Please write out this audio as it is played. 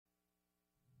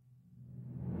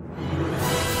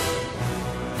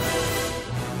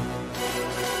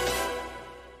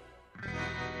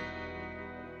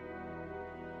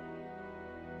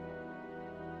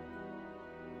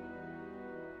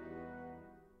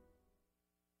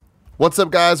What's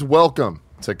up, guys? Welcome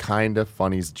to Kinda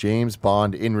Funny's James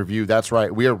Bond in Review. That's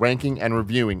right. We are ranking and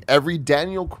reviewing every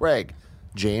Daniel Craig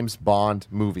James Bond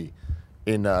movie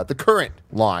in the current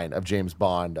line of James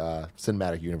Bond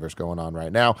cinematic universe going on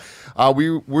right now.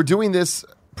 We're doing this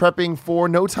prepping for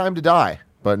No Time to Die,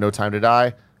 but No Time to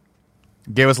Die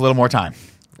gave us a little more time.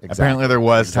 Exactly. Apparently there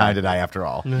was time to die after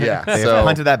all. Yeah. They So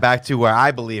punted that back to where I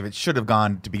believe it should have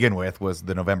gone to begin with, was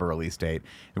the November release date,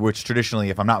 which traditionally,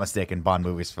 if I'm not mistaken, Bond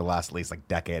movies for the last at least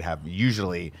decade have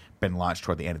usually been launched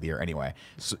toward the end of the year anyway.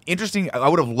 So interesting. I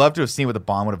would have loved to have seen what the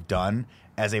Bond would have done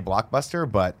as a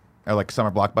blockbuster, or like summer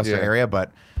blockbuster area,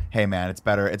 but hey man, it's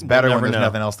better. It's better when there's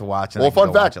nothing else to watch. And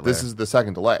fun fact, this is the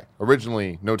second delay.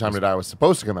 Originally, No Time to Die was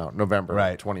supposed to come out November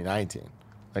 2019.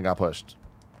 Then got pushed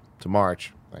to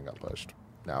March. Then got pushed.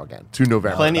 Now again to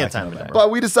November. Plenty of time.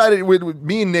 But we decided,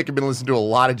 me and Nick have been listening to a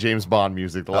lot of James Bond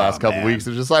music the last couple weeks.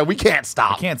 It's just like, we can't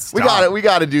stop. We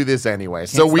got to do this anyway.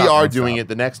 So we are doing it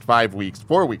the next 4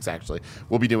 weeks actually.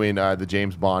 We'll be doing the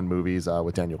James Bond movies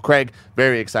with Daniel Craig.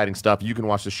 Very exciting stuff. You can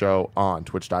watch the show on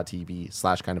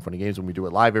twitch.tv/kindoffunnygames when we do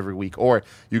it live every week, or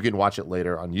you can watch it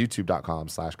later on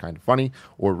youtube.com/kindoffunny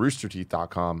or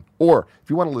roosterteeth.com. Or if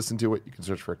you want to listen to it, you can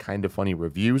search for Kind of Funny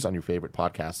Reviews on your favorite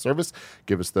podcast service.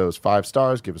 Give us those 5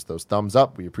 stars. Give us those thumbs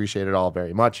up. We appreciate it all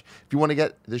very much. If you want to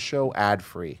get the show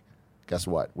ad-free, guess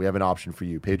what? We have an option for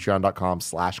you.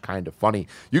 Patreon.com/kindoffunny.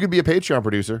 You can be a Patreon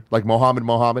producer like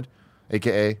Mohammed,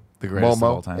 a.k.a. the greatest of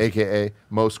all time, a.k.a.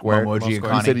 Mo Square. He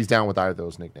said he's down with either of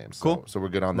those nicknames. Cool. So we're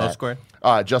good on Mo that. Square.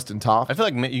 Justin Toft. I feel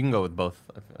like you can go with both,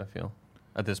 I feel,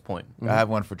 at this point. I have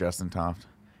one for Justin Toft.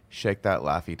 Shake that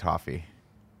laffy toffee.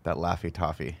 That laffy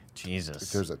toffee. Jesus.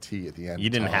 If there's a T at the end. You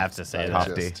didn't have to say that.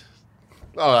 Tofty.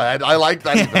 I like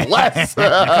that even less. Come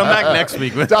back next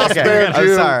week with Das Bear I'm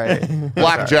Jew, sorry.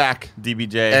 Blackjack,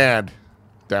 DBJ. and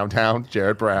Downtown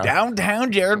Jared Brown.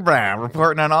 Downtown Jared Brown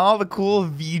reporting on all the cool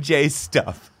VJ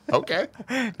stuff. Okay.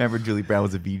 Remember Julie Brown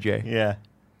was a VJ? Yeah.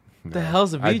 The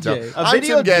hell's a VJ? I'm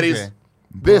Tim Geddes.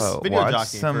 This Watch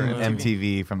jockey some for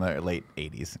MTV from the late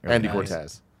 80s. Andy 90s.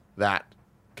 Cortez. That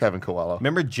Kevin Coelho.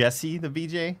 Remember Jesse, the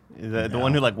VJ? The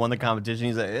one who won the competition?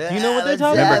 He's like, You know what they're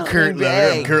talking Remember about? Kurt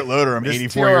Loder? Kurt Loder, I'm This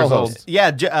 84 TRL years old. host. Yeah,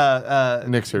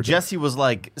 Nick's here, too. Jesse was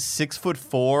like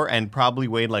 6'4" and probably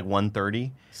weighed like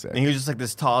 130. Sick. And he was just like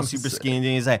this tall, super skinny. And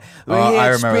he's like, I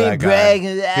remember that guy. He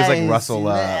was like Russell.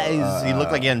 he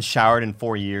looked like he hadn't showered in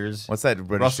 4 years. What's that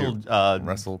British Russell? dude?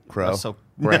 Russell Crowe. Russell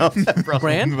Brand. No, Russell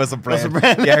Brand? Russell Brand. Russell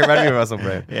Brand. Yeah, he reminded me of Russell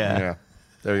Brand. Yeah. Yeah.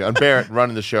 There you go. And Barrett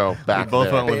running the show back We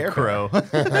both there. went with Crow.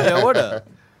 Yeah, what up?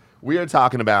 We are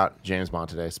talking about James Bond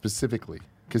today, specifically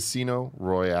Casino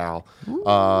Royale. The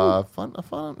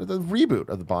reboot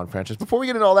of the Bond franchise. Before we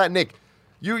get into all that, Nick,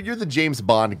 you're the James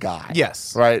Bond guy.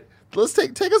 Yes. Right? Let's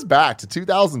take us back to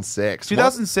 2006.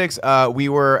 2006, we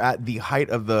were at the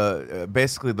height of the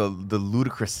basically the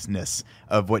ludicrousness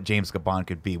of what James Bond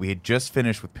could be. We had just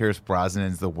finished with Pierce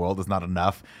Brosnan's The World Is Not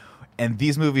Enough, and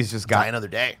these movies just got Die Another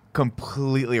Day.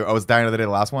 completely. Oh, was Die Another Day the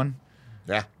last one?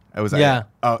 Yeah. It was. Yeah.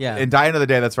 Yeah. And Die Another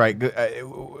Day. That's right.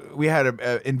 We had an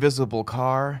invisible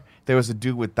car. There was a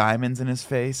dude with diamonds in his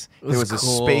face. There was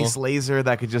cool. a space laser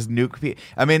that could just nuke people.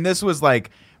 I mean, this was like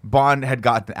Bond had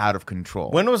gotten out of control.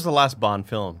 When was the last Bond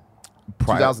film?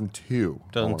 2002.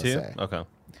 I wanna 2002? say. Okay.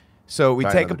 So we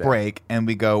Die take a Another Day. break and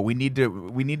we go. We need to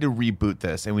reboot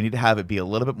this, and we need to have it be a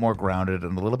little bit more grounded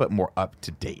and a little bit more up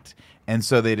to date. And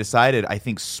so they decided, I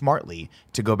think smartly,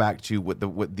 to go back to what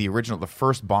the original, the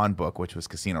first Bond book, which was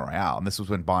Casino Royale, and this was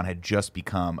when Bond had just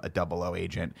become a 00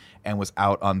 agent and was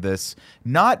out on this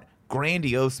not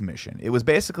grandiose mission. It was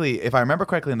basically, if I remember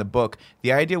correctly in the book,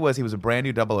 the idea was he was a brand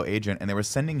new 00 agent, and they were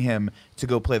sending him to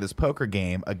go play this poker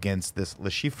game against this Le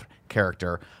Chiffre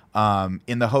character,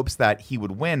 in the hopes that he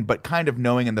would win, but kind of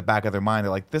knowing in the back of their mind,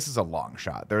 they're like, this is a long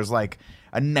shot. There's like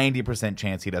a 90%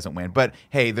 chance he doesn't win. But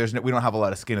hey, we don't have a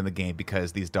lot of skin in the game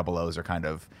because these 00s are kind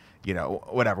of,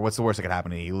 whatever. What's the worst that could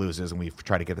happen? He loses, and we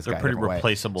try to get this guy. They're pretty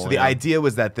replaceable. So the idea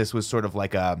was that this was sort of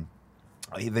like a.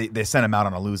 They sent him out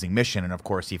on a losing mission, and of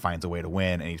course he finds a way to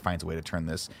win, and he finds a way to turn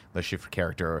this Le Chiffre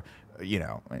character,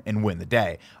 and win the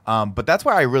day. But that's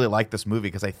why I really like this movie,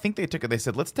 because I think they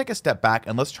said, let's take a step back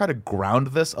and let's try to ground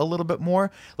this a little bit more.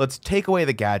 Let's take away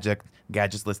the gadgets.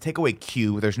 Let's take away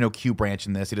Q. There's no Q branch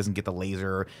in this. He doesn't get the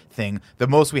laser thing. The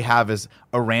most we have is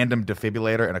a random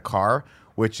defibrillator in a car,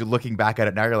 which looking back at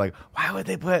it now, you're like, why would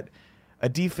they put a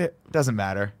defib? Doesn't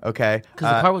matter. Okay.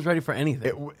 Because the car was ready for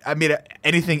anything.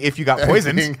 Anything if you got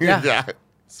poisoned. Yeah.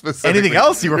 anything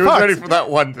else, you were he was fucked. ready for that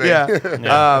one thing.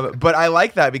 Yeah. But I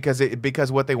like that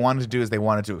because what they wanted to do is they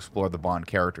wanted to explore the Bond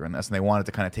character in this, and they wanted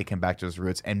to kind of take him back to his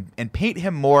roots and paint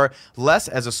him less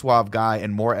as a suave guy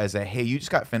and more as a, hey, you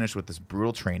just got finished with this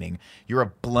brutal training. You're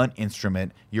a blunt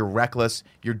instrument. You're reckless.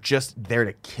 You're just there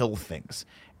to kill things.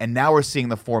 And now we're seeing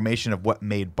the formation of what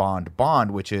made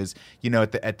Bond, which is,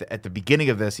 at the beginning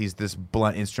of this, he's this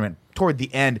blunt instrument. Toward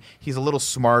the end, he's a little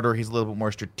smarter, he's a little bit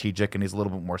more strategic, and he's a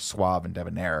little bit more suave and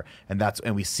debonair.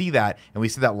 And we see that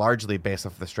largely based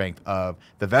off the strength of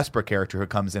the Vesper character who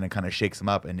comes in and kind of shakes him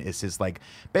up and is his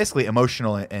basically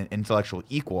emotional and intellectual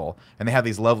equal. And they have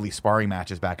these lovely sparring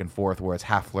matches back and forth where it's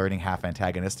half flirting, half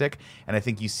antagonistic. And I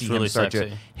think you see him start to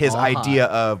his idea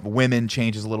of women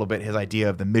changes a little bit, his idea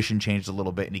of the mission changes a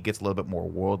little bit, and he gets a little bit more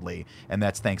worldly. And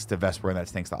that's thanks to Vesper, and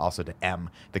that's thanks also to M,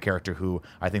 the character who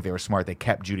I think they were smart. They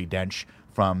kept Judi Dench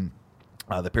from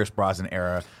the Pierce Brosnan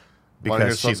era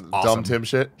because she's awesome. Dumb Tim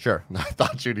shit? Sure. I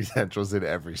thought Judi Dench was in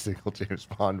every single James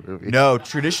Bond movie. No,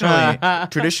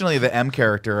 traditionally the M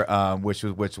character, which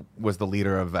was the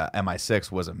leader of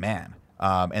MI6, was a man.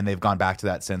 And they've gone back to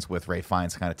that since with Ray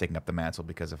Fiennes kind of taking up the mantle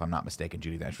because if I'm not mistaken,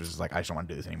 Judi Dench was just like, I just don't want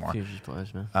to do this anymore. Future's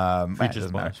punishment.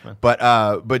 Future's punishment. But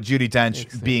Judi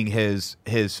Dench being his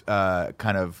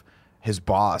kind of his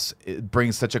boss, it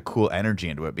brings such a cool energy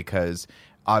into it because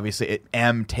obviously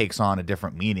M takes on a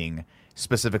different meaning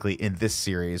specifically in this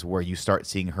series where you start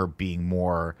seeing her being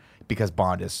more, because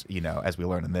Bond is, as we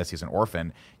learned in this, he's an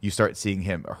orphan. You start seeing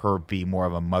her be more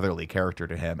of a motherly character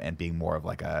to him and being more of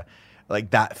like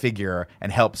that figure,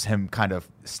 and helps him kind of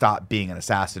stop being an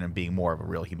assassin and being more of a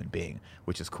real human being,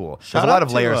 which is cool. There's a lot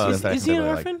of layers to this. Is he an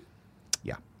orphan?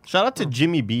 Yeah. Shout out to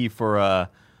Jimmy B for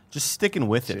just sticking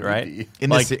with it, right? In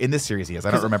this series, he is.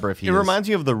 I don't remember if he. It reminds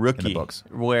me of The Rookie, in the books,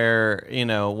 where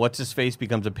what's his face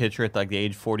becomes a pitcher at the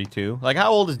age 42. Like,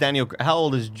 how old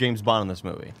is James Bond in this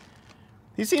movie?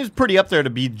 He seems pretty up there to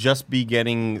be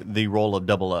getting the role of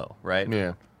 00, right?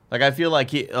 Yeah. Like, I feel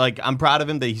like I'm proud of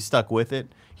him that he stuck with it.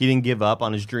 He didn't give up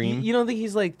on his dream. You don't think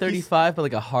he's 35,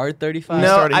 but a hard 35?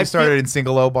 No, he started in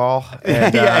single O ball.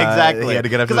 And, yeah, exactly. He had to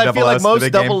get up to the I feel like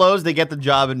most double O's, they get the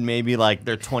job and maybe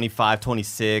they're 25,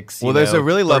 26. Well, there's a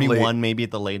really 31 lovely, maybe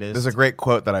at the latest. There's a great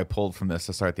quote that I pulled from this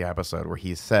to start the episode where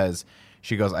he says,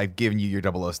 she goes, I've given you your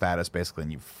 00 status, basically,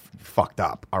 and you've fucked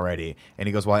up already. And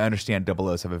he goes, well, I understand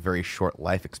 00s have a very short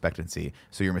life expectancy,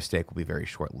 so your mistake will be very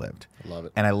short-lived. I love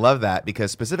it. And I love that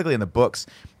because specifically in the books,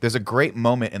 there's a great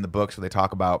moment in the books where they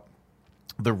talk about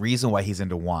the reason why he's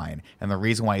into wine and the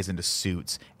reason why he's into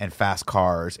suits and fast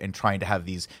cars and trying to have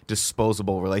these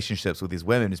disposable relationships with these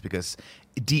women is because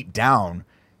deep down,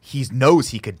 he knows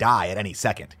he could die at any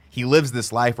second. He lives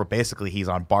this life where basically he's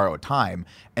on borrowed time,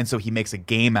 and so he makes a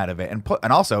game out of it.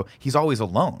 And also, he's always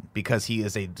alone because he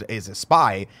is a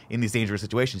spy in these dangerous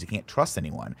situations. He can't trust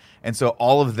anyone. And so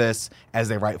all of this, as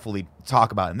they rightfully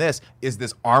talk about in this, is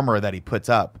this armor that he puts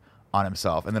up on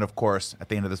himself. And then, of course, at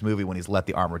the end of this movie, when he's let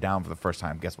the armor down for the first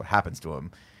time, guess what happens to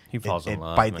him? He falls in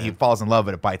love. He falls in love,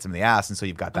 but it bites him in the ass, and so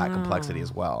you've got that complexity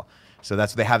as well. So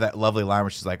they have that lovely line where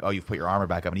she's like, "Oh, you've put your armor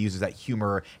back up," and he uses that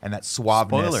humor and that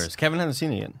suaveness. Spoilers. Kevin hasn't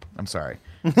seen it yet. I'm sorry,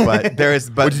 but there is.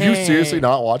 But did you seriously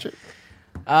not watch it?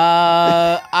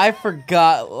 I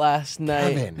forgot last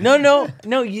night. Kevin.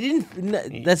 No, you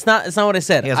didn't. That's not what I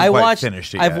said. He hasn't quite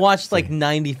finished it I've yet. watched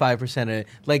 95% of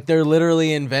it. They're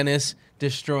literally in Venice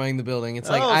destroying the building.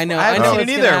 It's I know. I haven't know seen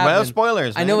it's it gonna either. But happen.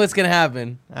 spoilers. I know what's gonna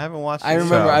happen. I haven't watched. I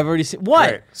remember. I've already seen. What?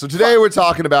 Great. So today we're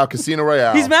talking about Casino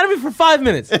Royale. He's mad at me for 5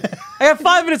 minutes. I got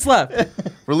 5 minutes left.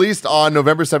 Released on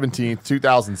November 17th,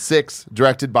 2006,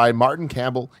 directed by Martin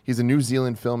Campbell. He's a New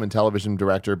Zealand film and television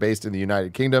director based in the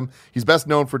United Kingdom. He's best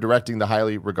known for directing the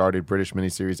highly regarded British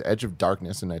miniseries Edge of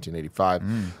Darkness in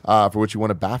 1985, for which he won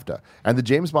a BAFTA, and the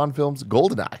James Bond films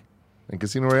GoldenEye and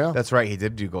Casino Royale. That's right, he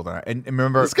did do GoldenEye. And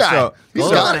remember, this guy, so, he's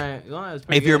got it.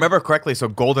 If you remember correctly, so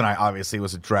GoldenEye obviously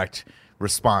was a direct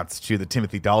response to the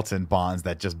Timothy Dalton Bonds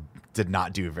that just did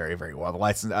not do very, very well. The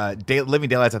license, Living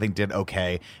Daylights, I think, did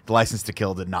okay. The License to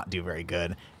Kill did not do very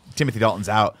good. Timothy Dalton's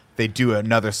out. They do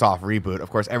another soft reboot. Of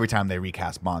course, every time they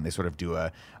recast Bond, they sort of do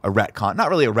a retcon. Not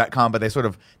really a retcon, but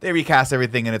they recast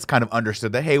everything, and it's kind of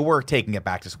understood that, hey, we're taking it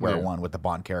back to square one with the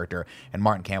Bond character. And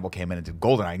Martin Campbell came in and did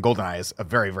GoldenEye. And GoldenEye is a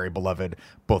very, very beloved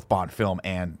both Bond film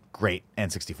and great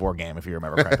N64 game, if you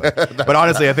remember correctly. But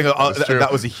honestly, I think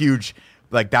that was a huge...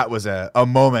 that was a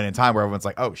moment in time where everyone's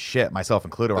like, oh, shit, myself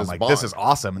included. I'm like, this is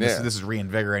awesome. And this is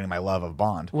reinvigorating my love of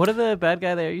Bond. What did the bad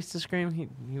guy there used to scream?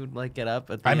 He would get up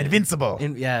at the I'm end. invincible.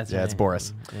 It's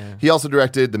Boris. Yeah. He also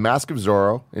directed The Mask of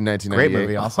Zorro in 1998. Great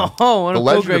movie, also. Oh, one The of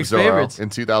Cool Legend Greg's of Zorro favorites. in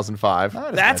 2005.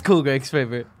 That's Cool Greg's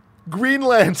favorite. Green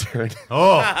Lantern in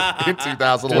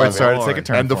 2011. Started to take a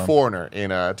turn and The for him. Foreigner in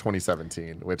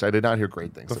 2017, which I did not hear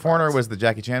great things The about. Foreigner was the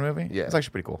Jackie Chan movie? Yeah. It's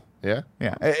actually pretty cool. Yeah?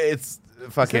 Yeah. It's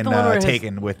fucking the one where his-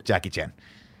 Taken with Jackie Chan.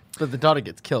 But the daughter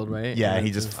gets killed, right? Yeah, And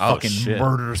he it's just fucking shit.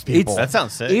 murders people. That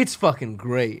sounds sick. It's fucking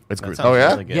great. It's That gruesome. sounds Oh, yeah?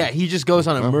 really good. Yeah, he just goes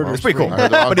on a murder. It's pretty cool. I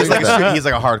heard the wrong But he's thing. like he's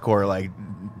like a hardcore like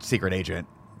secret agent,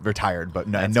 retired,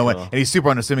 but That's no one, cool. and he's super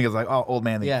unassuming. He's like, oh, old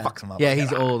man, and Yeah, he fucks him up. yeah, Like,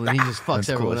 he's old and he just fucks That's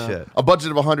cool everyone as up. shit. A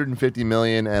budget of 150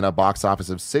 million and a box office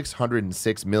of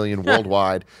 606 million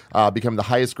worldwide, became the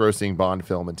highest grossing Bond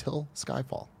film until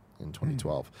Skyfall in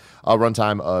 2012. A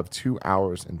runtime of 2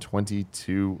 hours and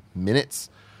 22 minutes.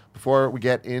 Before we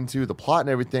get into the plot and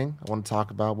everything, I want to talk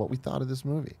about what we thought of this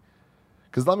movie.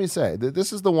 Because let me say,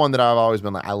 this is the one that I've always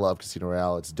been like, I love Casino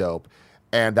Royale. It's dope.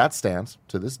 And that stands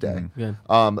to this day. Good.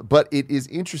 But it is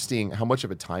interesting how much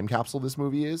of a time capsule this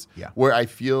movie is. Yeah. Where I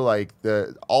feel like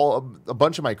a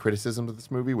bunch of my criticisms of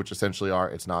this movie, which essentially are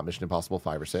it's not Mission Impossible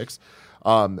 5 or 6,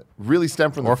 really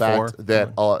stem from Or the fact 4.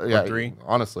 that yeah, 3.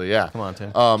 honestly, yeah. Come on,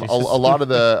 Tim. A Jesus. lot of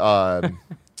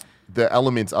the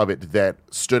elements of it that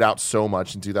stood out so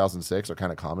much in 2006 are kind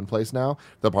of commonplace now.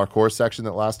 The parkour section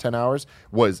that last 10 hours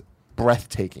was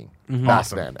breathtaking back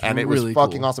Awesome. then. And it was Really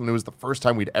fucking cool. awesome. And it was the first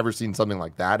time we'd ever seen something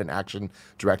like that in action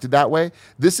directed that way.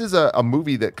 This is a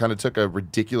movie that kind of took a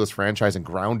ridiculous franchise and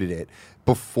grounded it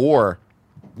before,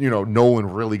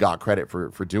 Nolan really got credit for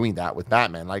doing that with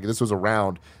Batman. Like, this was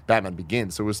around Batman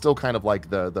Begins. So it was still kind of like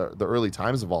the early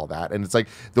times of all that. And it's like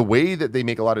the way that they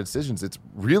make a lot of decisions, it's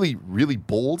really, really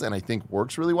bold and I think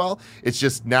works really well. It's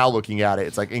just now looking at it,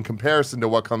 it's like in comparison to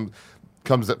what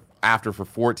comes after for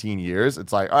 14 years,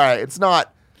 it's like, all right, it's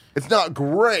not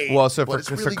great. Well, so but for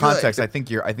it's really context, good.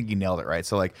 I think you nailed it, right?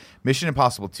 So like Mission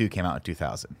Impossible 2 came out in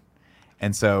 2000.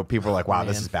 And so people are like, wow,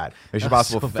 this man. is bad. Mission That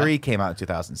was Impossible so bad. 3 came out in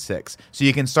 2006. So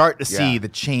you can start to see Yeah. the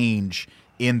change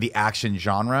in the action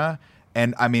genre.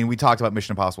 And I mean, we talked about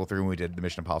Mission Impossible 3 when we did the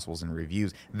Mission Impossibles and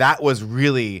reviews. That was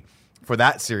really, for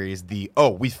that series,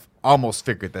 we've almost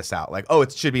figured this out. Like,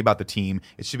 it should be about the team.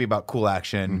 It should be about cool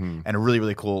action and a really,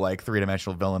 really cool, like,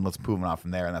 three-dimensional villain. Let's move on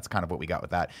from there. And that's kind of what we got with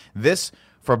that. This,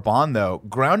 for Bond, though,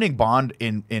 grounding Bond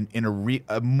in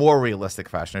a more realistic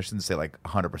fashion. I shouldn't say, like,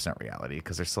 100% reality,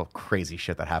 because there's still crazy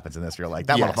shit that happens in this. You're like,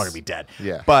 that Yes. motherfucker be dead.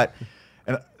 Yeah. But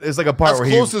and there's, like, a part as where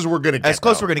close as we're going to get. as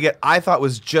close as though. we're going to get, I thought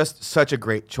was just such a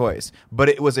great choice. But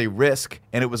it was a risk,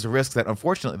 and it was a risk that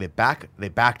unfortunately they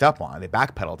backed up on, they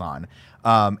backpedaled on.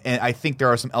 And I think there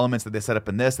are some elements that they set up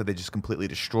in this that they just completely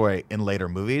destroy in later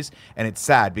movies. And it's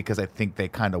sad because I think they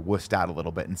kind of wussed out a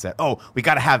little bit and said, we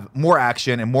got to have more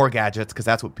action and more gadgets because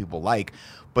that's what people like.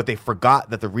 But they forgot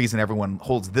that the reason everyone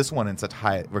holds this one in such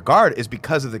high regard is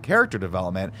because of the character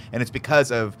development, and it's because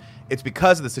of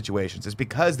the situations. It's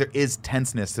because there is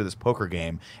tenseness to this poker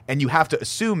game, and you have to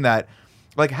assume that,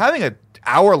 like, having an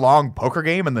hour-long poker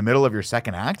game in the middle of your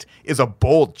second act is a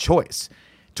bold choice.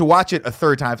 To watch it a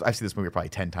third time, I've seen this movie probably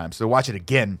 10 times. So to watch it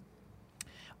again,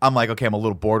 I'm like, okay, I'm a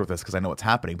little bored with this because I know what's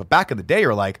happening. But back in the day,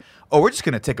 you're like, we're just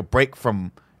going to take a break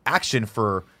from action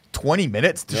for 20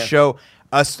 minutes to show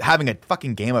us having a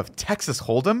fucking game of Texas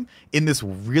Hold'em in this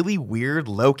really weird,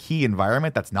 low-key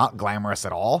environment that's not glamorous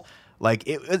at all. Like,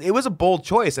 it was a bold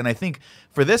choice, and I think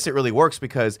for this it really works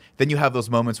because then you have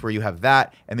those moments where you have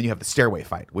that, and then you have the stairway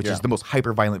fight, which is the most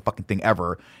hyper-violent fucking thing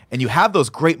ever. And you have those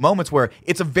great moments where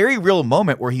it's a very real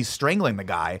moment where he's strangling the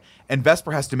guy, and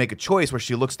Vesper has to make a choice where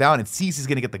she looks down and sees he's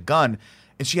going to get the gun,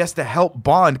 and she has to help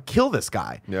Bond kill this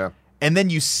guy. Yeah. And then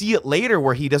you see it later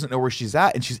where he doesn't know where she's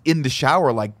at, and she's in the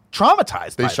shower, like,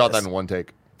 traumatized They by shot this. that in one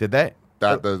take. Did they?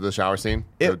 The shower scene.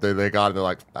 They got it. They're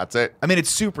like, that's it. I mean,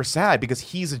 it's super sad because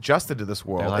he's adjusted to this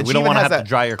world. They're like, And we she don't even want to has have to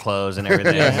dry your clothes and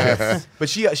everything. But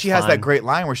she has fine. that great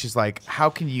line where she's like, how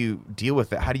can you deal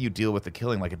with it? How do you deal with the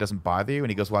killing? Like, it doesn't bother you?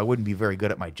 And he goes, well, I wouldn't be very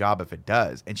good at my job if it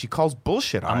does. And she calls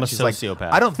bullshit on I'm it. a She's sociopath.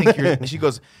 Like, I don't think you're... She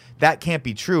goes, that can't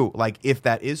be true. Like, if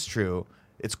that is true,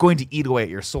 it's going to eat away at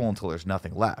your soul until there's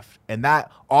nothing left. And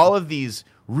that, all of these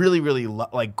really, really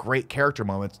like great character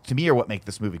moments to me are what make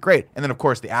this movie great. And then of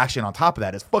course the action on top of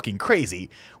that is fucking crazy.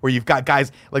 Where you've got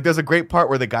guys like there's a great part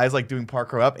where the guy's like doing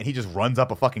parkour up and he just runs up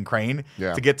a fucking crane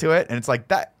to get to it, and it's like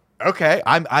that. Okay,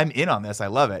 I'm in on this. I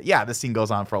love it. Yeah, this scene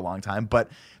goes on for a long time, but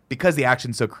because the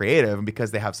action's so creative and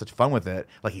because they have such fun with it,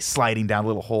 like he's sliding down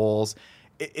little holes.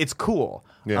 It's cool.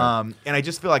 Yeah. And I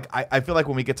just feel like I feel like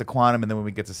when we get to Quantum and then when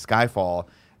we get to Skyfall,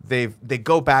 they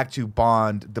go back to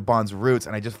Bond's roots,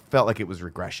 and I just felt like it was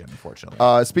regression,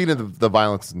 unfortunately. Speaking of the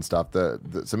violence and stuff,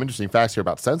 some interesting facts here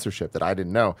about censorship that I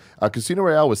didn't know. Casino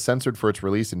Royale was censored for its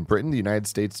release in Britain, the United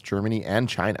States, Germany, and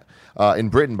China. In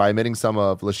Britain, by omitting some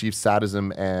of Le Chiffre's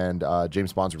sadism and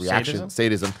James Bond's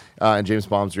sadism and James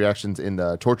Bond's reactions in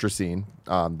the torture scene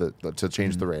to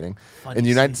change the rating. Funny in the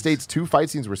United scenes. States, 2 fight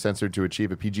scenes were censored to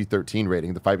achieve a PG-13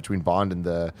 rating, the fight between Bond and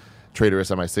the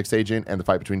traitorous MI6 agent, and the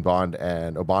fight between Bond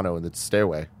and Obano in the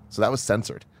stairway. So that was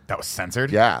censored. That was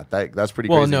censored? Yeah, that's pretty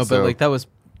Well, crazy. no, but like that was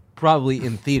probably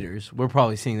in theaters. We're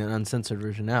probably seeing an uncensored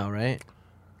version now, right?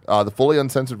 The fully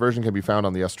uncensored version can be found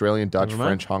on the Australian, Dutch, Never mind.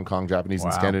 French, Hong Kong, Japanese,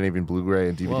 and Wow. Scandinavian Blu-ray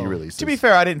and DVD Whoa. releases. To be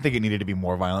fair, I didn't think it needed to be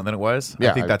more violent than it was.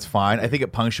 Yeah, I think that's fine. I think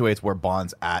it punctuates where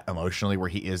Bond's at emotionally, where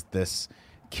he is this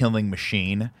killing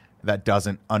machine that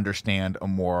doesn't understand a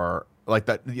more like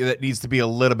that needs to be a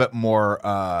little bit more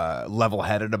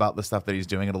level-headed about the stuff that he's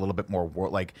doing, and a little bit more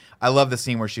like. I love the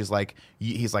scene where he's like,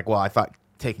 well, I thought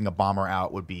taking a bomber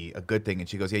out would be a good thing, and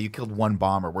she goes, yeah, you killed one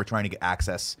bomber. We're trying to get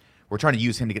access. We're trying to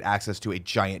use him to get access to a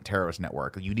giant terrorist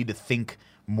network. You need to think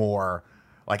more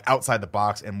like outside the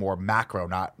box and more macro,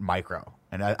 not micro.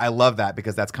 And I love that,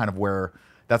 because that's kind of where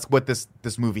that's what this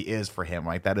movie is for him.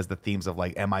 Like, that is the themes of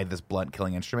like, am I this blunt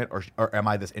killing instrument, or am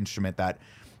I this instrument that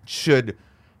should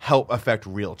help affect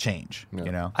real change? Yeah.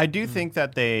 You know, I do think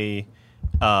that they,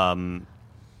 the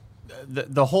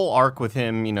whole arc with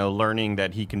him, learning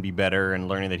that he can be better and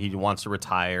learning that he wants to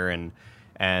retire and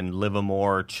live a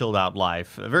more chilled out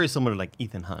life, very similar to like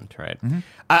Ethan Hunt, right? Mm-hmm.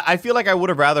 I feel like I would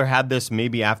have rather had this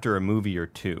maybe after a movie or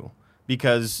two,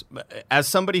 because as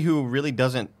somebody who really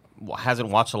hasn't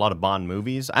watched a lot of Bond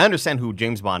movies, I understand who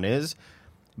James Bond is,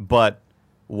 but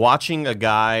watching a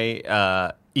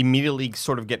guy immediately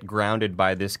sort of get grounded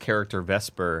by this character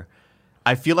Vesper,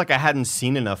 I feel like I hadn't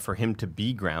seen enough for him to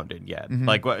be grounded yet. Mm-hmm.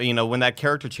 Like, when that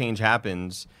character change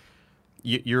happens,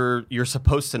 you're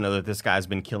supposed to know that this guy's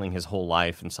been killing his whole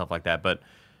life and stuff like that. But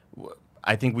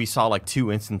I think we saw like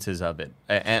 2 instances of it,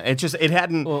 and it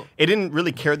didn't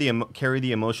really carry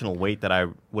the emotional weight that I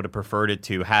would have preferred it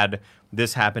to had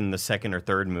this happened in the second or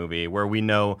third movie, where we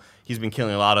know he's been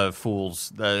killing a lot of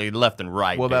fools left and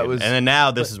right. Well, that was- and then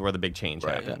now this is where the big change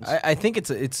happens. I think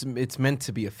it's meant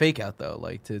to be a fake out though,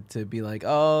 like to be like,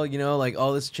 oh, like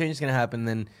all this change is gonna happen,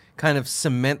 then kind of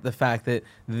cement the fact that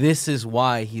this is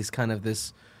why he's kind of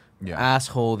this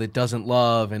asshole that doesn't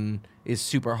love and is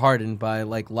super hardened by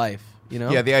like life.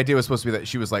 Yeah, the idea was supposed to be that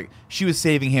she was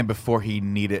saving him before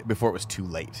it was too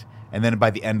late, and then by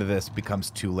the end of this becomes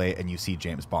too late, and you see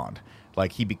James Bond.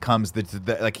 Like, he becomes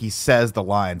like he says the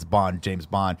lines, Bond, James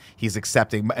Bond. He's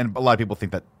accepting, and a lot of people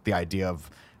think that the idea of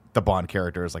the Bond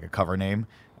character is like a cover name.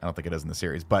 I don't think it is in the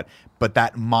series, but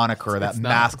that moniker, that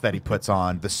mask that he puts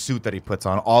on, the suit that he puts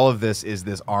on, all of this is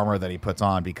this armor that he puts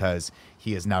on because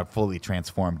he is now fully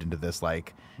transformed into this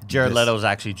like. Jared Leto's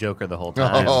actually Joker the whole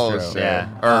time. Oh, It's true. shit.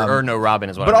 Yeah, or no Robin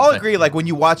is what. But I would I'll say. agree. Like, when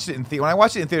you watched it when I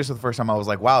watched it in theaters for the first time, I was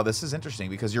like, "Wow, this is interesting."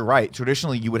 Because you're right.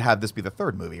 Traditionally, you would have this be the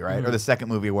third movie, right, or the second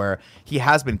movie where he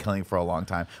has been killing for a long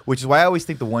time. Which is why I always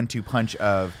think the 1-2 punch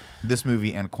of this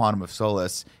movie and Quantum of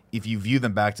Solace, if you view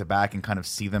them back to back and kind of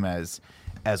see them as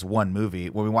one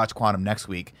movie, when we watch Quantum next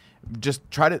week, just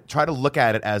try to look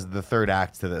at it as the third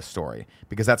act to this story,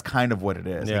 because that's kind of what it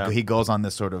is. Yeah. He goes on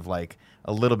this sort of like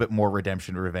a little bit more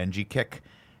redemption, revengey kick.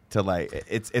 To like,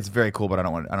 it's very cool, but I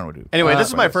don't know what to do. Anyway, this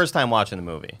is my first time watching the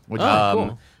movie.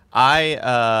 Cool.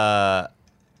 I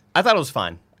thought it was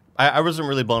fine. I wasn't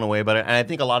really blown away by it, and I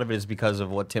think a lot of it is because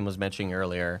of what Tim was mentioning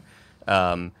earlier.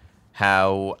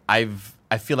 How I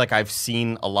feel like I've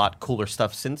seen a lot cooler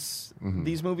stuff since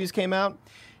these movies came out.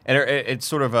 And it's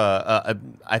sort of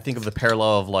I think of the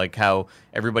parallel of like how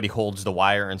everybody holds The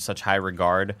Wire in such high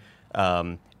regard.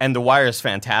 And The Wire is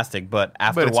fantastic, but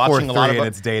after it's watching a lot of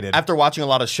it's dated. After watching a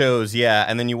lot of shows, yeah,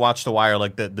 and then you watch The Wire,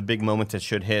 like the big moments that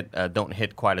should hit don't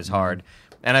hit quite as hard,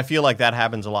 and I feel like that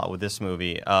happens a lot with this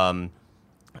movie.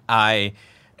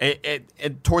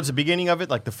 Towards the beginning of it,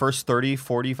 like the first 30,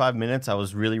 45 minutes, I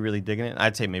was really, really digging it.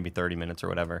 I'd say maybe 30 minutes or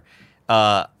whatever.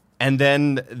 And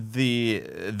then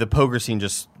the poker scene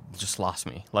just lost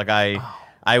me. Like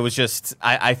I was just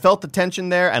I felt the tension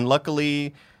there, and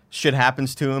luckily shit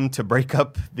happens to him to break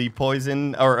up the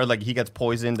poison, or like he gets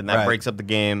poisoned, and that breaks up the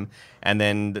game. And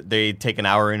then they take an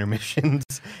hour intermissions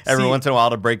every once in a while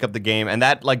to break up the game, and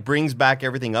that like brings back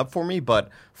everything up for me. But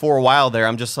for a while there,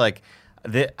 I'm just like,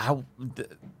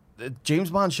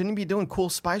 James Bond shouldn't be doing cool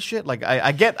spy shit. Like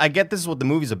I get this is what the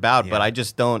movie's about, but I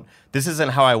just don't. This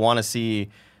isn't how I want to see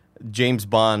James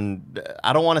Bond.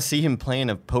 I don't want to see him playing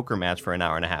a poker match for an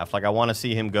hour and a half. Like, I want to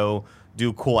see him go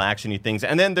do cool actiony things.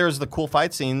 And then there's the cool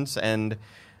fight scenes, and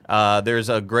There's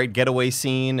a great getaway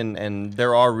scene, and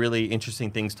there are really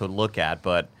interesting things to look at.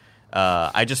 But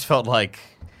I just felt like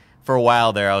for a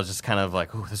while there, I was just kind of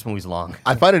like, "Oh, this movie's long."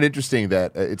 I find it interesting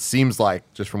that it seems like,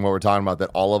 just from what we're talking about,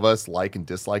 that all of us like and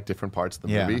dislike different parts of the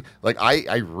movie. Like,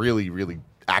 I really, really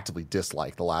actively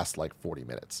dislike the last, 40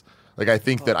 minutes. Like, I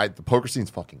think that the poker scene's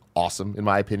fucking awesome, in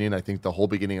my opinion. I think the whole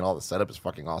beginning and all the setup is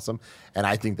fucking awesome. And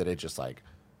I think that it just,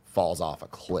 falls off a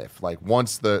cliff. Like,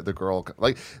 once the girl...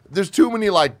 Like, there's too many,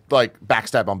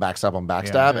 backstab on backstab on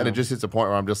backstab, and it just hits a point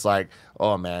where I'm just like,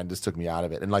 oh, man, this took me out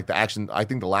of it. And, the action... I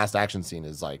think the last action scene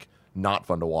is, not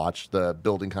fun to watch. The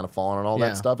building kind of falling and all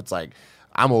that stuff. It's like,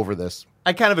 I'm over this.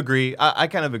 I kind of agree. I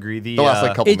kind of agree. The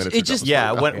last couple minutes. It just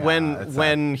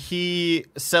when he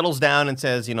settles down and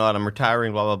says, you know what, I'm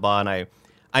retiring, blah blah blah, and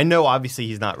I know obviously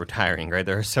he's not retiring, right?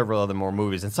 There are several other more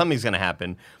movies, and something's gonna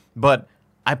happen. But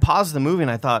I paused the movie and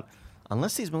I thought,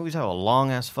 unless these movies have a long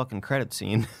ass fucking credit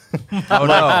scene, oh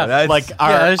no,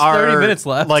 there's 30 minutes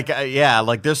left.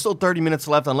 There's still 30 minutes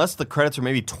left. Unless the credits are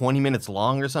maybe 20 minutes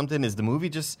long or something, is the movie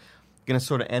just going to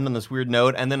sort of end on this weird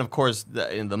note? And then, of course,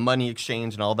 the money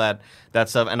exchange and all that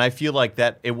stuff. And I feel like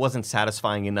that it wasn't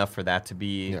satisfying enough for that to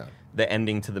be the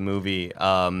ending to the movie.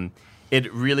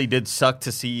 It really did suck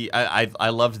to see. I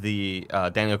loved the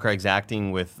Daniel Craig's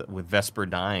acting with Vesper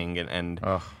dying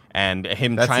and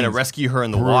him trying to rescue her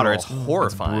in the water. It's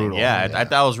horrifying. I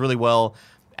thought it was really well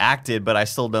acted, but I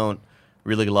still don't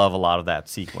really love a lot of that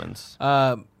sequence.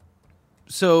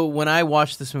 So when I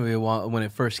watched this movie when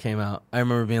it first came out, I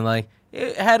remember being like,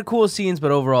 it had cool scenes,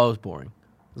 but overall it was boring.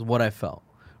 Is what I felt.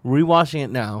 Rewatching it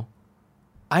now,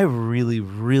 I really,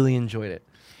 really enjoyed it.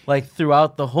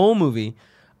 Throughout the whole movie,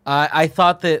 I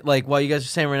thought that while you guys are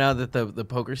saying right now that the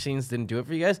poker scenes didn't do it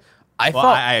for you guys,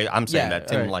 I'm saying that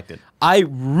Tim liked it. I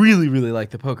really, really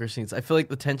liked the poker scenes. I feel like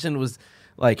the tension was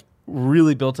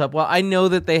really built up. Well, I know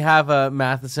that they have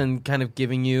Matheson kind of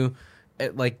giving you.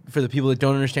 For the people that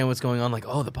don't understand what's going on,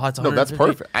 oh, the pot's 150. No, that's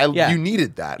perfect. You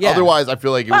needed that. Yeah. Otherwise, I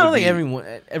feel like it I would don't be...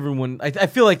 think everyone. I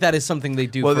feel like that is something they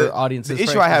do for audiences. The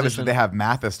issue I have is that they have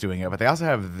Mathis doing it, but they also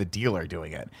have the dealer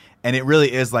doing it. And it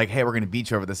really is hey, we're going to beat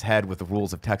you over this head with the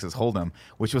rules of Texas Hold'em,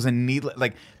 which was a needless...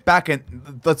 back in,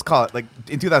 let's call it,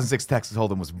 in 2006, Texas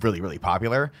Hold'em was really, really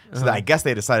popular. So I guess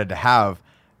they decided to have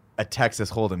a Texas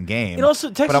Hold'em game. It also,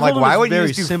 Texas but I'm Hold'em why would you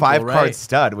just do simple, 5-card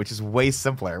stud, which is way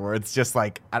simpler, where it's just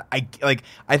I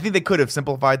think they could have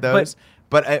simplified those,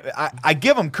 but I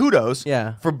give them kudos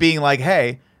for being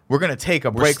hey, we're gonna take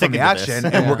a break from the action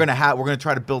and we're gonna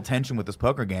try to build tension with this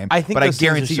poker game. I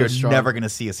guarantee you're never gonna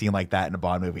see a scene like that in a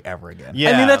Bond movie ever again.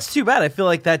 Yeah. I mean, that's too bad. I feel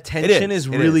like that tension is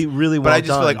really, really well done. But I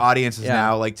just feel like audiences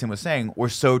now, like Tim was saying, we're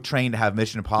so trained to have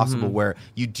Mission Impossible where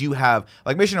you do have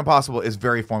Mission Impossible is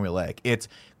very formulaic. It's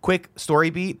quick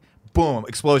story beat, boom,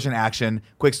 explosion action,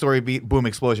 quick story beat, boom,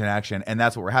 explosion action, and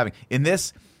that's what we're having. In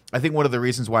this, I think one of the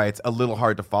reasons why it's a little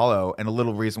hard to follow and a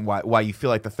little reason why you feel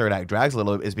like the third act drags a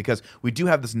little bit is because we do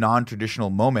have this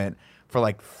non-traditional moment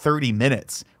for 30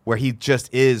 minutes where he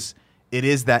just is, it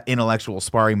is that intellectual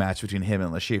sparring match between him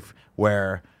and Lashif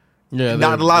where they're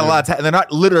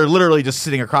not literally just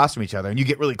sitting across from each other and you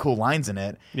get really cool lines in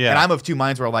it. Yeah. And I'm of two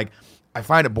minds where I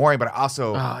find it boring, but I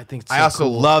also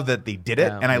love that they did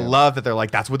it, and I love that they're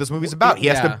that's what this movie's about. He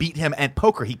has to beat him at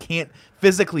poker. He can't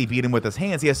physically beat him with his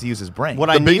hands. He has to use his brain.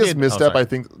 The biggest misstep I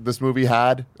think this movie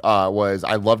had was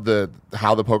I loved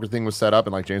how the poker thing was set up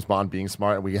and James Bond being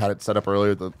smart. And we had it set up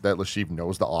earlier that Lashif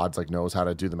knows the odds, knows how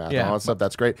to do the math and all that stuff.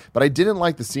 That's great. But I didn't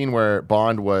like the scene where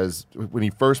Bond was when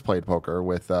he first played poker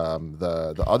with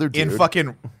the other dude in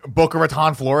fucking Boca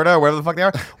Raton, Florida, wherever the fuck they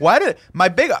are. Why did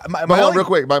real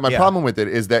quick? My problem with it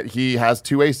is that he has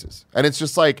two aces, and it's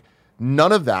just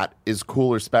none of that is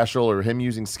cool or special or him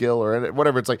using skill or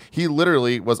whatever. It's he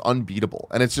literally was unbeatable,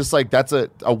 and it's just that's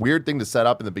a weird thing to set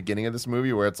up in the beginning of this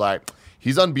movie where it's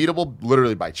he's unbeatable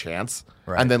literally by chance,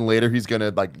 and then later he's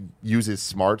gonna use his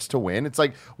smarts to win. It's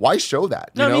why show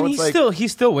that? No, I mean he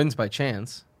still wins by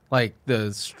chance.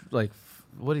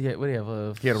 What do you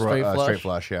have? He had a straight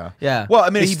flush, yeah. Yeah. Well, I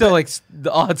mean, he still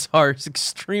the odds are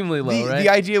extremely low, right? The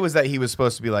idea was that he was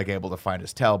supposed to be able to find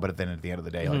his tell, but then at the end of the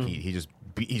day, he just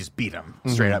beat him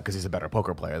straight up because he's a better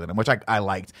poker player than him, which I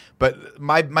liked. But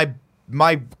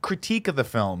my critique of the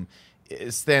film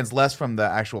stands less from the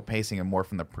actual pacing and more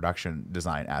from the production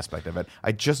design aspect of it.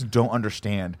 I just don't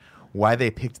understand why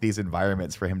they picked these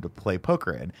environments for him to play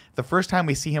poker in. The first time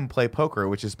we see him play poker,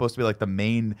 which is supposed to be the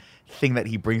main thing that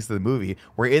he brings to the movie,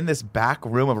 we're in this back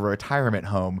room of a retirement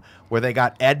home where they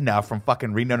got Edna from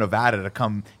fucking Reno, Nevada to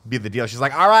come be the deal. She's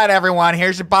like, all right, everyone,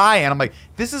 here's your buy-in. I'm like,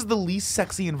 this is the least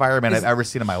sexy environment I've ever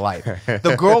seen in my life.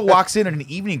 The girl walks in an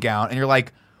evening gown and you're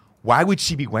like, why would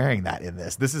she be wearing that in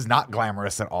this? This is not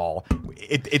glamorous at all.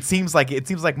 It seems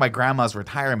like my grandma's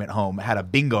retirement home had a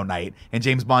bingo night, and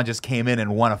James Bond just came in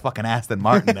and won a fucking Aston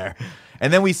Martin there.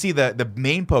 And then we see the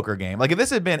main poker game. Like if this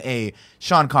had been a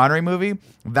Sean Connery movie,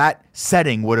 that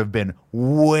setting would have been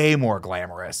way more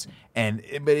glamorous.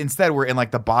 But instead, we're in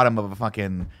like the bottom of a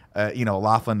fucking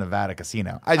Laughlin, Nevada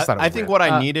casino. I just thought it was think weird. what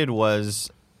I needed was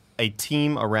a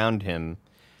team around him.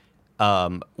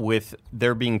 With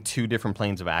there being two different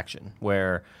planes of action,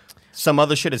 where some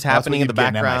other shit is happening in the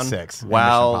background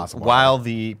while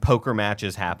the poker match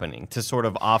is happening, to sort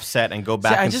of offset and go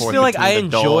back and forth between the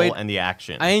dull and the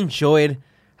action. I enjoyed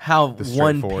how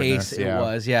one pace it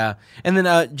was, And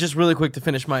then just really quick to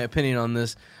finish my opinion on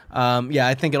this,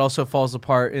 I think it also falls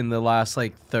apart in the last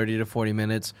like 30 to 40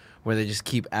 minutes where they just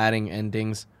keep adding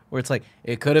endings, where it's like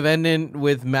it could have ended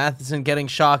with Matheson getting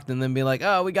shocked and then be like,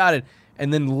 oh, we got it.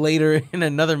 And then later in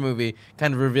another movie,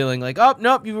 kind of revealing like, oh,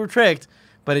 nope, you were tricked.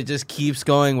 But it just keeps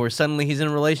going where suddenly he's in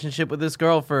a relationship with this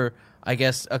girl for, I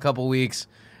guess, a couple weeks.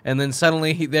 And then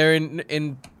suddenly they're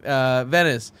in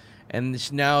Venice.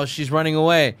 And now she's running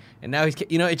away. And now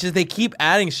it's just they keep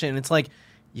adding shit. And it's like,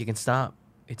 you can stop.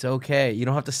 It's okay. You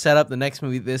don't have to set up the next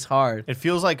movie this hard. It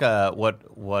feels like a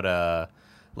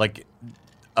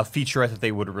featurette that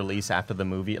they would release after the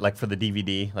movie, like for the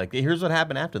DVD. Like, here's what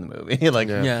happened after the movie. Like,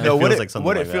 no, what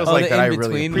it feels like that I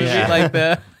really appreciate. Like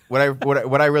that.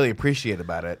 What I really appreciate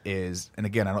about it is, and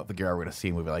again, I don't think you're ever going to see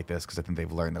a movie like this because I think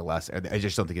they've learned their lesson. I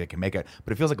just don't think they can make it.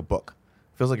 But it feels like a book.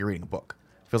 It feels like you're reading a book.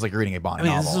 It feels like you're reading a Bond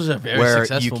novel. This was a very where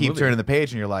successful you keep movie. turning the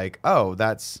page and you're like,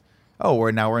 we're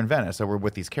in Venice, so we're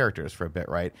with these characters for a bit,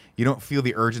 right? You don't feel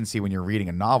the urgency when you're reading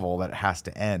a novel that it has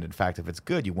to end. In fact, if it's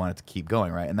good, you want it to keep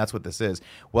going, right? And that's what this is.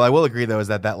 Well, I will agree, though, is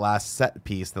that last set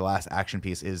piece, the last action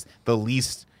piece, is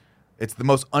it's the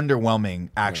most underwhelming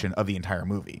action of the entire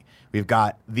movie. We've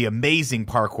got the amazing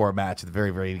parkour match at the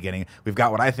very, very beginning. We've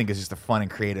got what I think is just a fun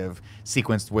and creative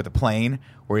sequence with a plane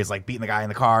where he's like beating the guy in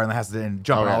the car and has to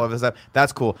jump and all of this stuff.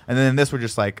 That's cool. And then in this, we're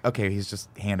just like, okay, he's just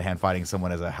hand-to-hand fighting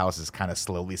someone as a house is kind of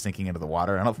slowly sinking into the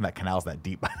water. I don't think that canal's that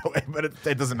deep, by the way, but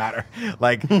it doesn't matter.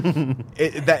 Like,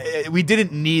 we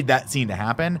didn't need that scene to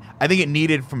happen. I think it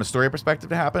needed from a story perspective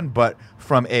to happen, but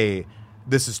from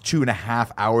this is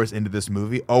 2.5 hours into this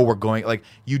movie. Oh, we're going, like,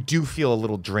 you do feel a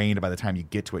little drained by the time you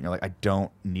get to it. And you're like, I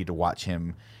don't need to watch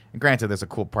him. And granted, there's a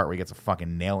cool part where he gets a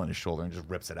fucking nail in his shoulder and just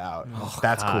rips it out. Oh,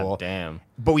 that's God cool. Damn.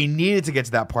 But we needed to get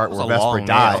to that part where Vesper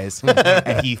dies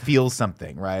and he feels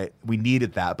something, right? We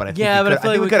needed that. But I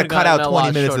think we could have cut out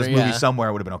 20 minutes of this movie somewhere.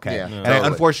 It would have been okay. And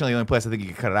unfortunately, the only place I think you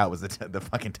could cut it out was the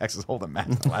fucking Texas Hold'em match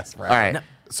that lasts forever. All right.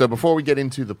 So before we get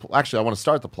into actually, I want to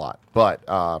start the plot. But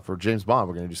for James Bond,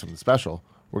 we're going to do something special.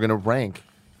 We're going to rank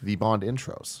the Bond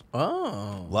intros.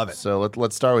 Oh. Love it. So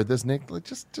let's start with this, Nick.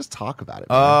 Just talk about it,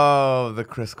 man. Oh, the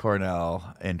Chris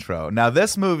Cornell intro. Now,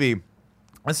 this movie,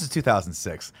 this is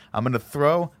 2006. I'm going to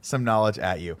throw some knowledge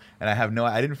at you. And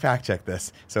I didn't fact check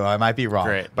this, so I might be wrong.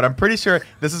 Great. But I'm pretty sure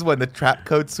this is when the Trap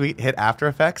Code Suite hit After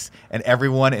Effects, and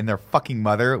everyone and their fucking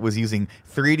mother was using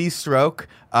 3D stroke.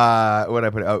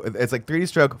 It's like 3D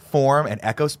stroke, form, and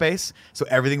echo space. So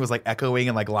everything was like echoing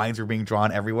and like lines were being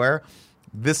drawn everywhere.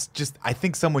 I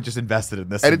think someone just invested in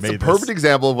this. And it's a perfect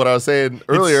example of what I was saying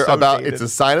earlier about it's a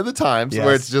sign of the times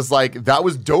where it's just like, that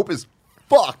was dope as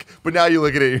fuck. But now you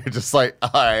look at it, you're just like, all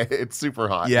right, it's super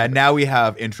hot. Yeah, now we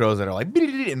have intros that are like,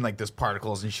 and like there's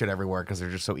particles and shit everywhere because they're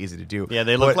just so easy to do. Yeah,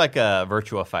 they look like a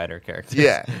Virtua Fighter character.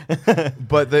 Yeah.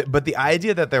 But the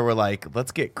idea that they were like,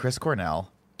 let's get Chris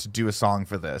Cornell to do a song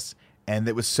for this. And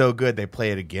it was so good, they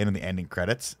play it again in the ending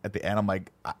credits. At the end, I'm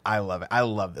like, I love it. I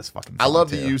love this fucking song. I love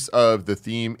the use of the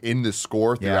theme in the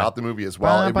score throughout the movie as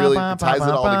well. It really ties it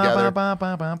all together.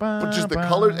 But just the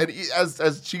colors, and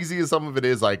as cheesy as some of it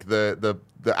is, like the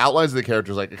outlines of the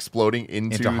characters like exploding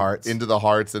into hearts, into the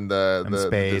hearts and the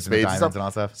spades and the diamonds and all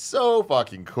that stuff. So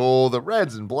fucking cool. The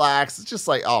reds and blacks. It's just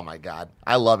like, oh my God,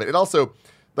 I love it. And also,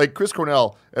 like Chris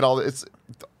Cornell and all. It's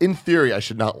in theory, I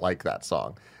should not like that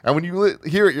song. And when you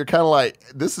hear it, you're kind of like,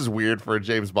 this is weird for a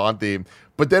James Bond theme.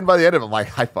 But then by the end of it, I'm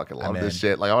like, I fucking love this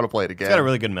shit. Like, I want to play it again. It's got a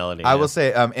really good melody. I will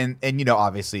say, and you know,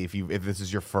 obviously, if this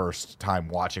is your first time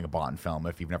watching a Bond film,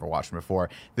 if you've never watched them before,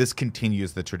 this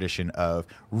continues the tradition of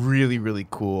really, really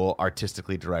cool,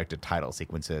 artistically directed title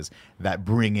sequences that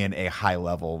bring in a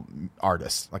high-level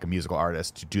artist, like a musical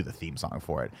artist, to do the theme song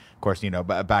for it. Of course, you know,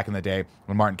 back in the day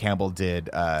when Martin Campbell did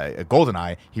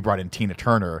GoldenEye, he brought in Tina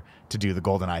Turner to do the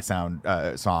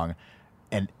GoldenEye song.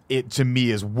 And it, to me,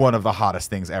 is one of the hottest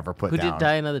things ever put down. Who did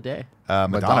Die Another Day?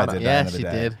 Madonna did Die Another Day. Yeah, she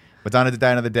did. Madonna did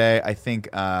Die Another Day. I think,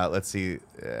 let's see,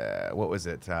 what was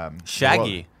it?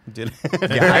 Shaggy did.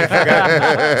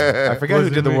 I forget who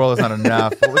did The World Is Not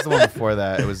Enough. What was the one before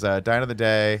that? It was Die Another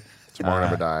Day. Tomorrow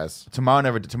Never Dies. Tomorrow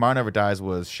Never Dies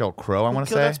was Sheryl Crow, I want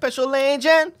to say. That special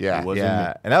agent. Yeah.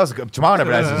 Yeah, and that was good. Tomorrow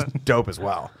Never Dies is dope as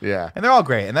well. Yeah. And they're all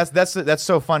great. And that's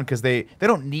so fun because they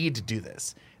don't need to do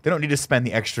this. They don't need to spend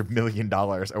the extra $1 million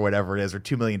or whatever it is, or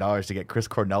 $2 million to get Chris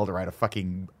Cornell to write a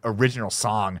fucking original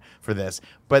song for this.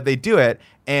 But they do it,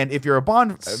 and if you're a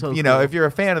Bond, So you know, cool. if you're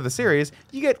a fan of the series,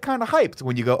 you get kind of hyped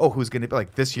when you go, oh, who's going to be,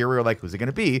 like, this year we were like, who's it going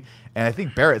to be? And I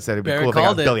think Barrett said it'd be Barrett cool if they got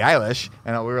called it. Billie Eilish,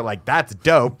 and we were like, that's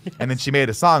dope. And then she made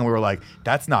a song, and we were like,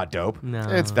 that's not dope. No.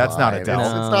 It's That's not fine. Adele.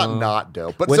 It's not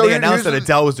dope. But When so they announced that here's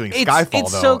Adele was doing Skyfall,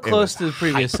 It's though, so it close was to the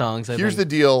previous songs. I Here's the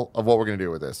think. deal of what we're going to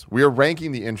do with this. We are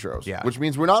ranking the intros, Yeah. which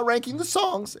means we're not ranking the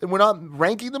songs and we're not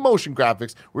ranking the motion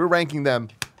graphics. We're ranking them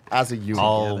as a unit.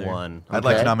 All Together. one. I'd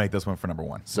like to Okay. nominate this one for number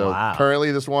one. So Wow.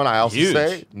 currently this one, I also Huge.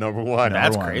 say number one.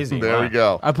 That's one. crazy. There Wow. we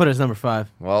go. I put it as number 5.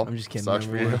 Well, I'm just kidding. sucks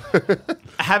for number you. one.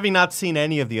 Having not seen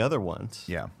any of the other ones,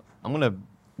 Yeah. I'm gonna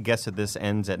guess that this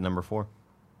ends at number 4.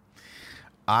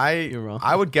 You're wrong.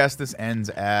 I would guess this ends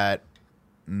at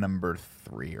number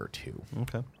 3 or 2,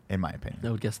 Okay. in my opinion.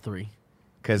 I would guess 3.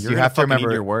 Because You're you gonna have to fucking eat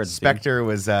remember, your words, dude. Spectre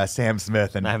was Sam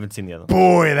Smith, and I haven't seen the other one.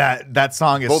 boy, that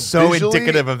song is Both so visually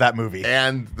indicative of that movie.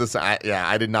 And this,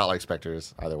 I did not like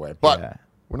Spectres either way. But Yeah.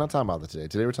 we're not talking about that today.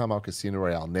 Today we're talking about Casino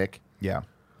Royale. Nick, Yeah.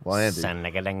 well, Andy. Ding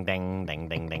ding ding ding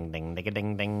ding ding ding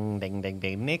ding ding ding ding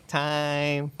ding. Nick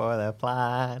time for the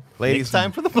plot. Ladies Nick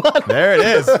time for the plot. There it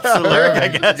is. It's the lyric, I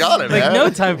guess. You got it, Like man. no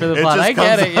time for the It plot. just I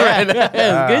get comes it.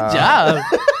 Yeah. Good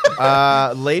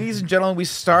job. Ladies and gentlemen, we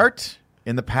start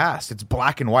in the past. It's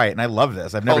black and white, and I love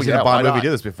this. I've never Oh, seen yeah, a Bond why movie not?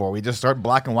 do this before. We just start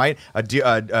black and white.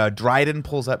 Dryden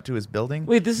pulls up to his building.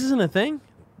 Wait, this isn't a thing?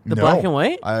 The No. black and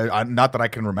white? Not that I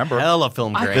can remember. Hella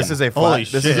film grain. This is a Holy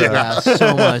this shit. is a- Yeah,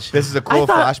 so much. This is a cool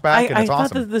flashback, and I it's thought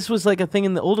awesome. that this was like a thing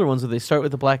in the older ones where they start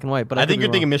with the black and white. But I could think be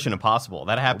you're thinking wrong. Mission Impossible.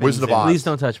 That happens. Wizard of in- Oz. Please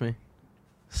don't touch me.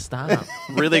 Stop.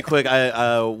 Really quick,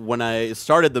 when I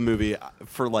started the movie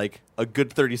for like a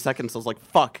good 30 seconds, I was like,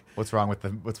 "Fuck! What's wrong with the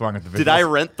visuals? Did I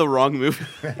rent the wrong movie?"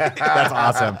 That's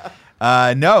awesome.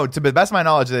 No, to the best of my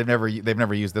knowledge, they've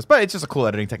never used this, but it's just a cool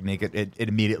editing technique. It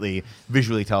immediately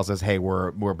visually tells us, hey,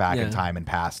 we're back in Yeah. time and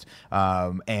past.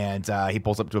 And he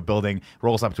pulls up to a building,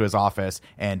 rolls up to his office,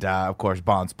 and of course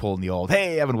Bond's pulling the old,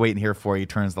 hey, I've been waiting here for you.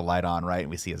 Turns the light on, right, and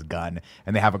we see his gun,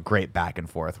 and they have a great back and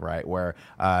forth, right, where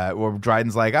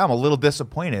Dryden's like, I'm a little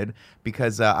disappointed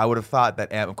because I would have thought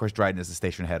that, and of course Dryden is the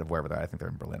station head of wherever they're, I think they're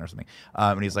in Berlin or something,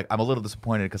 and he's like, I'm a little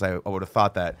disappointed because I would have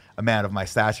thought that a man of my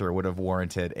stature would have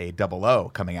warranted a 00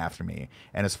 coming after me,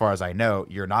 and as far as I know,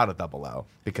 you're not a 00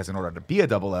 because in order to be a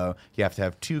 00, you have to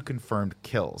have 2 confirmed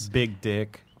kills. Big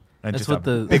dick. And That's just what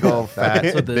a the big old fat.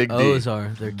 That's what the Big D. O's are.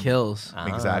 They're kills.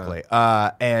 Exactly.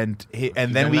 And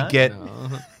then we that? get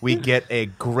we get a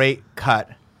great cut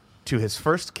to his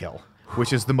first kill,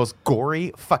 which is the most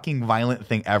gory, fucking violent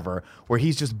thing ever, where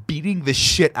he's just beating the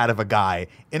shit out of a guy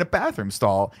in a bathroom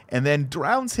stall and then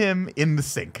drowns him in the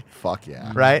sink. Fuck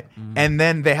yeah. Right? And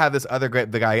then they have this other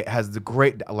great, the guy has the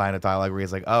great line of dialogue where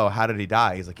he's like, oh, how did he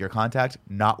die? He's like, your contact?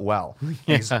 Not well.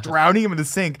 He's drowning him in the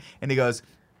sink, and he goes,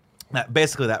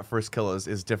 basically that first kill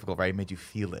is difficult, right? He made you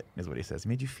feel it, is what he says. He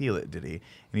made you feel it, did he? And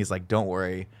he's like, don't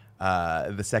worry.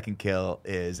 The second kill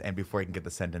is, and before he can get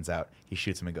the sentence out, he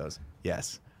shoots him and goes,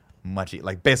 yes.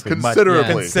 Basically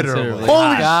Considerably. considerably.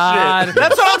 Holy God. shit.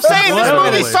 That's what I'm saying. This What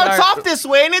a movie way. starts off this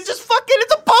way, and it's just fucking.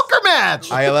 It's a poker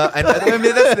match. I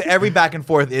mean, that's, every back and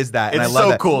forth is that, and It's I love so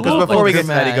that. cool, Because though. before we get to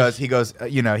Poker that, he match.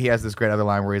 goes, he has this great other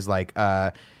line where he's like,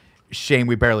 shame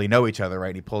we barely know each other, right?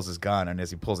 And he pulls his gun, and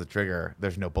as he pulls the trigger,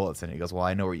 there's no bullets in it. He goes, well,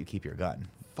 I know where you keep your gun.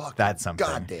 Fuck. That's something.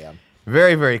 Goddamn.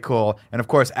 Very, very cool. And of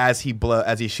course, as he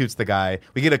shoots the guy,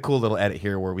 we get a cool little edit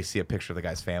here where we see a picture of the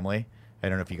guy's family. I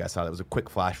don't know if you guys saw that. It was a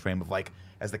quick flash frame of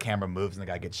as the camera moves and the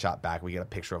guy gets shot back, we get a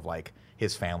picture of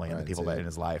his family and the people that in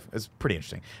his life. It's pretty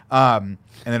interesting. And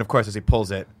then of course, as he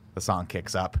pulls it, the song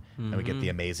kicks up, and we get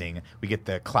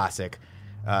the classic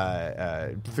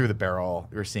through the barrel.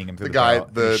 We're seeing him through The the guy, barrel.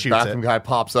 and he the shoots bathroom it. guy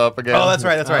pops up again. Oh, that's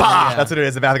right. That's right. Bah! That's what it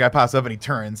is. The bathroom guy pops up and he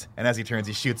turns, and as he turns,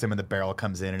 he shoots him, and the barrel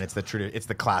comes in, and it's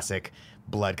the classic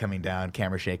blood coming down,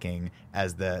 camera shaking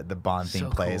as the Bond theme So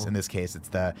plays. cool. In this case, it's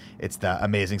the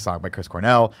amazing song by Chris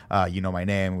Cornell. You Know My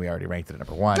Name. We already ranked it at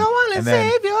number 1. Go on and And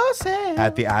then save yourself.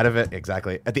 at the end of it,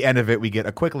 exactly. At the end of it, we get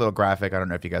a quick little graphic. I don't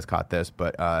know if you guys caught this,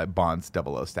 but Bond's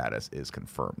 00 status is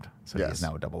confirmed. So Yes. he's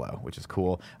now a 00, which is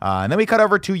cool. And then we cut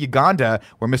over to Uganda,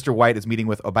 where Mr. White is meeting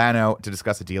with Obano to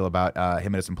discuss a deal about him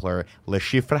and his employer, Le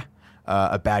Chiffre.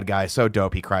 a bad guy so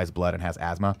dope he cries blood and has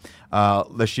asthma.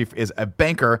 Le Chiffre is a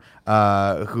banker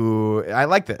who I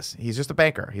like this. He's just a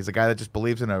banker. He's a guy that just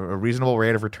believes in a reasonable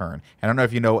rate of return. I don't know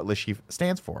if you know what Le Chiffre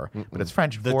stands for, but it's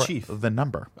French for the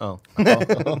number. Oh.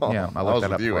 Yeah, I looked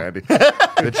that up. You, Andy.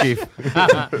 The chief.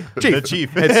 The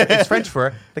chief. It's French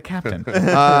for the captain.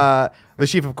 The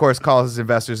chief, of course, calls his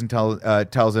investors and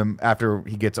tells him after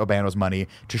he gets Obano's money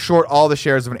to short all the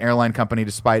shares of an airline company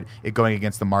despite it going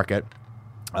against the market.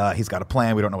 He's got a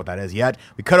plan. We don't know what that is yet.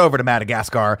 We cut over to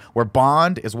Madagascar, where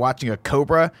Bond is watching a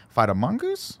cobra fight a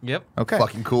mongoose. Yep. Okay.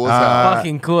 Fucking cool as hell.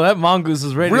 Fucking cool. That mongoose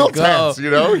is ready Real to go. tense, you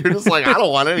know? You're just like, I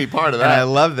don't want any part of And I that.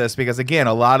 love this because, again,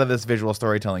 a lot of this visual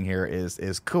storytelling here is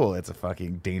cool. It's a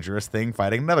fucking dangerous thing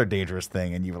fighting another dangerous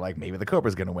thing. And you're like, maybe the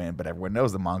cobra's going to win. But everyone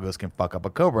knows the mongoose can fuck up a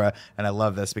cobra. And I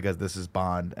love this because this is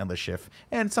Bond and Le Chiffre.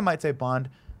 And some might say Bond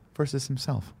versus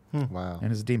himself. Wow. And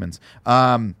his demons.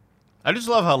 I just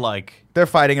love how like They're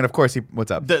fighting, and of course,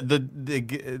 what's up?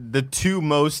 the two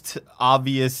most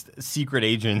obvious secret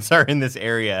agents are in this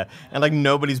area, and like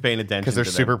nobody's paying attention Because they're to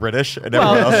super them. British, and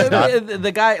everyone else is not.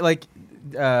 the guy like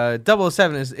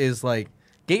 007 is like,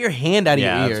 get your hand out of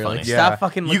Yeah, your that's ear. funny. Like, Yeah. stop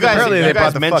fucking. You looking guys, at Apparently me. they you bought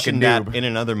guys the mentioned fucking that noob. in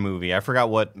another movie. I forgot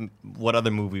what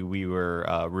other movie we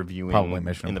were reviewing Probably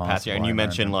Mission in the past year, and Impossible, you I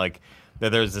mentioned imagine. like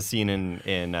that there's a scene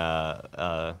in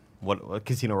what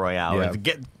Casino Royale. Yeah.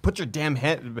 Like, put your damn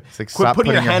hand. It's like, Quit stop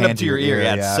putting your hand up hand to your ear.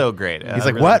 Yeah, it's so great. He's I like,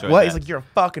 really what? enjoyed What? that. He's like, you're a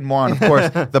fucking moron. Of course,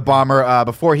 the bomber,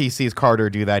 before he sees Carter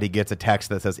do that, he gets a text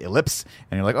that says ellipse.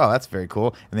 And you're like, oh, that's very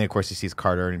cool. And then, of course, he sees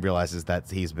Carter and realizes that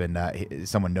he's been,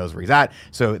 someone knows where he's at.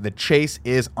 So the chase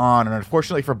is on. And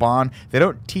unfortunately for Bond, they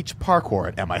don't teach parkour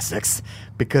at MI6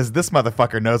 because this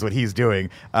motherfucker knows what he's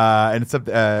doing. And it's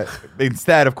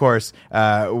instead, of course,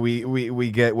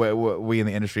 we get what we in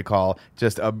the industry call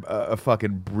just a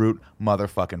fucking brute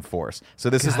motherfucking force. So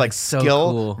this is God, like it's so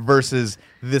skill cool. versus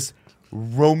this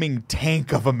roaming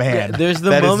tank of a man. There's the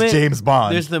that moment is James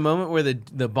Bond. There's the moment where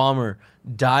the bomber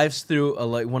dives through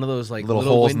like one of those like Little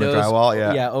holes in the windows,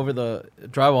 drywall, yeah. over the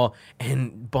drywall,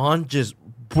 and Bond just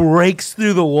breaks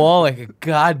through the wall like a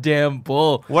goddamn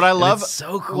bull. What I And love, it's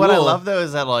so cool. What I love though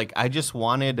is that like I just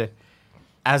wanted,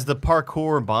 as the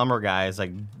parkour bomber guy is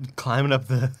like climbing up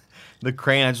the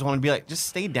crane, I just want to be like, just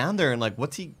stay down there and like,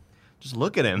 what's he? Just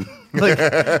look at him. Like,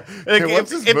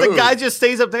 what's his if the move? guy just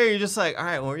stays up there, you're just like, all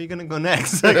right, where are you gonna go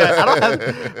next? Like, I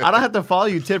don't have to follow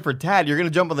you tit for tat. You're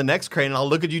gonna jump on the next crane, and I'll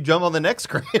look at you jump on the next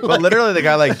crane. But literally, the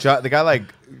guy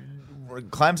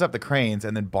climbs up the cranes,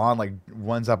 and then Bond like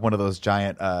runs up one of those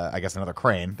giant, I guess another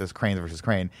crane. There's crane versus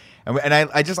crane, and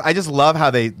I just love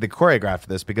how they choreographed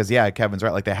this because Kevin's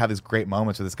right. Like they have these great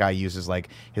moments where this guy uses like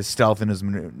his stealth and his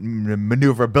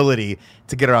maneuverability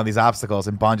to get around these obstacles,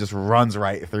 and Bond just runs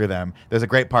right through them. There's a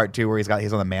great part too where he's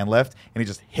on the man lift and he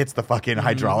just hits the fucking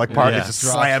hydraulic part and Yeah. it just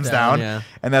Drops slams down, down, yeah.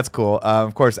 and that's cool.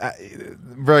 Of course,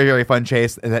 very very fun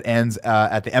chase that ends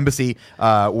at the embassy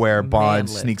where Bond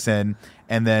lift. sneaks in.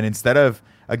 And then instead of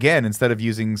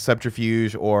using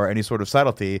subterfuge or any sort of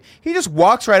subtlety, he just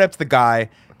walks right up to the guy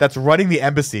that's running the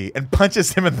embassy and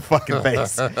punches him in the fucking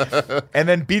face. And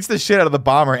then beats the shit out of the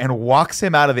bomber and walks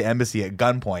him out of the embassy at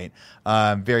gunpoint.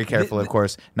 Very careful, of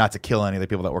course, not to kill any of the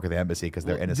people that work at the embassy because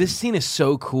they're innocent. This scene is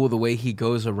so cool the way he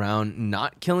goes around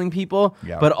not killing people,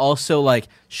 Yeah. but also like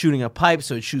shooting a pipe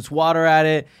so it shoots water at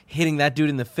it, hitting that dude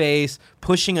in the face,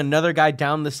 pushing another guy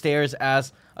down the stairs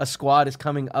as a squad is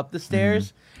coming up the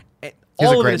stairs. He has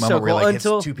All a of it great is moment so where cool he like,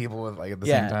 until hits two people with, at the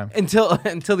same time.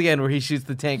 until the end where he shoots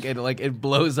the tank and like it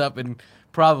blows up and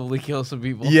probably kills some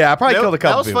people. Yeah, I probably killed a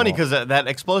couple That was people. funny because that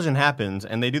explosion happens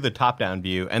and they do the top down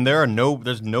view and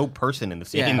there's no person in the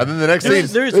scene. Yeah. And then the next There's-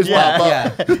 scene, there's- there's yeah, Pop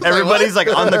Up. yeah. Everybody's like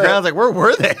on the ground, like where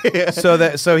were they?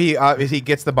 So he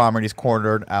gets the bomber and he's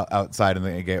cornered outside in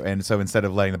the gate, and so instead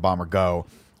of letting the bomber go,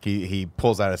 he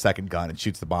pulls out a second gun and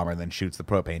shoots the bomber and then shoots the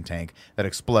propane tank that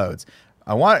explodes.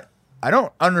 I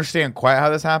don't understand quite how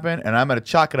this happened, and I'm going to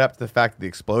chalk it up to the fact that the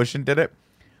explosion did it.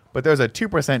 But there's a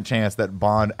 2% chance that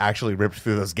Bond actually ripped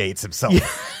through those gates himself.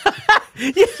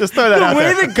 Just throw that out way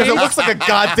there the because it gates- looks like a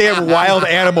goddamn wild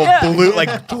animal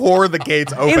tore the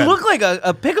gates open. It looked like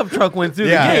a pickup truck went through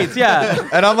Yeah. the gates. Yeah,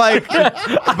 and I'm like,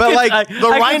 but like The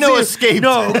rhino escaped.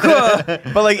 No,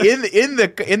 but like in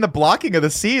the blocking of the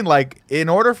scene, like in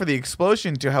order for the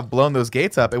explosion to have blown those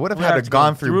gates up, it would have had to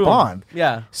gone through 'em. Bond.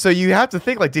 Yeah. So you have to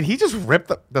think like, did he just rip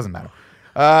the? Doesn't matter.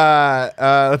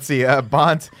 Let's see.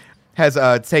 Bond has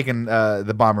taken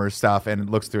the bomber's stuff and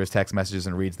looks through his text messages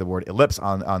and reads the word ellipse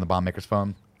on the bomb maker's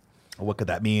phone. What could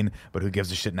that mean? But who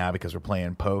gives a shit now because we're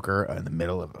playing poker in the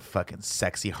middle of a fucking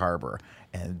sexy harbor.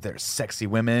 And there's sexy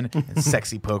women and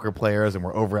sexy poker players. And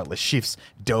we're over at Le Chiffre's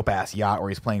dope-ass yacht where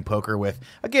he's playing poker with,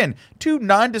 again, 2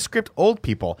 nondescript old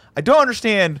people. I don't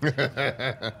understand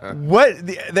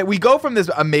that we go from this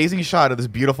amazing shot of this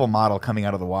beautiful model coming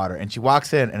out of the water. And she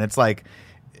walks in and it's like,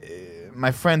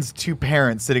 my friend's 2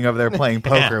 parents sitting over there playing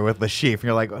poker with Le Chiffre, and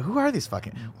you're like, who are these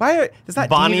fucking? Why is that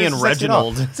Bonnie and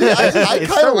Reginald? See, I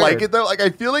kind of like it though. Like I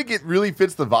feel like it really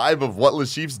fits the vibe of what Le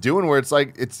Chiffre's doing, where it's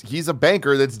like he's a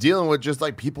banker that's dealing with just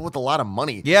like people with a lot of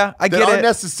money. Yeah, I get it. Aren't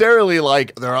necessarily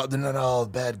like they're not all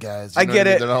bad guys. I get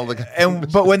it.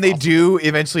 But when they do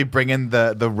eventually bring in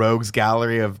the rogues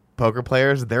gallery of poker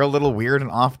players, they're a little weird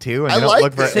and off too, and they don't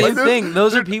look very. Same thing.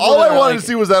 Those are people. All I wanted to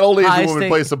see was that old Asian woman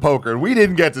play some poker, and we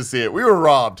didn't get to see it. We were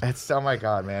robbed. Oh my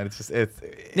god, man!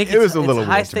 It was a little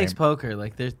high stakes poker.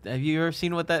 Like, have you ever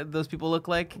seen what those people look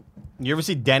like? You ever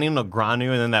see Daniel Negreanu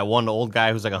and then that one old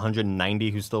guy who's like 190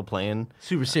 who's still playing?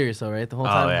 Super serious though, right? The whole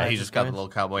time. Oh yeah, he just got the little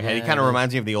cowboy head. He kind of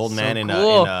reminds me of the old man in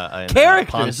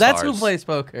Characters. That's who plays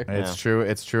poker. It's true.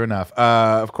 It's true enough.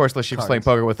 Of course, Le Chiffre's playing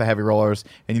poker with the heavy rollers,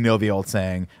 and you know the old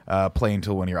saying, "Play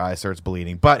until one of your eye starts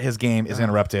bleeding." But his game is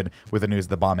interrupted with the news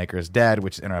the bomb maker is dead,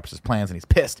 which interrupts his plans, and he's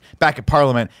pissed. Back at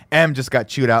Parliament, M just got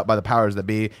chewed out by the powers that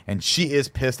be, and she is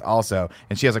pissed also.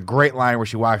 And she has a great line where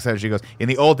she walks out and she goes, "In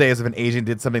the old days, if an agent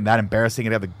did something that embarrassing,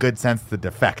 it'd have the good sense to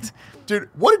defect." Dude,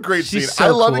 what a great scene. So I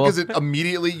love cool. it because it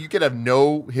immediately, you could have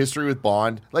no history with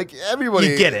Bond. Like, everybody,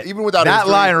 You get it. even without that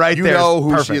history, line right you there know is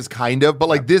who perfect. she is kind of. But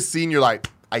like this scene, you're like,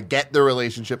 I get the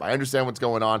relationship. I understand what's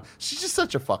going on. She's just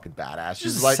such a fucking badass.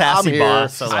 She's like, sassy I'm here.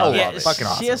 boss. I love it. Fucking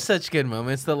awesome. She has such good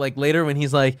moments that like later when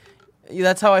he's like,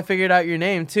 that's how I figured out your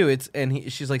name too.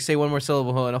 She's like, say one more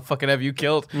syllable and I'll fucking have you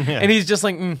killed. Yeah. And he's just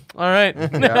like, all right.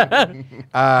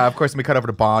 Of course, we cut over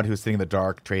to Bond, who's sitting in the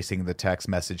dark, tracing the text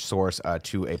message source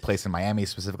to a place in Miami,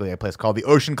 specifically a place called the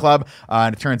Ocean Club.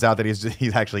 And it turns out that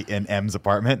he's actually in M's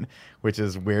apartment, which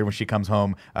is weird. When she comes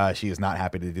home, she is not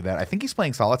happy to do that. I think he's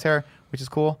playing solitaire, which is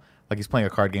cool. Like he's playing a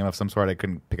card game of some sort. I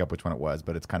couldn't pick up which one it was,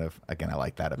 but it's kind of, again, I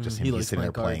like that of just him. He's sitting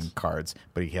there playing cards,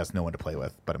 but he has no one to play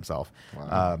with but himself.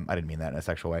 Wow. I didn't mean that in a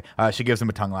sexual way. She gives him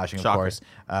a tongue lashing, of course,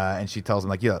 and she tells him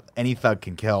like, any thug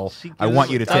can kill. I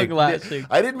want you to take.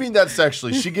 I didn't mean that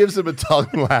sexually. She gives him a tongue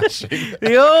lashing.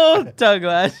 The old tongue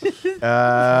lashing.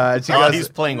 He's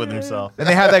playing with himself. And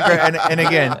they have that great, and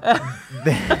again.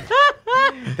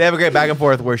 They have a great back and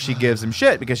forth where she gives him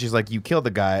shit because she's like, you killed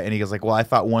the guy. And he goes like, well, I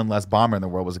thought one less bomber in the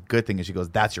world was a good thing. And she goes,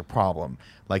 that's your problem.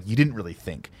 Like, you didn't really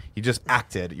think. You just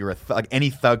acted. You're a thug. Any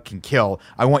thug can kill.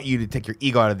 I want you to take your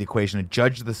ego out of the equation and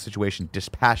judge the situation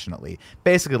dispassionately.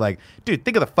 Basically like, dude,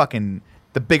 think of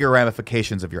the bigger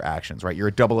ramifications of your actions, right? You're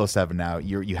a 007 now.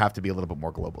 You have to be a little bit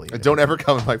more globally. Don't ever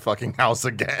come in my fucking house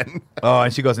again. Oh,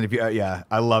 and she goes, and if you,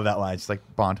 I love that line. She's like,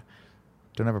 Bond,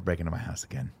 don't ever break into my house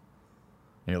again.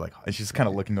 And you're like, and she's kind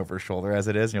of looking over her shoulder as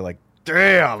it is, and you're like,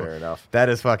 damn, fair enough. That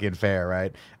is fucking fair,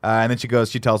 right? And then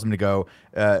she tells him to go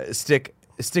stick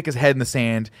his head in the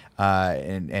sand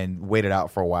and wait it out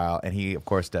for a while. And he, of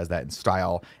course, does that in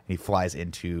style. And he flies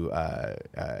into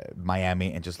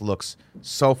Miami and just looks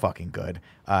so fucking good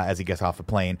as he gets off the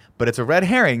plane. But it's a red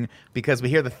herring because we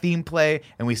hear the theme play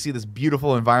and we see this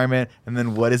beautiful environment. And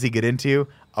then what does he get into?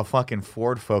 A fucking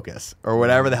Ford Focus or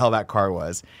whatever the hell that car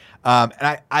was.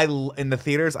 And I in the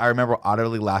theaters, I remember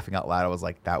audibly laughing out loud. I was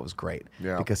like, that was great.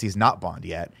 Yeah. Because he's not Bond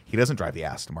yet. He doesn't drive the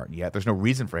Aston Martin yet. There's no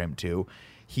reason for him to.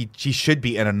 He should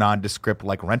be in a nondescript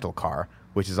like rental car,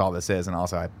 which is all this is. And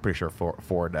also, I'm pretty sure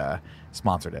Ford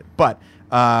sponsored it. But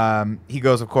he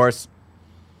goes, of course,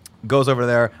 goes over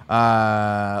there.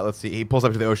 Let's see. He pulls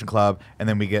up to the Ocean Club, and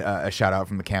then we get a shout out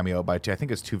from the cameo by I think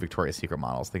it was 2 Victoria's Secret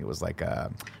models. I think it was like I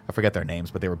forget their names,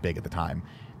 but they were big at the time.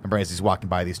 Remember, as he's walking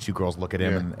by, these 2 girls look at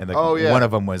him, and one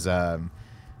of them was.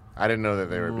 I didn't know that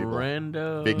they were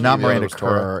people. Not Miranda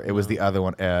Kerr. It was the other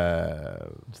one.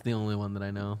 It's the only one that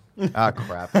I know.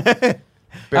 Crap.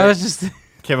 I was just.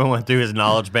 Kevin went through his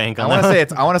knowledge bank on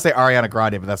I want to say Ariana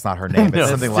Grande, but that's not her name. It's No,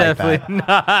 something it's like that. definitely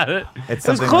not. It's It was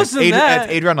something close like to that.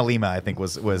 Adriana Lima, I think,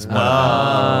 was one of them.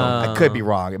 I could be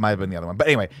wrong. It might have been the other one. But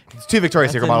anyway, 2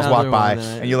 Victoria's Secret models walk another by, one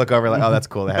that- and you look over like, oh, that's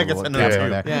cool. They have a little another cameo two.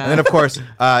 there. Yeah. And then, of course,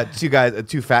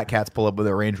 2 fat cats pull up with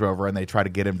a Range Rover, and they try to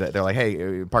get him. They're like,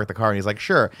 hey, park the car. And he's like,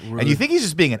 sure. And you think he's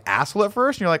just being an asshole at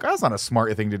first, and you're like, oh, that's not a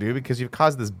smart thing to do because you've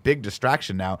caused this big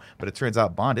distraction now. But it turns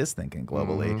out Bond is thinking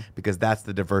globally because that's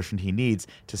the diversion he needs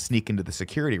to sneak into the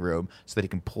security room so that he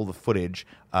can pull the footage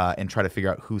and try to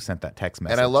figure out who sent that text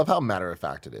message. And I love how matter of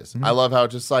fact it is. I love how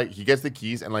just like he gets the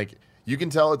keys and like You can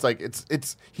tell it's like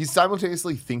he's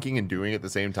simultaneously thinking and doing it at the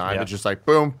same time. Yeah. It's just like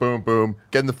boom, boom, boom.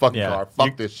 Get in the fucking car.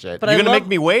 Fuck this shit. But you're gonna make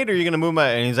me wait, or you're gonna move my?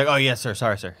 And he's like, oh yes, sir.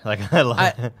 Sorry, sir. Like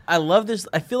I love this.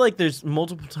 I feel like there's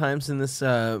multiple times in this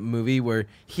movie where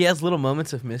he has little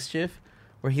moments of mischief.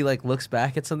 Where he like looks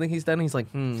back at something he's done, and he's like,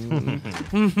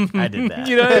 I did that.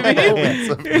 You know what I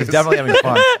mean? He's definitely having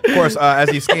fun. Of course, as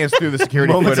he scans through the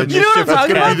security footage, you know what I'm that's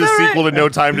talking gonna about, be the sequel to No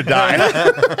Time to Die.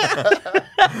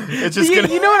 It's just you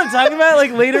know what I'm talking about?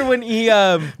 Like later when he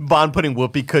Bond putting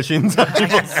whoopee cushions on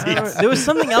people's seats. There was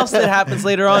something else that happens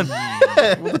later on.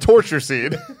 The torture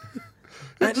scene.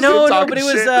 No, but it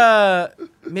was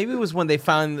maybe it was when they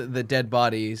found the dead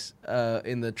bodies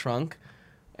in the trunk.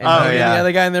 And the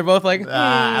other guy, and they're both like, we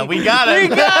got him. We got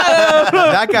him.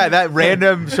 That guy, that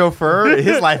random chauffeur,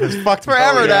 his life is fucked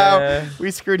forever now. We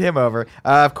screwed him over.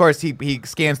 Of course, he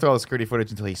scans through all the security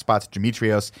footage until he spots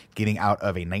Demetrios getting out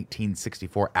of a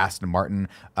 1964 Aston Martin.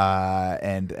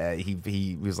 And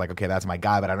he was like, okay, that's my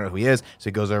guy, but I don't know who he is.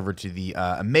 So he goes over to the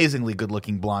amazingly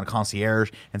good-looking blonde concierge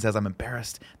and says, I'm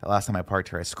embarrassed that last time I parked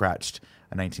here, I scratched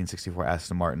a 1964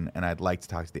 Aston Martin, and I'd like to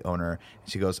talk to the owner. And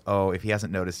she goes, oh, if he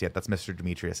hasn't noticed yet, that's Mr.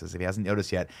 Demetrius. If he hasn't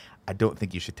noticed yet, I don't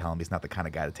think you should tell him. He's not the kind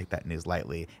of guy to take that news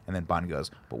lightly. And then Bond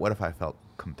goes, but what if I felt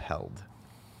compelled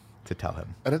to tell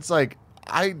him? And it's like,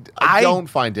 I don't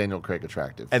find Daniel Craig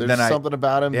attractive. And There's something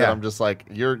about him that I'm just like,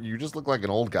 you just look like an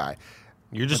old guy.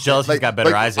 You're just jealous he's got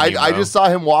better eyes than you, bro. I just saw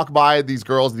him walk by these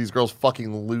girls, and these girls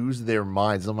fucking lose their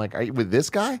minds. I'm like, are you with this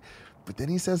guy? But then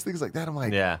he says things like that. I'm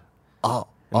like, oh.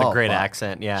 And the great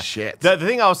accent, yeah. Shit. The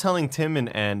thing I was telling Tim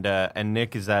and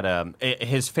Nick is that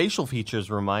his facial features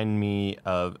remind me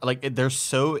of they're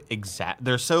so exact.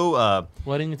 They're so.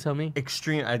 Why didn't you tell me?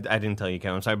 Extreme. I didn't tell you,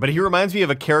 Kevin. I'm sorry, but he reminds me of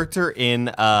a character in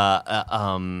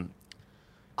oh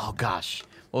gosh,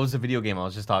 what was the video game I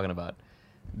was just talking about?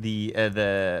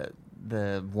 The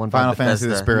one Final Fantasy: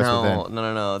 The Spirits Within.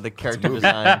 No. The character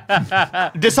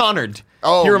design, Dishonored.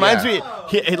 Oh, he reminds me.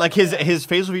 His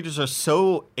facial features are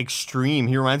so extreme.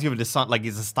 He reminds me of a Dishonored. Like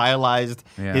he's a stylized.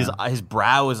 Yeah. His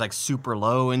brow is like super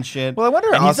low and shit. Well, I wonder.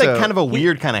 And also, he's like kind of a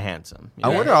weird kind of handsome. I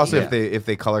wonder also if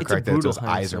they color correct it so his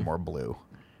eyes are more blue.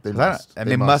 They must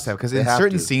have because in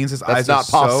certain scenes his eyes are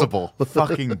so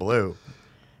fucking blue.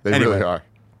 They really are.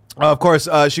 Of course,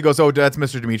 she goes, oh, that's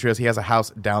Mr. Demetrius. He has a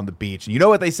house down the beach. And you know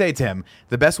what they say, Tim?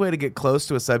 The best way to get close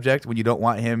to a subject when you don't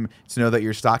want him to know that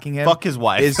you're stalking him... Fuck his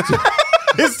wife. ...is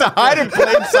to hide in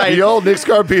plain sight. The old Nick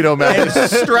Scarpino, man. And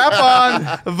strap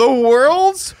on the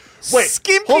world's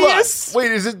skimpiest... Hold on.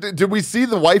 Wait, did we see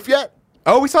the wife yet?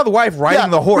 Oh, we saw the wife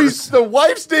riding the horse. The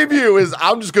wife's debut is,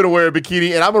 I'm just going to wear a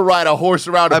bikini and I'm going to ride a horse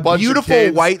around a bunch of kids. A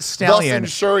beautiful white stallion.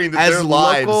 Thus ensuring that their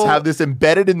lives have this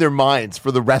embedded in their minds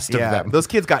for the rest of them. Those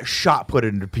kids got shot put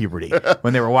into puberty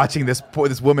when they were watching this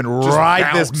woman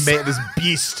ride this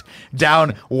beast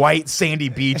down white sandy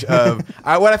beach of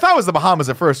what I thought was the Bahamas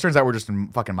at first. Turns out we're just in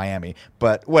fucking Miami,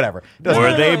 but whatever.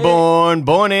 Were they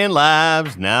born in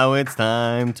labs? Now it's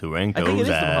time to rank those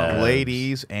abs.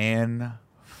 Ladies and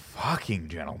fucking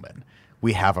gentlemen,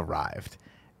 we have arrived.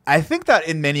 I think that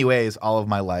in many ways, all of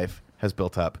my life has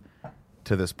built up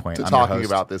to this point. To talking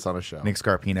about this on a show. Nick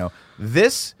Scarpino.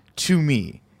 This, to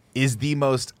me, is the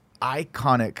most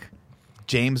iconic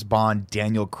James Bond,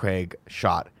 Daniel Craig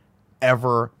shot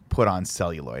ever put on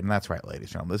celluloid. And that's right, ladies and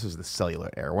gentlemen. This is the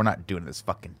celluloid era. We're not doing this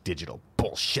fucking digital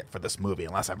bullshit for this movie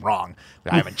unless I'm wrong.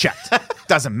 I haven't checked.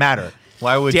 Doesn't matter.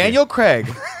 Why would Daniel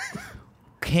Craig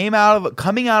coming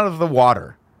out of the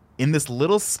water in this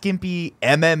little skimpy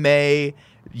MMA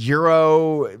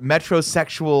Euro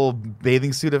metrosexual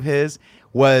bathing suit of his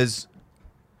was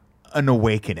an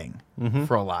awakening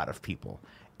for a lot of people.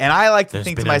 And I like to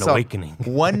think to myself,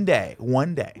 one day,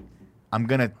 I'm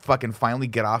going to fucking finally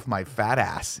get off my fat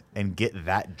ass and get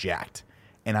that jacked.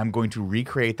 And I'm going to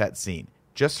recreate that scene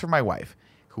just for my wife,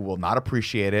 who will not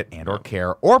appreciate it and or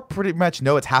care or pretty much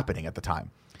know it's happening at the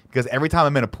time. Because every time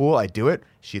I'm in a pool, I do it.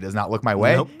 She does not look my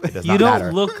way. Nope. It does you not don't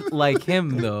matter. look like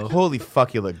him, though. Holy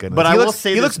fuck, you look good. But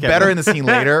he looks better in the scene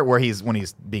later when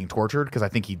he's being tortured, because I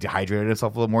think he dehydrated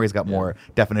himself a little more. He's got more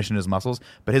definition in his muscles.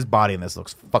 But his body in this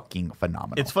looks fucking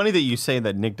phenomenal. It's funny that you say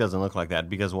that Nick doesn't look like that,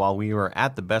 because while we were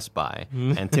at the Best Buy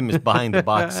and Tim is buying the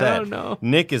box set,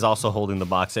 Nick is also holding the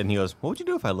box set, and he goes, what would you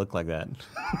do if I looked like that?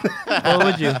 What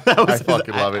would you? I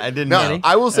fucking love it. I didn't know. know.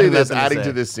 I will say this, adding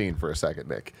to this scene for a second,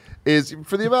 Nick, is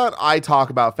for the amount I talk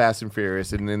about Fast and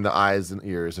Furious and in the eyes and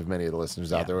ears of many of the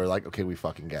listeners out there are like, okay, we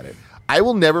fucking get it. I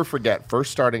will never forget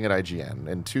first starting at IGN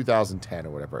in 2010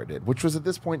 or whatever I did, which was at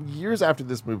this point years after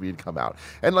this movie had come out.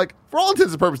 And like, for all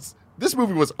intents and purposes, this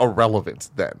movie was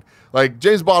irrelevant then. Like,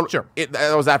 James Bond,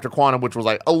 that was after Quantum, which was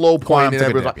like a low point. And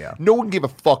everybody was like, no one gave a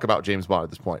fuck about James Bond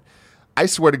at this point. I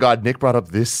swear to God, Nick brought up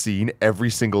this scene every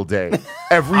single day.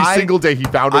 Every single day he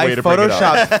found a way to bring it up.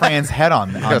 I photoshopped Fran's head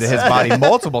onto his body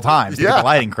multiple times to get the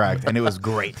lighting correct, and it was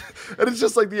great. And it's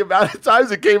just like the amount of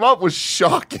times it came up was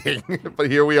shocking.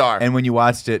 But here we are. And when you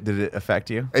watched it, did it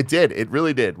affect you? It did. It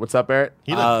really did. What's up, Barrett?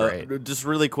 He looked great. Just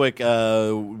really quick,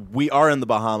 we are in the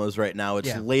Bahamas right now.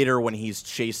 It's later when he's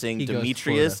chasing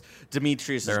Demetrius.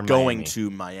 Demetrius is going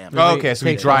to Miami. Oh, okay, so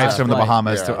he drives from the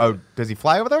Bahamas to. Oh, does he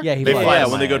fly over there? Yeah, he flies. Yeah,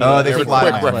 when they go to. Oh, they fly.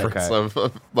 Quick reference of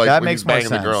like that when makes he's more banging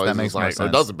sense. the girl. That makes more sense.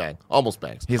 Or doesn't bang, almost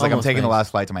bangs. He's like, I'm taking the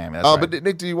last flight to Miami. That's right. But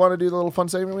Nick, do you want to do the little fun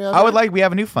segment we have? I would like. We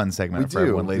have a new fun segment We for do.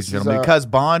 everyone, ladies and This is, gentlemen, because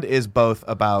Bond is both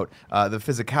about the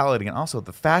physicality and also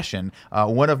the fashion.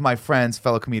 One of my friends,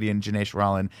 fellow comedian Janesh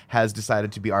Rollin, has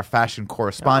decided to be our fashion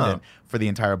correspondent for the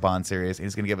entire Bond series. And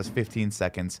he's going to give us 15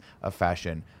 seconds of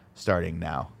fashion starting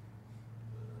now.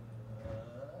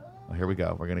 Well, here we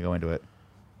go. We're going to go into it.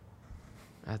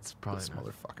 That's probably This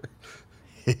motherfucker.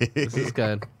 This is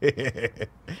good.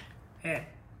 Hey,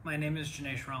 my name is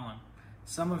Janesh Rollin.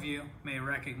 Some of you may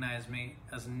recognize me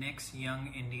as Nick's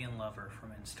young Indian lover from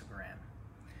Instagram.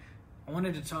 I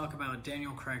wanted to talk about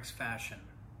Daniel Craig's fashion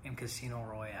in Casino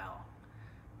Royale,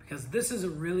 because this is a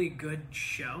really good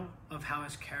show of how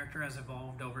his character has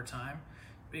evolved over time,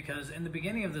 because in the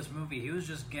beginning of this movie, he was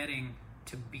just getting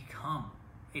to become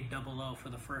a 00 for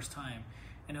the first time,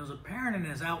 and it was apparent in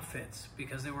his outfits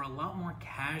because they were a lot more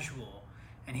casual,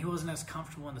 and he wasn't as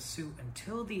comfortable in the suit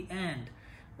until the end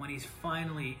when he's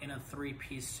finally in a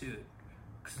 3-piece suit,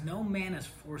 because no man is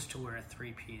forced to wear a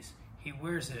 3-piece. He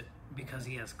wears it because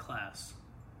he has class.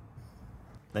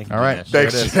 Thank you. All right.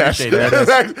 Thanks,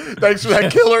 Janesh. Thanks for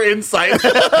that killer insight into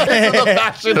the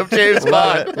fashion of James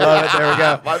Bond. Love it. There we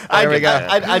go. There we go.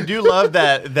 I do love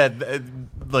that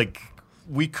like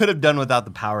we could have done without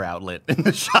the power outlet in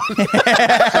the shot.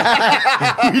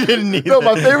 We didn't need No,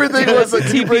 that. my favorite thing was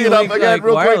like, you bring it up again like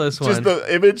real quick. wireless Just one.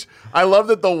 the image. I love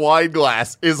that the wine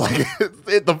glass is like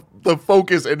the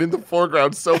focus and in the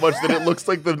foreground so much that it looks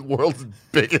like the world's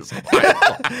biggest wine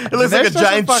glass. It looks like a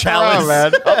giant chalice.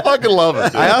 man. I fucking love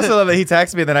it. I also love that he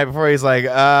texted me the night before. He's like,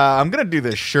 I'm going to do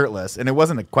this shirtless. And it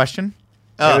wasn't a question.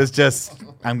 It was just,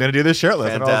 I'm going to do this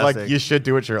shirtless. And I was like, Fantastic. you should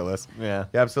do it shirtless. Yeah.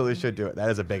 You absolutely should do it. That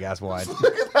is a big ass wine.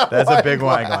 That's a big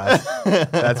wine glass.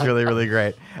 That's really, really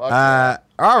great. All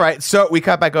right. So we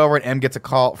cut back over and M gets a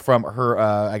call from her,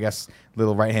 I guess,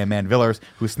 little right-hand man, Villers,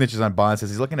 who snitches on Bond,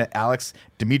 says he's looking at Alex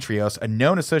Dimitrios, a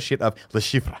known associate of Le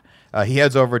Chiffre. He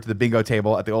heads over to the bingo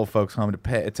table at the old folks' home to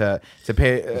play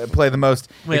the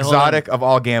most exotic of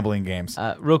all gambling games.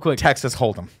 Real quick. Texas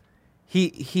Hold'em.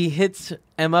 He hits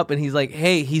M up and he's like,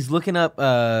 hey, he's looking up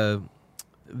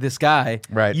this guy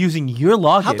using your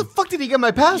login. How the fuck did he get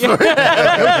my password?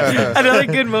 Another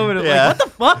good moment of like, what the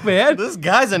fuck, man? This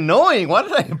guy's annoying. Why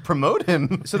did I promote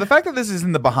him? So the fact that this is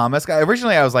in the Bahamas,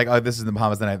 originally I was like, oh, this is in the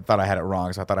Bahamas, then I thought I had it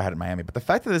wrong, so I thought I had it in Miami. But the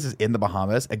fact that this is in the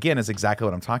Bahamas, again, is exactly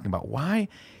what I'm talking about. Why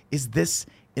is this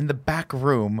in the back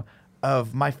room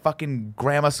of my fucking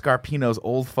Grandma Scarpino's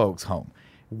old folks' home?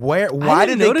 Why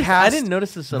did they cast? I didn't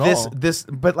notice this at all.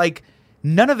 But like,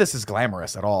 none of this is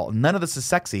glamorous at all. None of this is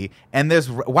sexy. And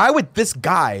why would this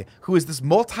guy, who is this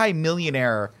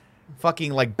multi-millionaire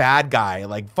fucking like bad guy,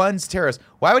 like funds terrorists,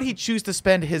 why would he choose to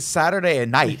spend his Saturday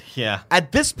and night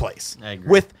at this place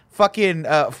with fucking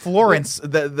Florence,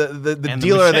 the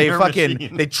dealer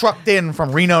they trucked in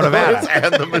from Reno,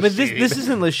 Nevada? But this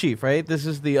isn't Le Chiffre, right? This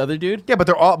is the other dude. Yeah, but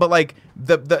they're all. But like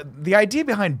the idea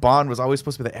behind Bond was always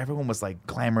supposed to be that everyone was like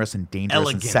glamorous and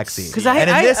dangerous and sexy. And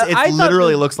in this, it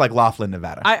literally looks like Laughlin,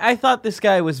 Nevada. I thought this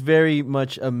guy was very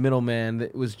much a middleman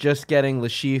that was just getting Le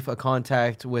Chiffre a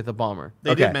contact with a bomber.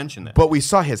 They did mention that. But we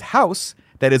saw his house.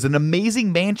 That is an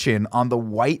amazing mansion on the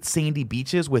white sandy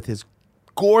beaches with his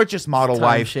gorgeous model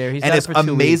wife and his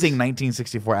amazing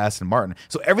 1964 Aston Martin.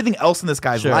 So everything else in this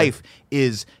guy's life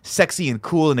is sexy and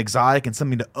cool and exotic and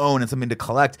something to own and something to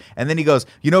collect. And then he goes,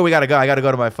 you know, we gotta go. I gotta go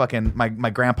to my fucking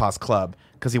my grandpa's club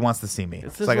because he wants to see me.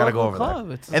 So I gotta go over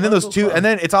there. And then those two, and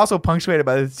then it's also punctuated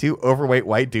by the two overweight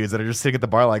white dudes that are just sitting at the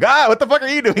bar like, what the fuck are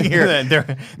you doing here?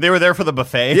 They were there for the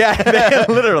buffet. Yeah,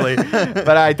 literally.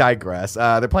 But I digress.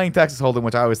 They're playing Texas Hold'em,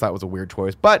 which I always thought was a weird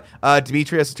choice. But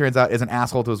Demetrius, it turns out, is an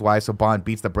asshole to his wife, so Bond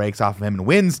beats the brakes off of him and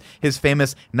wins his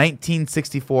famous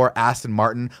 1964 Aston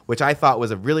Martin, which I thought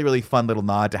was a really, really fun little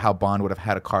nod to how Bond would have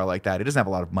had a car like that. He doesn't have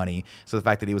a lot of money, so the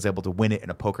fact that he was able to win it in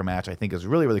a poker match, I think, is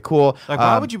really, really cool. Like,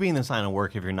 why would you be in this line of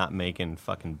work if you're not making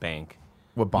fucking bank?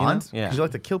 What, Bond? You know? Yeah. Because you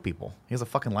like to kill people. He has a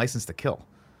fucking license to kill.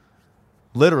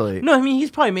 Literally. No, I mean, he's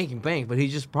probably making bank, but he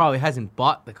just probably hasn't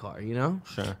bought the car, you know?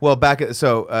 Sure. Well, I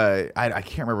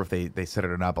can't remember if they said it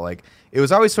or not, but like, it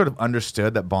was always sort of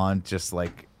understood that Bond just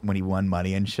like, when he won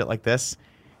money and shit like this,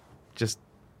 just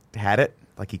had it,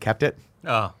 like he kept it.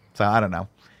 Oh. So I don't know.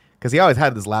 Because he always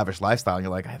had this lavish lifestyle, and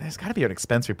you're like, there's got to be an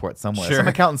expense report somewhere. Sure. Some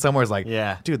accountant somewhere is like,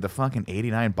 yeah, dude, the fucking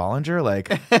 '89 Bollinger, like,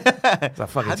 it's a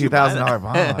fucking $2,000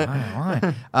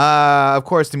 Bollinger. Of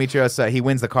course, Demetrius, he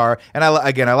wins the car, and I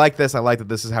like this. I like that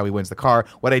this is how he wins the car.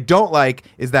 What I don't like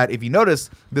is that if you notice,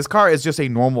 this car is just a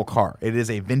normal car. It is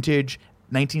a vintage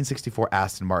 1964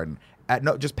 Aston Martin.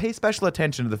 Just pay special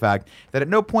attention to the fact that at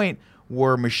no point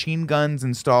were machine guns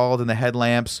installed in the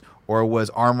headlamps or was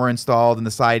armor installed in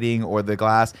the siding or the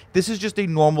glass. This is just a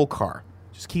normal car.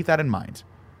 Just keep that in mind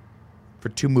for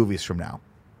 2 movies from now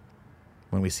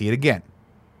when we see it again.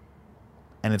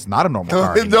 And it's not a normal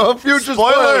car anymore. No future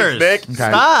spoilers, Nick. Okay.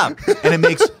 Stop. And it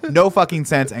makes no fucking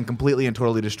sense and completely and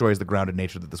totally destroys the grounded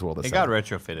nature that this world is. It got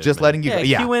retrofitted. Just letting you.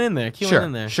 Yeah, Q went in there. Sure, went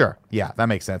in there. Sure. Yeah, that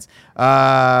makes sense.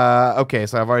 Okay,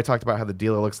 so I've already talked about how the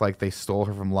dealer looks like they stole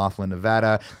her from Laughlin,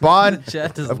 Nevada. Bond,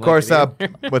 of course.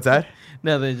 What's that?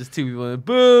 No, they're just 2 people.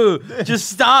 Boo! Just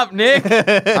stop, Nick.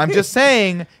 I'm just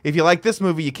saying, if you like this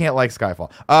movie, you can't like Skyfall.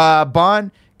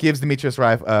 Bond gives Demetrius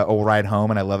a ride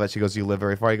home, and I love that. She goes, "You live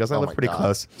very far." He goes, "I live pretty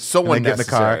close." So when they get in the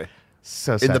car.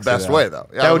 So sexy, in the best way, though.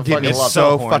 Yeah, that would get me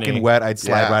so horny. fucking wet, I'd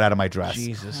slide right out of my dress.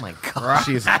 Jesus. Oh my God.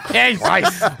 Jesus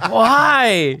Christ.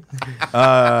 Why?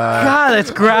 God, that's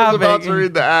I was graphic. about to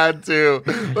read the ad, too.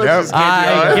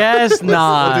 I guess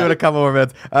not. We'll do it a couple more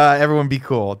minutes. Everyone be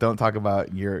cool. Don't talk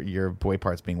about your boy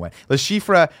parts being wet. La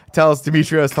Chiffre tells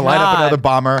Demetrius to line up another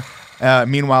bomber.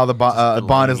 Meanwhile, the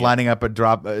Bond is lining up to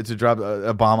drop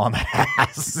a bomb on the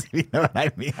ass. You know what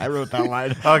I mean? I wrote that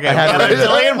line. Okay, we gotta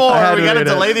delay it more. We gotta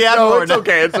delay the ad more. It's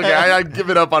okay. It's okay. I've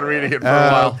given up on reading it for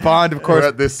a while. Bond, of course, we're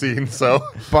at this scene. So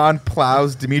Bond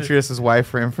plows Demetrius' wife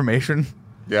for information.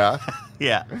 Yeah.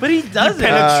 Yeah. But he doesn't.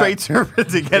 Penetrates her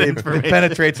to get information.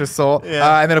 Penetrates her soul.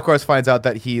 Yeah. And then, of course, finds out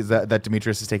that that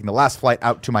Demetrius is taking the last flight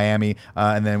out to Miami.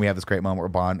 And then we have this great moment where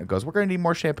Bond goes, "We're going to need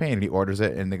more champagne." And he orders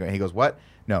it. And he goes, "What?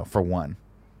 No, for one."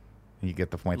 And you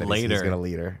get the point that he's going to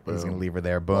leave her. Boom. He's going to leave her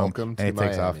there. Boom. Welcome and he to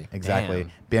takes Miami. off. Exactly.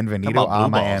 Damn. Bienvenido a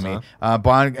Miami. Huh?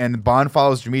 Bond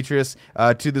follows Demetrius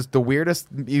to the weirdest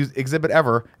exhibit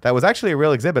ever. That was actually a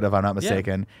real exhibit, if I'm not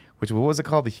mistaken. Yeah. What was it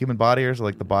called? The human body, or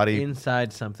like the body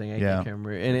inside something? I can't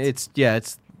remember. And it's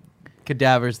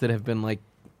cadavers that have been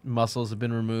muscles have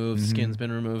been removed, skin's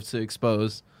been removed to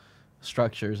expose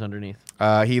structures underneath.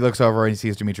 He looks over and he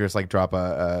sees Demetrius drop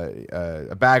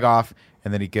a bag off,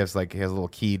 and then he gives he has a little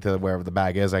key to wherever the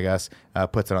bag is, I guess.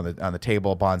 Puts it on the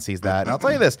table. Bond sees that, and I'll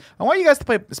tell you this: I want you guys to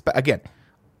play again.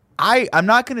 I'm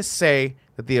not going to say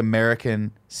that the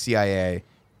American CIA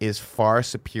is far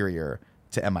superior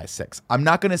to MI6. I'm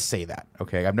not going to say that.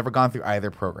 Okay, I've never gone through either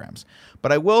programs,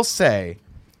 but I will say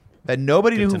that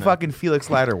nobody knew who fucking Felix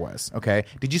Leiter was. Okay,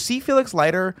 did you see Felix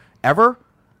Leiter ever?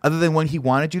 Other than when he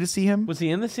wanted you to see him? Was he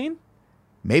in the scene?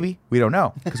 Maybe. We don't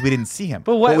know because we didn't see him.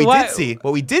 But what we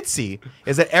did see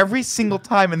is that every single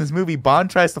time in this movie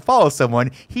Bond tries to follow someone,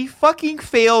 he fucking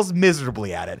fails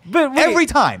miserably at it. But wait, every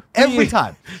time.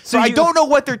 So I don't know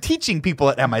what they're teaching people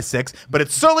at MI6, but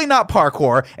it's certainly not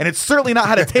parkour, and it's certainly not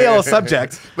how to tail a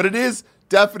subject. But it is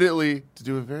definitely to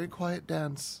do a very quiet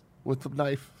dance with the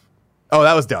knife. Oh,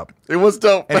 that was dope. It was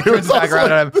dope. And he turns his back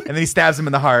around at him, and then he stabs him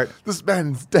in the heart. This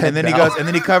man's dead. And then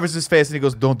now. he covers his face and he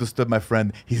goes, "Don't disturb my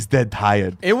friend. He's dead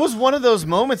tired." It was one of those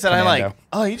moments that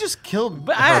he just killed.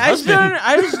 But I just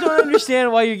don't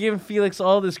understand why you're giving Felix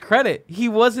all this credit. He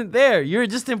wasn't there. You're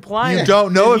just implying. You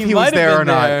don't know if he was there or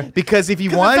not. Because if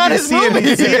you wanted to see him,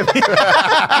 you'd see him.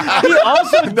 He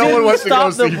also didn't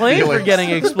stop the plane for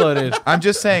getting exploded. I'm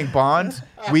just saying, Bond.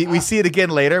 We see it again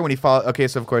later when he follows. Okay,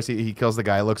 so of course he kills the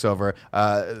guy, looks over.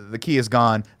 The key is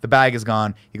gone. The bag is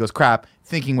gone. He goes, crap.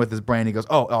 Thinking with his brain, he goes,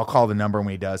 "Oh, I'll call the number." And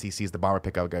when he does, he sees the bomber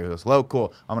pickup guy. He goes, "Hello,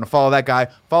 cool. I'm going to follow that guy."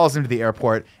 Follows him to the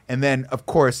airport. And then, of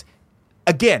course,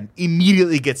 again,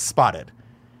 immediately gets spotted.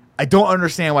 I don't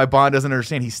understand why Bond doesn't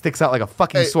understand. He sticks out like a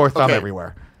fucking sore thumb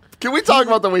everywhere. Can we talk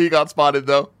about the way he got spotted,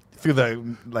 though? Through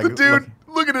the, the dude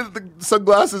looking at the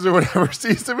sunglasses or whatever,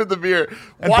 sees him in the mirror.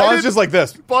 And Bond's just like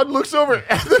this. Bond looks over,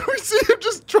 and then we see him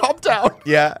just drop down.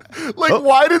 Yeah.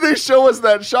 Why did they show us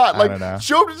that shot? I don't know.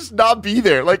 Show him to just not be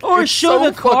there. Or show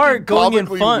the car going in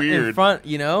weird. front,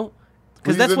 you know?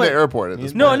 Because that's in the airport at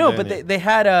this point. No, but they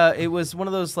had, it was one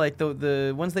of those,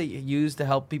 the ones they use to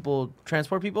help people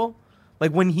transport people.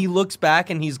 Like, when he looks back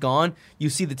and he's gone, you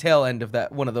see the tail end of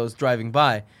that one of those driving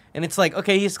by. And it's like,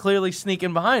 okay, he's clearly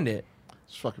sneaking behind it.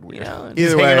 It's fucking weird.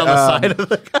 Either way, on the side of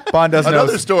the Bond doesn't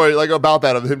Another story like about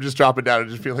that of him just dropping down and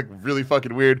just feeling like really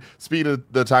fucking weird. Speaking of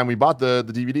the time we bought the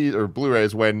DVD or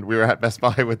Blu-rays when we were at Best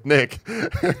Buy with Nick,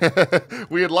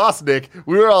 we had lost Nick.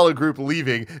 We were all in a group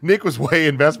leaving. Nick was way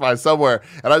in Best Buy somewhere,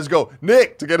 and I just go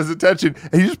Nick to get his attention,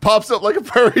 and he just pops up like a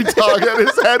prairie dog, and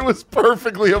his head was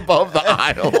perfectly above the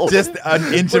aisle, just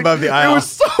an inch above the aisle. It was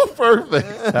so perfect.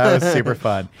 That was super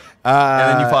fun.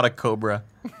 And then you fought a cobra.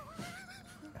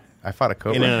 I fought a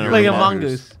cobra. Like a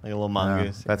mongoose. Like a little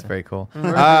mongoose. That's very cool.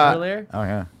 Earlier?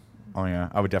 Oh yeah,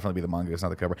 I would definitely be the mongoose, not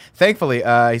the cobra. Thankfully,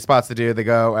 he spots the dude.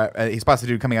 He spots the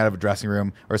dude coming out of a dressing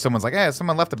room, or someone's like, "Hey,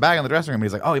 someone left a bag in the dressing room." And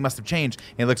he's like, "Oh, he must have changed."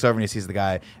 And he looks over and he sees the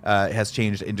guy has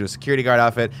changed into a security guard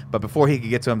outfit. But before he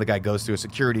could get to him, the guy goes through a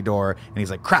security door, and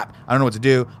he's like, "Crap, I don't know what to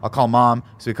do. I'll call mom."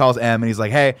 So he calls M, and he's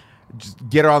like, "Hey, just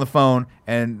get her on the phone."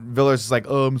 And Villar's just like,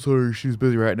 "Oh, I'm sorry, she's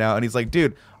busy right now." And he's like,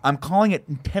 "Dude, I'm calling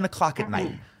at 10 o'clock at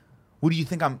night. What do you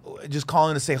think? I'm just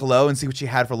calling to say hello and see what she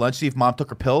had for lunch, see if mom took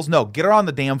her pills? No, get her on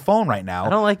the damn phone right now." I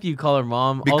don't like you call her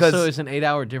mom. Because, also, it's an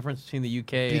 8-hour difference between the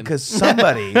UK because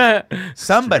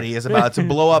somebody is about to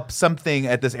blow up something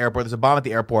at this airport. There's a bomb at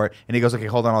the airport, and he goes, "Okay,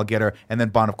 hold on, I'll get her." And then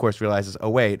Bond, of course, realizes,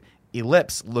 oh wait,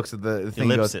 Ellipse looks at the thing,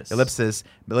 Ellipsis. And goes,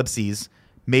 ellipses,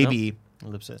 maybe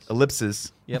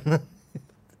ellipsis. Yep.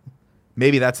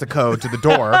 Maybe that's the code to the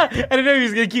door. I didn't know he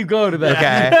was gonna keep going to that.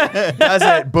 Okay. Does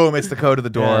it? Boom! It's the code to the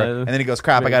door, Yeah, and then he goes,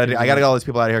 "Crap! I gotta get all these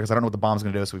people out of here because I don't know what the bomb's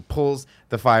gonna do." So he pulls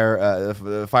the fire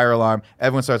alarm.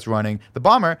 Everyone starts running. The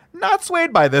bomber, not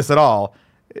swayed by this at all.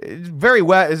 Very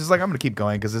wet. It's just like, I'm gonna keep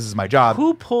going because this is my job.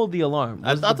 Who pulled the alarm?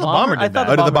 I thought the bomber did that.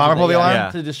 Oh, did the bomber pull the alarm? Yeah.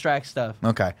 To distract stuff.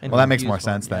 Okay. And Well, that makes more confuse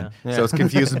sense one, then. So it's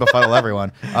confused and befuddle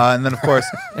everyone. And then, of course,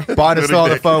 Bond is Good still on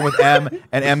the Nick. phone with M,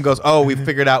 and M goes, "Oh, we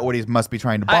figured out what he must be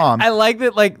trying to bomb." I like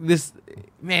that. Like this,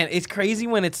 man. It's crazy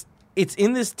when it's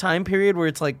in this time period where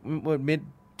it's like mid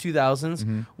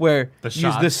 2000s where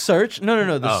shot? the search.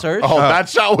 No, the search. Oh, that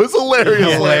shot was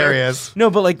hilarious. Hilarious. No,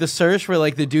 but like the search where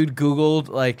like the dude Googled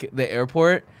like the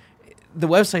airport. The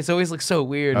websites always look so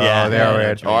weird. Yeah, they are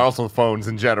weird. Oh, also phones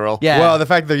in general. Yeah. Well, the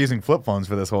fact that they're using flip phones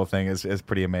for this whole thing is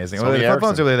pretty amazing. Well, the flip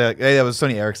phones are really it was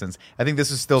Sony Ericsson's. I think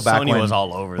this is still back Sony when was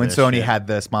all over when this Sony shit. had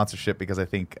the sponsorship because I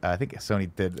think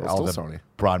Sony did all the still Sony.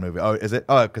 broad movie. Oh, is it?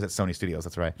 Oh, because it's Sony Studios.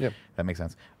 That's right. Yep. That makes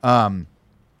sense.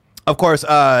 Of course,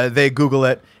 they Google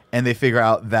it. And they figure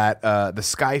out that the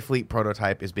Skyfleet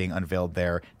prototype is being unveiled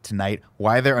there tonight.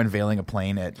 Why they're unveiling a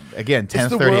plane at, again,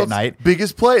 10:30 at night.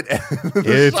 Biggest plane.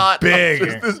 It's big.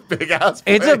 Just this big ass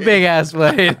plane. It's a big ass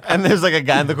plane. And there's like a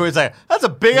guy in the corner who's like, "That's a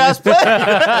big ass plane."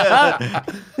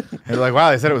 They're like,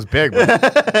 wow, they said it was big.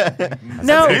 But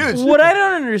Now, what I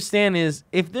don't understand is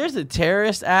if there's a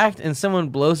terrorist act and someone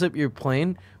blows up your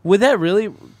plane, would that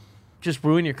really just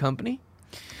ruin your company?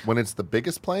 When it's the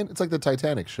biggest plane, it's like the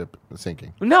Titanic ship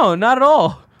sinking. No, not at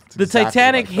all. The exactly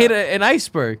Titanic like hit that. an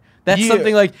iceberg. That's Yeah.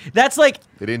 something like that's like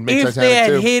They didn't make if they Titanic had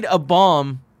too. hit a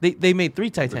bomb. They made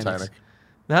 3 Titanics.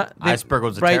 Titanic. Iceberg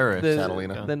was a terrorist.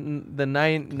 Catalina. The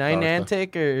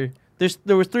Niantic or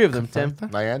there was 3 of them. Tim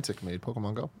Niantic made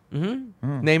Pokemon Go.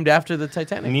 named after the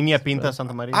Titanic. Niña Pinta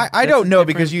Santa Maria. I don't know different-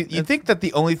 because you think that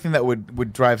the only thing that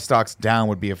would drive stocks down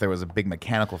would be if there was a big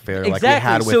mechanical failure like we Exactly.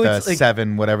 had with So the it's like-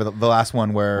 7, whatever, the last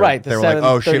one where Right, the they were like,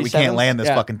 oh shit, we 737s, can't land this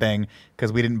yeah. fucking thing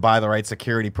because we didn't buy the right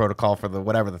security protocol for the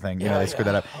whatever the thing. You know, they screwed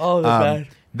that up. Oh, they're bad.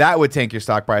 That would tank your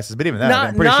stock prices, but even then,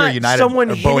 I'm pretty not sure United someone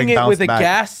or hitting Boeing it bounced with a back.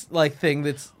 gas like thing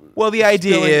that's Well, the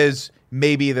idea spilling- is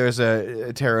maybe there's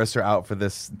a terrorists are out for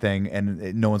this thing,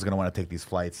 and no one's going to want to take these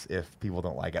flights if people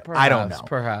don't like it. I don't know.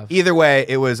 Perhaps. Either way,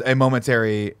 it was a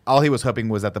momentary. All he was hoping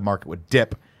was that the market would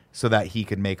dip so that he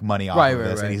could make money off of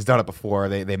this, and he's done it before.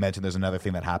 They mentioned there's another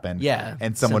thing that happened. Yeah,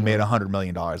 and someone made $100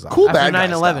 million off. Cool it. bad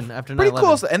after guy 9/11. stuff. After 9/11. Pretty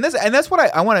cool. And that's what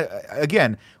I want to.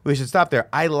 Again, we should stop there.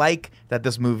 I like that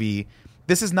this movie.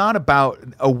 This is not about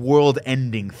a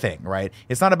world-ending thing, right?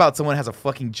 It's not about someone has a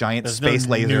fucking giant space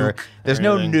laser. There's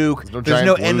no nuke. There's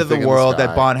no end of the world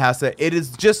that Bond has to. It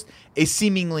is just a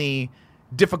seemingly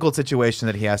difficult situation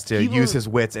that he has to use his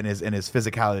wits and his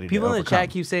physicality. People to in the overcome. chat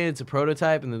keep saying it's a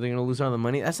prototype and that they're going to lose all the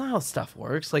money. That's not how stuff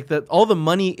works. Like all the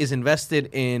money is invested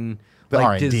in The like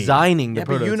R&D. designing the yeah,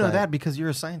 prototype. but you know that because you're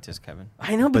a scientist, Kevin.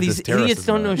 I know, but But these this terrorist idiots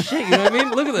don't doesn't know shit. You know what I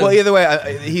mean? Look at them. Well, either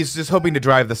way, he's just hoping to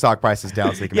drive the stock prices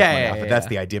down so he can make money off it. yeah. That's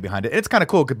the idea behind it. And it's kind of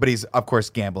cool, but he's, of course,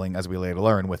 gambling, as we later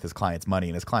learn, with his clients' money.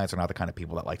 And his clients are not the kind of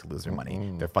people that like to lose their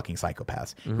money. They're fucking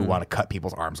psychopaths who want to cut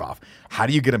people's arms off. How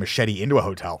do you get a machete into a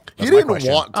hotel? He That's my didn't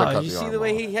question. want to Oh, cut did you the see arm the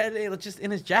way off. he had it just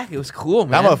in his jacket? It was cool,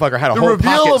 man. That motherfucker had a The whole reveal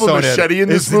pocket of a sewn in. machete in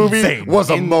this It's movie insane. was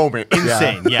a moment.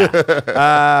 Insane, yeah.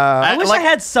 I wish like- I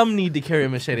had some need to carry a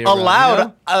machete around. Allowed,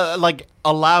 You know? like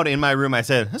aloud in my room, I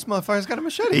said, "This motherfucker's got a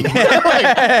machete."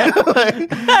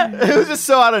 It was just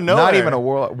so out of nowhere. Not even a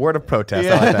word of protest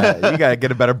on that. You gotta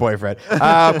get a better boyfriend.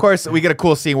 Of course, we get a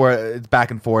cool scene where it's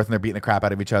back and forth, and they're beating the crap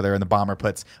out of each other. And the bomber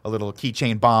puts a little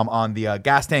keychain bomb on the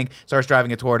gas tank, starts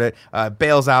driving it toward it,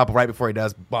 bails out. But right before he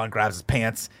does, Bond grabs his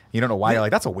pants. You don't know why. You're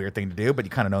like, that's a weird thing to do, but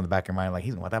you kind of know in the back of your mind, like,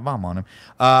 he's gonna want that bomb on him.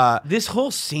 This whole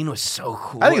scene was so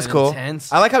cool. I think it's cool.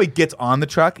 Intense. I like how he gets on the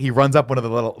truck. He runs up one of the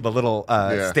little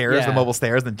stairs, the mobile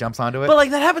stairs, then jumps onto it. But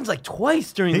like that happens like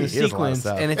twice during the sequence,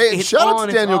 and it's shout out on,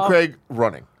 to Daniel off. Craig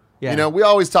running. Yeah. You know, we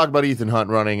always talk about Ethan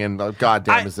Hunt running, and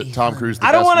goddamn, is it Tom Cruise the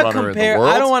best runner in the world?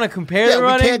 I don't want to compare the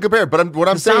running. We can't compare, but what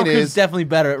I'm saying Tom Cruise is definitely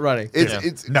better at running.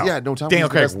 Tom Daniel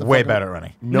Craig's way better at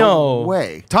running. No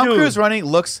way. Tom Cruise running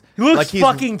looks like he's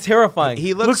fucking terrifying.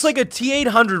 He looks like a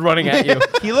T-800 running at you.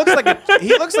 He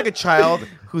looks like a child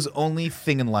whose only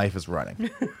thing in life is running.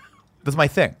 That's my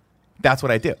thing. That's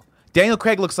what I do. Daniel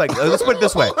Craig looks like, let's put it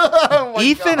this way.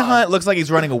 Ethan Hunt looks like he's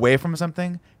running away from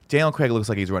something. Daniel Craig looks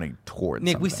like he's running towards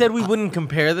Nick, something. we said we wouldn't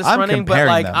compare this I'm running, but comparing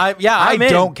like, them. I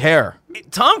don't care.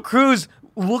 Tom Cruise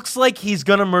looks like he's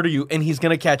gonna murder you and he's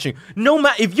gonna catch you. No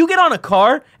matter if you get on a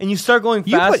car and you start going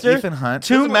faster, you put Ethan Hunt.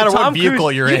 Doesn't matter what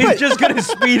vehicle you're in. He's just gonna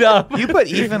speed up. You put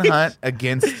Ethan Hunt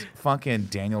against fucking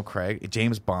Daniel Craig,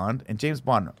 James Bond, and James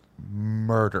Bond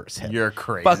murders him. You're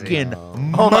crazy. Fucking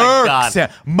murks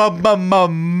him.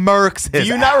 Murks his Do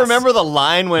you ass. not remember the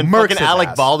line when Murks fucking his Alec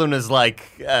ass. Baldwin is like,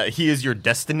 "He is your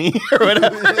destiny" or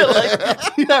whatever?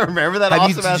 Like, do you not remember that?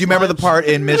 Did you remember the part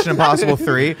in Mission Impossible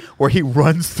 3 where he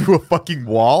runs through a fucking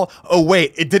wall? Oh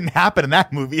wait, it didn't happen in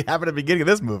that movie. It happened at the beginning of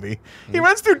this movie. He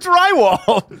runs through drywall.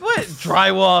 What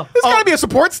drywall? There's got to be a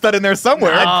support stud in there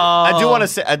somewhere. I do want to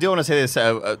say this.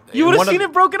 You would have seen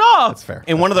it broken off. That's fair.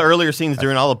 In one of the earlier scenes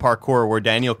during all the parkour where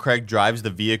Daniel Craig drives the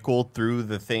vehicle through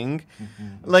the thing,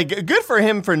 like, good for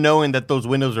him for knowing that those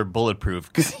windows are bulletproof,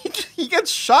 because he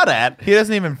gets shot at. He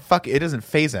doesn't even it doesn't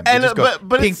phase him. And, he just goes,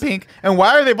 but pink, pink. And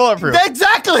why are they bulletproof?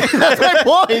 Exactly. That's my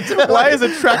point. Why is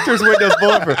a tractor's windows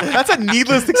bulletproof? That's a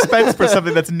needless expense for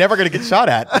something that's never going to get shot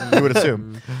at, you would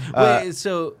assume. Wait,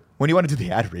 so when do you want to do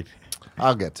the ad read?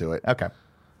 I'll get to it. Okay.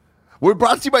 We're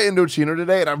brought to you by Indochino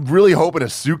today, and I'm really hoping a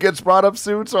suit gets brought up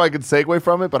soon so I can segue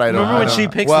from it, but I don't. Remember when she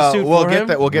picks well, the suit we'll for get him?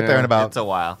 there. We'll get there in about It's a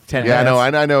while. 10 Yeah,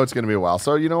 minutes. I know it's going to be a while.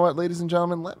 So you know what, ladies and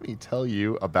gentlemen, let me tell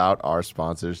you about our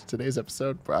sponsors. Today's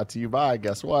episode brought to you by,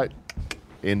 guess what?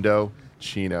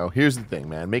 Indochino. Here's the thing,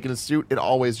 man. Making a suit, it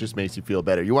always just makes you feel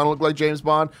better. You want to look like James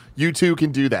Bond? You too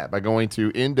can do that by going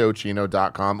to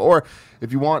Indochino.com. Or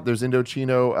if you want, there's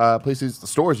Indochino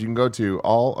stores you can go to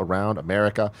all around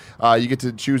America. You get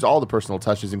to choose all the personal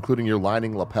touches, including your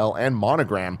lining, lapel, and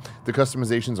monogram. The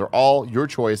customizations are all your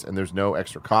choice, and there's no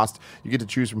extra cost. You get to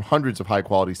choose from hundreds of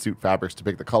high-quality suit fabrics to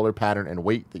pick the color, pattern, and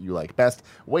weight that you like best.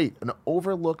 Weight, an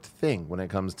overlooked thing when it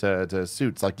comes to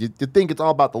suits. Like, you think it's all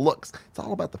about the looks. It's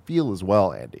all about the feel as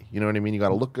well, Andy. You know what I mean? You got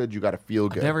to look good. You got to feel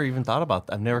good. I've never even thought about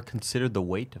that. I've never considered the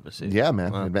weight of a suit. Yeah,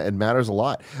 man. Wow. It matters a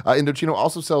lot. Indochino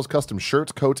also sells custom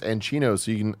shirts, coats, and chinos,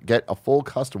 so you can get a full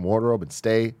custom wardrobe and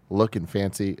stay looking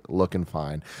fancy, looking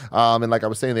fine. And like I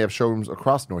was saying, they have showrooms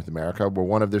across North America where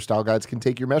one of their style guides can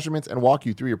take your measurements and walk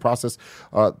you through your process,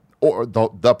 or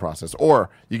the process, or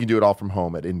you can do it all from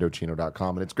home at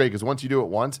Indochino.com. And it's great because once you do it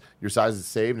once, your size is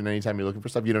saved, and anytime you're looking for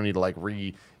stuff, you don't need to like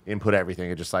re-input everything.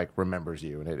 It just like remembers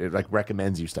you, and it like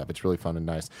recommends you stuff. It's really fun and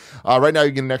nice. Right now, you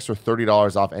get an extra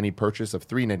 $30 off any purchase of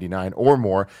 $3.99 or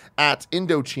more at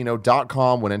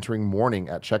Indochino.com when entering morning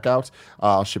at checkout.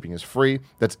 Shipping is free.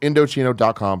 That's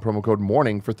Indochino.com, promo code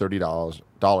morning for $30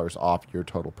 off your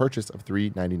total purchase of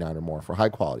 $3.99 or more for high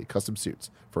quality custom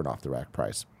suits for an off-the-rack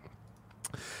price.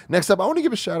 Next up, I want to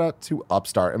give a shout out to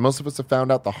Upstart. And most of us have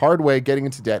found out the hard way getting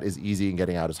into debt is easy and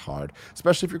getting out is hard,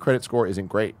 especially if your credit score isn't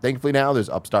great. Thankfully now there's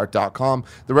Upstart.com,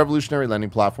 the revolutionary lending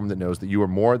platform that knows that you are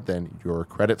more than your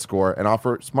credit score and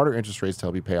offer smarter interest rates to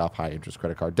help you pay off high interest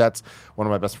credit card debts. One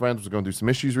of my best friends was going through some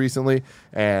issues recently,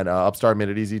 and Upstart made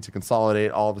it easy to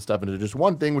consolidate all the stuff into just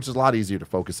one thing, which is a lot easier to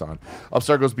focus on.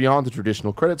 Upstart goes beyond the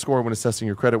traditional credit score when assessing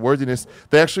your credit worthiness.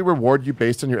 They actually reward you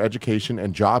based on your education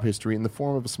and job history in the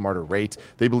form of a smarter rate.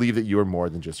 They believe that you are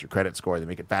more than just your credit score. They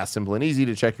make it fast, simple, and easy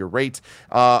to check your rate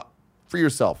for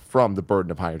yourself from the burden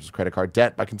of high interest credit card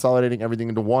debt by consolidating everything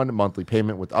into one monthly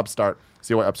payment with Upstart.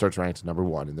 See why Upstart's ranked number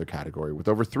one in their category with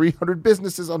over 300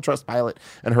 businesses on Trustpilot.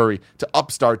 And hurry to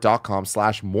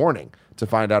upstart.com/morning to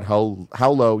find out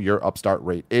how low your Upstart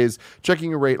rate is. Checking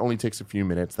your rate only takes a few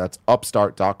minutes. That's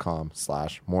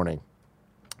upstart.com/morning.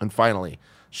 And finally,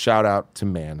 shout out to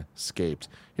Manscaped.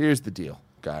 Here's the deal,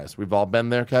 guys. We've all been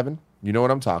there, Kevin. You know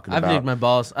what I'm talking about. I've nicked my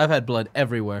balls. I've had blood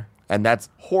everywhere. And that's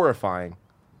horrifying.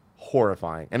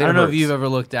 horrifying. And I don't know if you've ever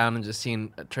looked down and just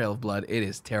seen a trail of blood. It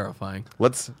is terrifying.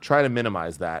 Let's try to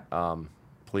minimize that,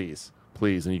 please.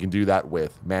 And you can do that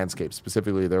with Manscaped,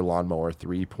 specifically their Lawnmower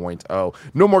 3.0.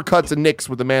 No more cuts and nicks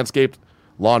with the Manscaped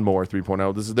Lawnmower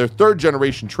 3.0. This is their 3rd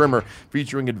generation trimmer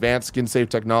featuring advanced skin-safe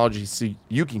technology so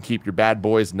you can keep your bad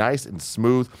boys nice and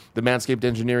smooth. The Manscaped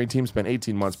engineering team spent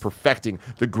 18 months perfecting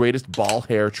the greatest ball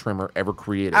hair trimmer ever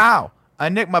created. Ow! I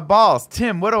nicked my balls.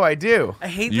 Tim, what do I do? I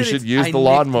hate you that should use the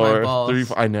Lawnmower.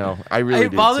 I know. I really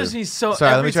do. It bothers too. me so.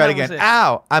 Sorry, let me try it again.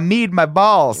 Ow! I mead my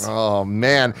balls. Oh,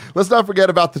 man. Let's not forget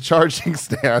about the charging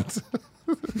stand.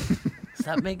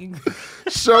 Stop making.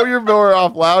 Show your mower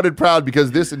off loud and proud because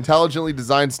this intelligently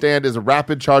designed stand is a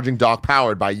rapid charging dock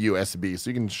powered by USB. So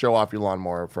you can show off your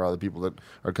lawnmower for other people that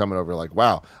are coming over like,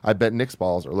 wow, I bet Nick's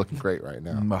balls are looking great right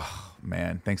now. Oh,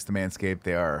 man. Thanks to Manscaped,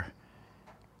 they are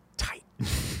tight.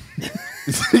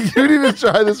 You need to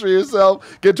try this for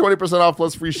yourself. Get 20% off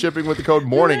plus free shipping with the code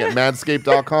MORNING at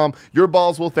manscaped.com. Your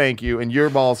balls will thank you, and your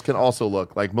balls can also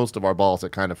look like most of our balls are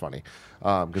kind of funny.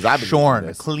 Because I've been shorn, using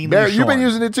this. cleanly Barrett, you've been shorn.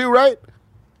 using it too, right?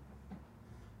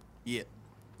 Yeah.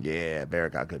 Yeah,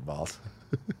 Barrett got good balls.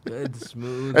 Good,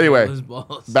 smooth. Anyway,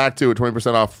 balls. back to it.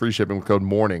 20% off free shipping with code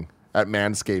MORNING at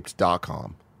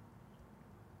manscaped.com.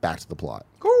 Back to the plot.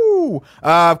 Ooh.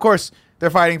 Of course, they're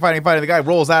fighting. The guy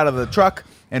rolls out of the truck,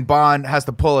 and Bond has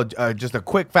to pull just a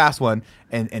quick, fast one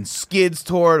and skids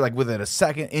toward, like, within a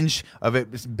second inch of it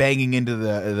just banging into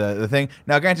the thing.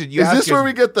 Now, granted, Is this where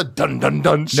we get the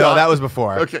dun-dun-dun shot? No, that was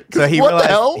before. Okay. So he what realized, the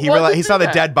hell? he saw the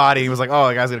dead body. He was like, oh,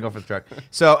 the guy's going to go for the truck.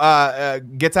 So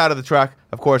gets out of the truck.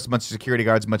 Of course, a bunch of security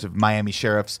guards, a bunch of Miami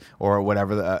sheriffs or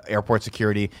whatever, the airport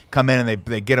security, come in and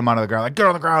they get him onto the ground. Like, get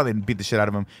on the ground. They beat the shit out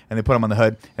of him. And they put him on the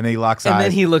hood. And then he locks eyes. And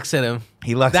then he looks at him.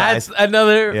 He locks That's eyes.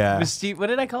 another Yeah. what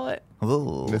did I call it? A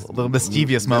little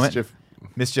mischievous moment.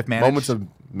 Mischief managed. Moments of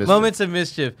mischief. Moments of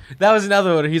mischief. That was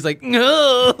another one. He's like,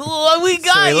 no, we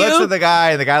got So he you. looks at the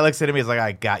guy, and the guy looks at him. He's like,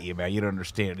 I got you, man. You don't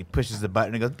understand. And he pushes the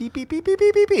button, and he goes, beep, beep, beep, beep,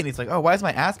 beep, beep, beep. And he's like, oh, why is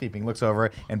my ass beeping? Looks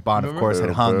over, and Bond, of course,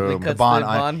 had hung They the cuts Bond the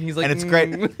on. Bond. He's like, and it's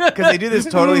great, because they do this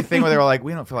totally thing where they were like,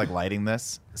 we don't feel like lighting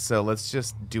this, so let's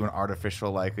just do an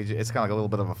artificial, like, it's kind of like a little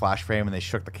bit of a flash frame, and they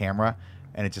shook the camera,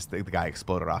 and it just, the guy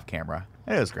exploded off camera.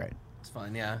 And it was great. It's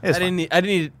fun, yeah. It's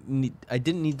I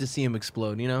didn't need to see him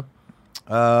explode, you know?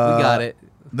 We got it.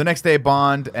 The next day,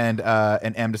 Bond and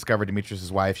M discover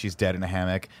Demetrius' wife. She's dead in a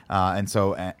hammock, and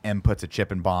so M puts a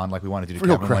chip in Bond, like we wanted to do to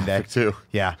Real Kevin one day. graphic, too.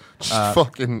 Yeah, Just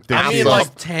fucking. I mean, sucks.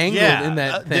 like, tangled in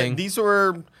that thing.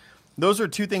 Those are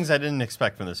two things I didn't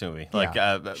expect from this movie. Like,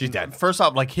 she's dead. First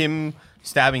off, like him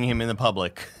stabbing him in the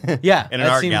public, Yeah, in an that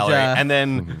art seemed, gallery, and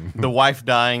then the wife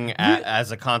dying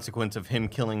as a consequence of him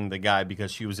killing the guy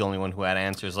because she was the only one who had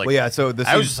answers. Like, well, yeah. So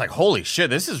I was just like, holy shit,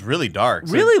 this is really dark.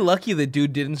 So- really lucky the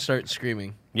dude didn't start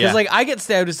screaming. Because, Yeah. like, I get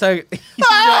stabbed. It's like,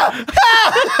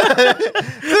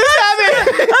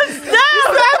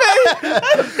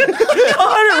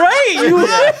 right. You would,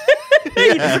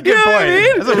 That's a good point. I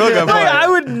mean? That's a real good Like, point. I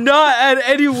would not in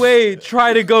any way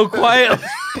try to go quietly.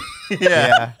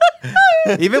 Yeah.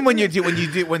 Even when they're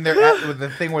at with the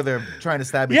thing where they're trying to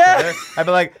stab each Yeah. other, I'd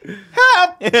be like,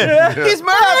 "Help! He's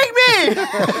murdering me!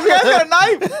 This guy's got a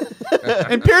knife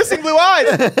and piercing blue eyes."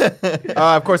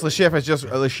 Of course, Le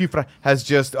Chiffre has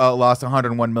just lost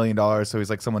 $101 million. So he's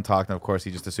like, someone talked, and of course, he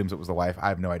just assumes it was the wife. I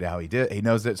have no idea how he did. He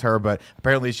knows it's her, but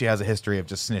apparently, she has a history of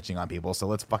just snitching on people. So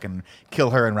let's fucking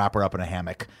kill her and wrap her up in a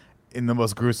hammock in the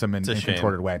most gruesome and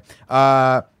contorted way.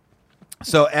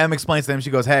 So M explains to him,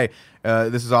 she goes, hey,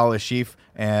 this is all a sheaf,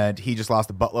 and he just lost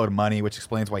a buttload of money, which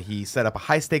explains why he set up a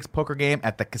high-stakes poker game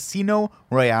at the Casino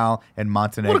Royale in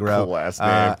Montenegro. What a cool ass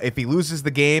name. If he loses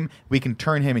the game, we can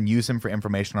turn him and use him for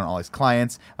information on all his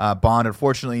clients. Bond,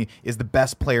 unfortunately, is the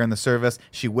best player in the service.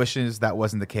 She wishes that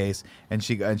wasn't the case, and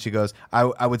she goes,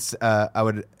 I would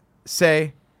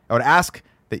ask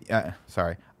that,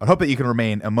 I hope that you can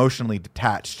remain emotionally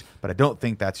detached, but I don't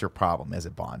think that's your problem, is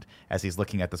it, Bond? As he's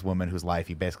looking at this woman whose life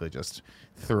he basically just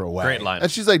threw away. Great line. And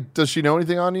she's like, does she know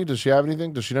anything on you? Does she have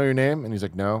anything? Does she know your name? And he's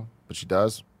like, no, but she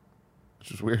does.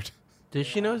 Which is weird. Does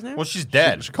she know his name? Well, she's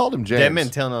dead. She called him James. Dead men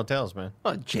tell no tales, man.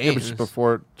 Oh, Yeah, James. but just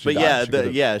before she But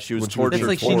died, yeah, she was when she was tortured. That's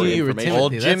like for she knew you were information. Timothy.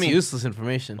 Old That's Jimmy. useless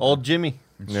information. Old Jimmy.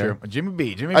 It's Yeah. true. Jimmy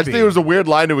B. I just think it was a weird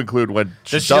line to include when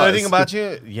she Does she know anything about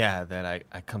you? Yeah, that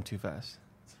I come too fast.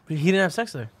 But he didn't have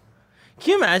sex with her.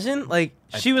 Can you imagine? Like,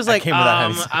 she was I like, came without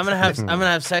having sex. I'm gonna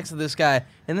have sex with this guy,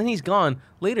 and then he's gone.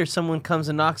 Later, someone comes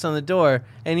and knocks on the door,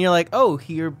 and you're like, oh,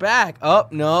 you're back. Oh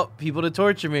no, people to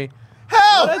torture me.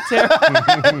 Help! What a terrible.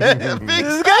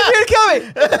 This guy's here to kill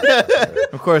me!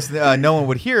 Of course, no one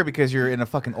would hear because you're in a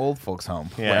fucking old folks' home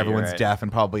Yeah, where everyone's you're right. deaf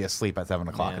and probably asleep at 7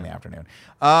 o'clock in the Yeah. afternoon.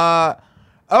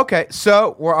 Okay,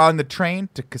 so we're on the train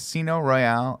to Casino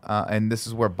Royale, and this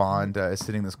is where Bond is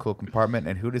sitting in this cool compartment.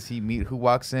 And who does he meet? Who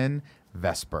walks in?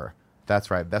 Vesper.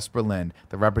 That's right, Vesper Lind,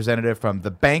 the representative from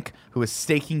the bank who is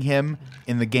staking him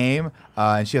in the game.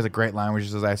 And she has a great line where she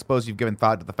says, I suppose you've given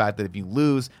thought to the fact that if you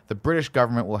lose, the British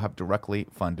government will have directly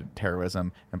funded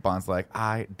terrorism. And Bond's like,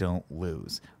 I don't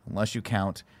lose, unless you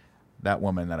count that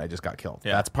woman that I just got killed.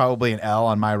 Yeah. That's probably an L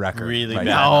on my record. Really right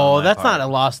bad. No, that's not a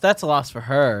loss. That's a loss for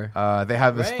her. They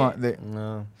have this Right?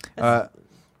 fun... No.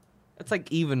 It's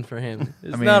like even for him.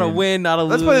 It's not a win, not a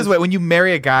lose. Let's put it this way: when you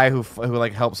marry a guy who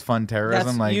like helps fund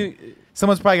terrorism,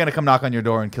 someone's probably gonna come knock on your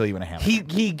door and kill you in a hammer.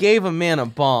 He gave a man a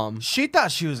bomb. She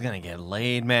thought she was gonna get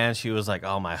laid, man. She was like,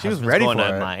 "Oh, my she was husband's ready going for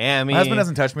to it. Miami. My husband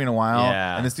hasn't touched me in a while,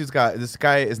 Yeah. and this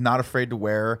guy is not afraid to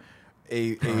wear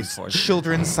a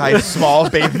children's size small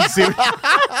bathing suit.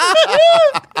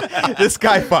 This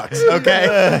guy fucks,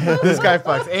 okay? This guy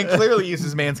fucks. And clearly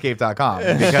uses manscaped.com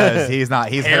because he's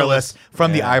hairless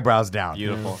from the eyebrows down.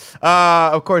 Beautiful.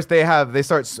 Of course, they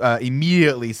start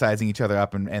immediately sizing each other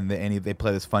up, and they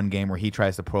play this fun game where he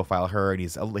tries to profile her, and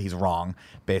he's wrong,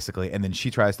 basically. And then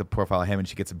she tries to profile him, and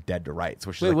she gets him dead to rights.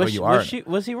 So she's like, you are.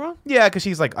 Was he wrong? Yeah, because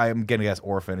she's like, I'm getting as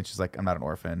orphan. And she's like, I'm not an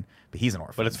orphan, but he's an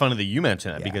orphan. But it's funny that you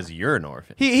mention that because you're an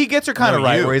orphan. He gets her kind of No,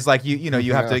 right, you. where he's like,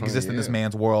 you have to exist in this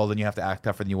man's world, and you have to act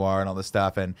tougher than you are, and all this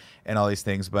stuff, and all these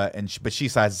things. But she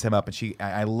sizes him up, and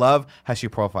I love how she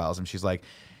profiles him. She's like,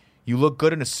 you look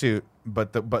good in a suit,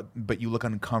 but you look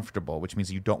uncomfortable, which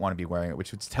means you don't want to be wearing it.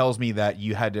 Which tells me that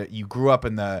you grew up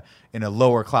in a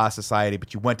lower class society,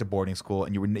 but you went to boarding school,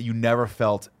 and you never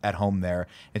felt at home there.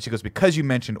 And she goes, because you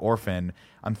mentioned orphan,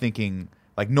 I'm thinking.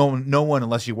 Like no one,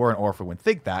 unless you were an orphan, would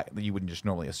think that. You wouldn't just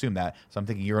normally assume that. So I'm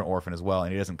thinking you're an orphan as well,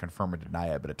 and he doesn't confirm or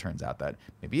deny it. But it turns out that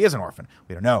maybe he is an orphan.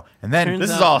 We don't know. And then This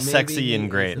is all sexy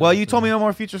and great. Well, you told me no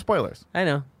more future spoilers. I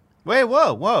know. Wait,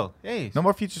 whoa, hey, No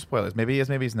more future spoilers. Maybe he is,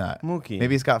 maybe he's not. Mookie.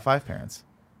 Maybe he's got 5 parents.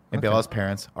 Maybe all his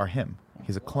parents are him.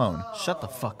 He's a clone. shut the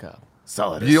fuck up.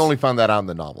 Solid. You only found that out in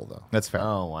the novel, though. That's fair.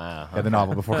 Oh wow. Yeah, the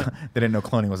novel before they didn't know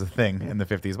cloning was a thing in the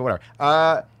 50s, but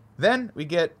whatever. Then we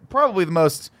get probably the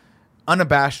most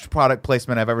unabashed product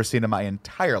placement I've ever seen in my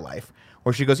entire life,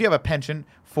 where she goes, you have a penchant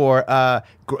for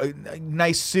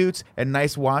nice suits and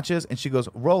nice watches, and she goes,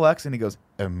 Rolex, and he goes,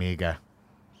 Omega.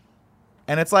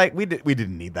 And it's like, we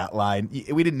didn't need that line.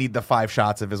 We didn't need the 5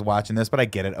 shots of his watch in this, but I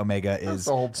get it. Omega is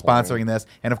sponsoring this.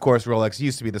 And, of course, Rolex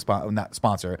used to be not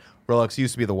sponsor. Rolex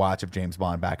used to be the watch of James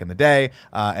Bond back in the day.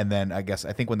 And then I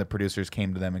think when the producers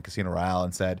came to them in Casino Royale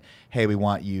and said, hey, we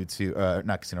want you to,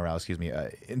 not Casino Royale, excuse me,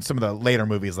 in some of the later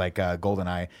movies like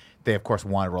GoldenEye, they, of course,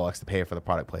 wanted Rolex to pay for the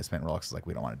product placement. Rolex is like,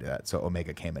 we don't want to do that. So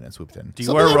Omega came in and swooped in. Do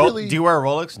you wear a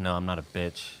Rolex? No, I'm not a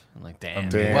bitch. I'm like, damn.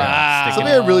 Wow.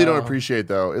 Something I really don't appreciate,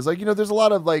 though, is like, there's a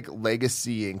lot of like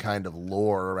legacy and kind of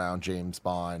lore around James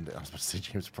Bond. I was supposed to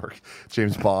say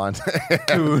James Bond.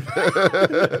 Dude.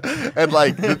 And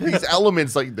like these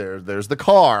elements, like there's the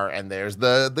car, and there's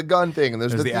the gun thing, and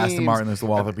there's the Aston Martin, there's the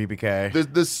Walther PPK. There's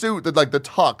the suit, the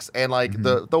tux, and like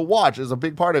the watch is a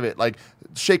big part of it. Like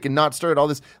shaken, not stirred, all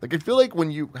this. Like I feel like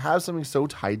when you have something so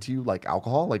tied to you, like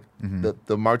alcohol, like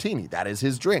the martini, that is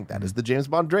his drink. That is the James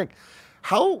Bond drink.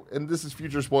 How, and this is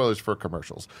future spoilers for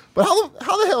commercials, but how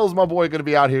the hell is my boy going to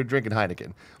be out here drinking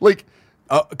Heineken? Like,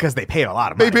 because they paid a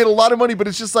lot of money. They paid a lot of money, but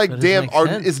it's just like, damn,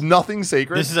 is nothing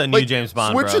sacred? This is a new James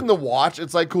Bond, switching bro. the watch,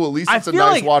 it's like, cool, at least it's a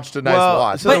nice watch to nice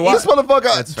watch. So But this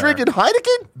motherfucker drinking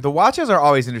Heineken? The watches are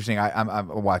always interesting. I'm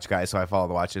a watch guy, so I follow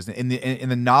the watches. In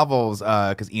the novels,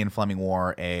 because Ian Fleming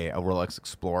wore a Rolex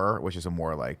Explorer, which is a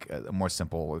more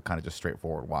simple, kind of just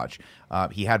straightforward watch.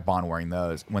 He had Bond wearing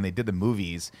those. When they did the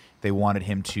movies, they wanted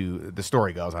him to, the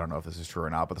story goes, I don't know if this is true or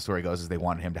not, but the story goes is they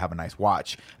wanted him to have a nice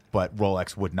watch, but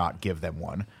Rolex would not give them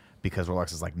one. Because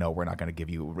Rolex is like, no, we're not going to give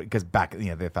you, because back,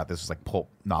 they thought this was like pulp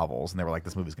novels, and they were like,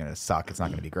 this movie's going to suck. It's not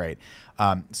going to be great.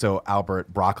 So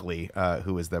Albert Broccoli,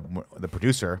 who is the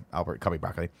producer, Albert Cubby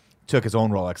Broccoli, took his own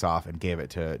Rolex off and gave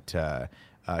it to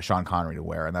Sean Connery to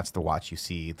wear, and that's the watch you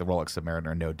see. The Rolex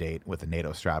Submariner No Date with the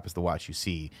NATO strap is the watch you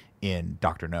see in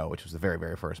Dr. No, which was the very,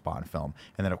 very first Bond film.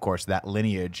 And then, of course, that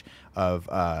lineage of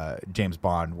James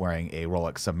Bond wearing a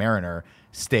Rolex Submariner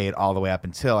stayed all the way up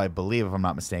until, I believe, if I'm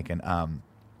not mistaken,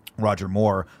 Roger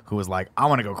Moore, who was like, I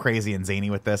want to go crazy and zany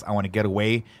with this. I want to get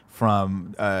away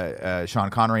from Sean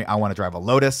Connery. I want to drive a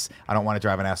Lotus. I don't want to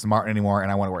drive an Aston Martin anymore.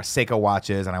 And I want to wear Seiko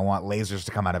watches, and I want lasers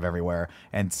to come out of everywhere.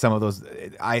 And some of those,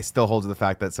 I still hold to the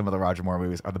fact that some of the Roger Moore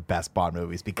movies are the best Bond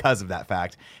movies because of that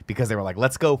fact. Because they were like,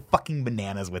 let's go fucking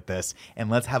bananas with this,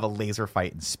 and let's have a laser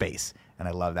fight in space. and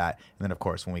I love that. And then, of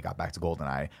course, when we got back to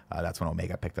GoldenEye, that's when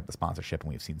Omega picked up the sponsorship,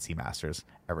 and we've seen Seamasters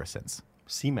ever since.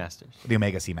 Seamasters? The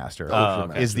Omega Seamaster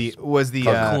okay. was the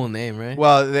cool name, right?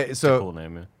 Well, cool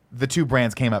name, yeah. The two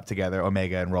brands came up together.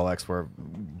 Omega and Rolex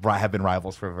have been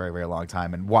rivals for a very, very long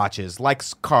time. And watches, like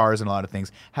cars and a lot of things,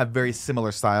 have very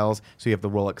similar styles. So you have the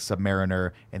Rolex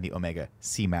Submariner and the Omega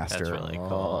Seamaster. That's really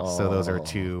cool. So those are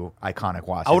two iconic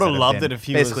watches. I would have loved it if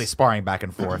he basically was sparring back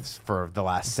and forth for the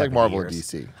last 7 like Marvel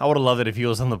years. and DC. I would have loved it if he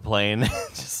was on the plane,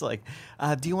 just like,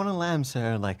 do you want a lamb,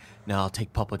 sir? Like, no, I'll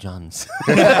take Papa John's.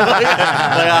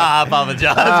 Papa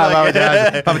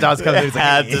John's. Papa John's comes in. He's like,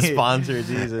 had to sponsor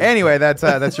Jesus. Anyway,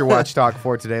 that's your watch talk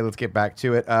for today. Let's get back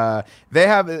to it.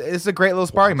 It's a great little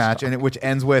sparring match, which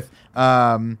ends with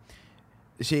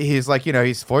he's like,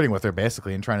 he's flirting with her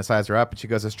basically and trying to size her up, and she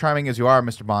goes, "As charming as you are,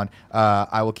 Mr. Bond,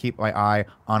 I will keep my eye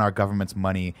on our government's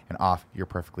money and off your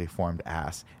perfectly formed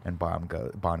ass." And Bond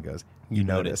goes, "You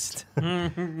noticed."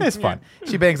 It's fun.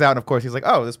 She bangs out, and of course he's like,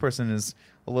 "Oh, this person is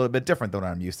a little bit different than what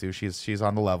I'm used to. She's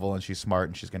on the level, and she's smart,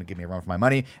 and she's going to give me a run for my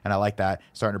money." And I like that,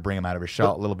 starting to bring him out of his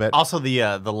shell a little bit. Also,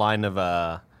 the line of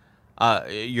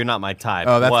 "You're not my type."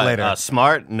 Oh, that's later.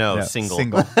 Smart? No, single.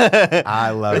 I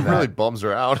love It that. really bums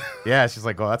her out. Yeah, she's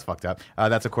like, "Oh, that's fucked up."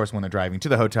 That's of course when they're driving to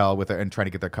the hotel with her and trying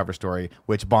to get their cover story,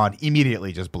 which Bond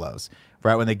immediately just blows.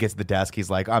 Right when they get to the desk,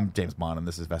 he's like, "I'm James Bond, and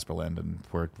this is Vesper Lind, and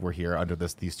we're here under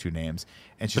these two names."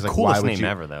 And she's like, coolest "Why would name you?"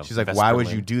 ever, though. She's like, Vesper "Why would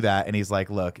Lind. you do that?" And he's like,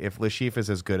 "Look, if Lashif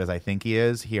is as good as I think he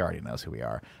is, he already knows who we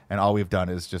are, and all we've done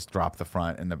is just drop the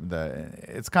front." And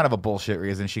it's kind of a bullshit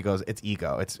reason. She goes, "It's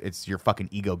ego. It's your fucking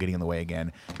ego getting in the way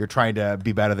again. You're trying to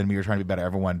be better than me. You're trying to be better than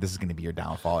everyone. This is going to be your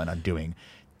downfall and undoing.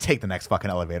 Take the next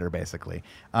fucking elevator, basically."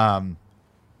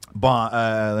 Bond,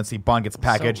 let's see. Bond gets a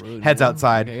package, heads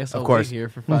outside. I guess of I'll course, wait here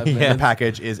for 5 minutes. the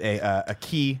package is a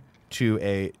key to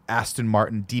a Aston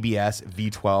Martin DBS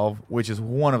V12, which is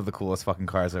one of the coolest fucking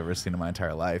cars I've ever seen in my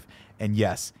entire life. And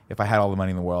yes, if I had all the money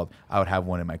in the world, I would have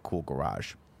one in my cool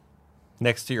garage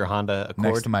Next to your Honda Accord.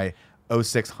 next to my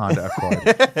 06 Honda Accord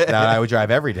that I would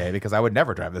drive every day, because I would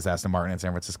never drive this Aston Martin in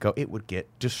San Francisco. It would get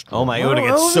destroyed. Oh my, it would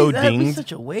get so That'd be dinged.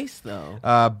 such a waste,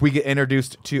 though. We get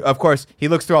introduced to, of course, he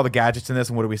looks through all the gadgets in this,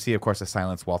 and what do we see? Of course, a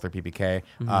silenced Walther PPK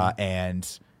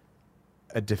and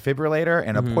a defibrillator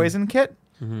and a poison kit.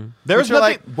 There's nothing.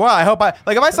 Like, well, I hope if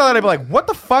I saw that, I'd be like, what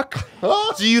the fuck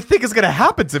do you think is going to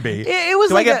happen to me? It was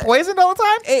do like I get poisoned all the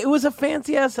time? It was a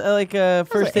fancy ass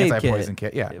first aid anti-poison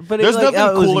kit, yeah. But There's it, like,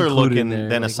 nothing it was cooler included in looking there.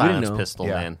 than a Like, we didn't silenced know. pistol,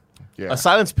 Yeah. man. Yeah. A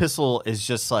silenced pistol is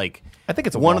just like I think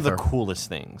it's a one of the Walther. coolest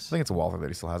things. I think it's a Walther that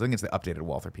he still has. I think it's the updated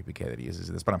Walther PPK that he uses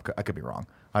in this, but I could be wrong.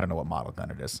 I don't know what model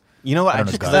gun it is. You know what? I don't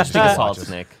know Because the I just think guns. it's Solid Watches.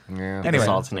 Snake. Yeah. Anyway,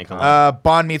 Solid Snake on.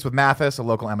 Bond meets with Mathis, a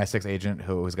local MI6 agent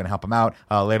who's going to help him out.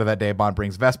 Later that day, Bond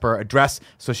brings Vesper a dress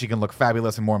so she can look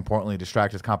fabulous and, more importantly,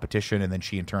 distract his competition. And then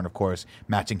she, in turn, of course,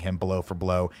 matching him blow for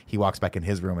blow. He walks back in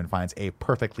his room and finds a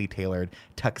perfectly tailored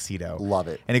tuxedo. Love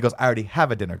it. And he goes, "I already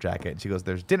have a dinner jacket." And she goes,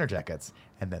 "There's dinner jackets,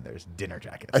 and then there's dinner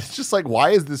jackets." It's just like, why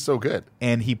is this so good?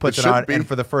 And he puts it should on, be. and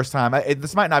for the first time,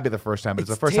 this might not be the first time, but it's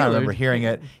the It's first time I tailored. remember hearing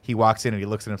it. He walks in and he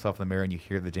looks at himself in the mirror, and you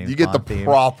hear the James You get the Bond theme.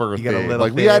 proper You get a thing. little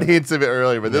Like, we had theme. hints of it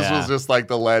earlier, but this Yeah. was just like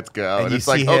the let's go. And you it's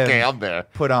like, see okay, him I'm there.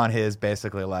 Put on his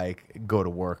basically like go to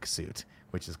work suit,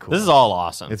 which is cool. This is all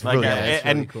awesome. It's Like, really- it's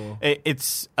and really cool.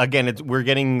 it's again, we're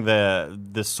getting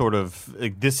this sort of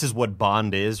like, this is what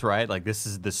Bond is, right? Like this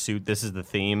is the suit, this is the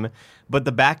theme, but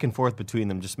the back and forth between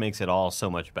them just makes it all so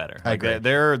much better. I Like, agree.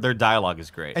 their dialogue is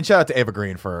great. And shout out to Ava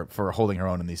Green for holding her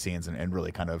own in these scenes and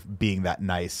really kind of being that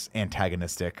nice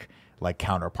antagonistic like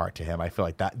counterpart to him. I feel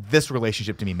like that this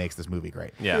relationship to me makes this movie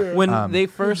great. yeah. When they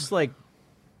first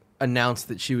announced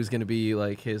that she was going to be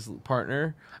like his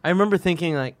partner, I remember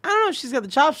thinking like, I don't know if she's got the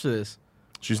chops for this.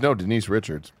 She's no Denise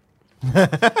Richards.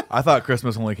 I thought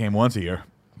Christmas only came once a year.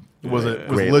 Was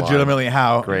Great legitimately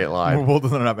how Great line. We'll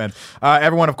open it up, man.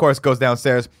 Everyone, of course, goes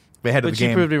downstairs. They head to But the she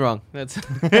game. proved me wrong. That's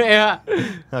yeah.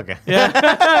 Okay.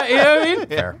 Yeah. You know what I mean?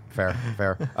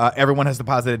 Fair. Everyone has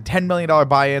deposited $10 million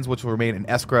buy-ins, which will remain in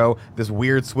escrow. This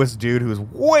weird Swiss dude who is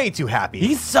way too happy.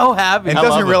 He's so happy. and I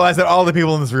doesn't love it. realize that all the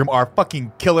people in this room are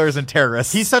fucking killers and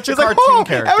terrorists. He's such a like, cartoon "Oh,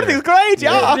 character." Everything's great,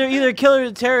 yeah. They're either killer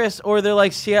terrorists or they're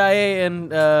like CIA and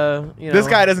This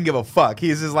guy doesn't give a fuck.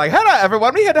 He's just like, hello,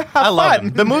 everyone. We had to have I love fun.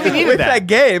 him. The movie needed with that.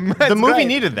 game. The That's movie great.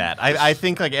 needed that. I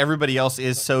think like everybody else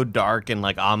is so dark and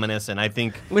like ominous, and I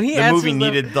think When he the answers movie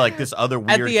the- needed like this other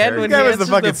weird at the end when he Guy was the answers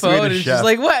fucking the phone, Swedish it's chef. just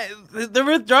like, what? They're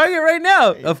withdrawing it right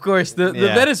now. Of course, the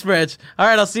Yeah. Venice branch. All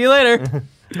right, I'll see you later.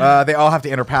 They all have to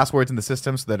enter passwords in the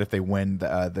system so that if they win,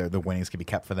 the winnings can be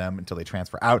kept for them until they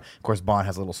transfer out. Of course, Bond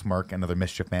has a little smirk, another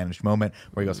mischief-managed moment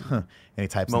where he goes, huh, and he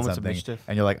types Moments in of something. mischief.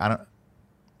 And you're like, I don't...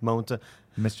 Moment to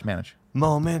Mischief-managed.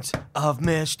 Moments of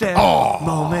mischief.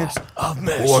 Moments of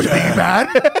mischief. Oh, you think you're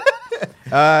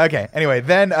bad? Okay. Anyway,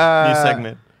 then new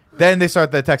segment. Then they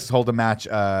start the Texas Hold'em match,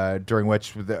 during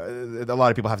which a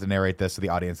lot of people have to narrate this so the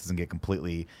audience doesn't get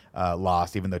completely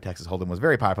lost. Even though Texas Hold'em was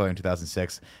very popular in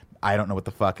 2006, I don't know what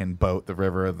the fucking boat, the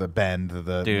river, the bend,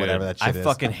 Dude, whatever that shit is. I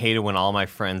fucking hated when all my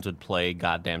friends would play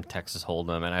goddamn Texas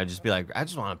Hold'em, and I'd just be like, I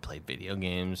just want to play video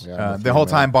games. Yeah, the whole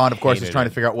time, Bond, of course, is trying to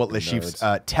figure out what Le Chiffre's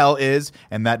tell is,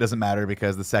 and that doesn't matter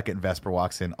because the second Vesper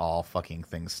walks in, all fucking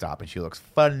things stop, and she looks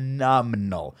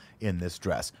phenomenal in this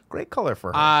dress. Great color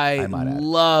for her. I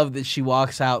love that she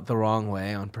walks out the wrong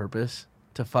way on purpose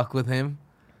to fuck with him.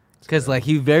 Because like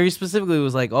he very specifically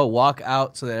was like, oh, walk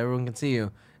out so that everyone can see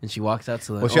you. And she walks out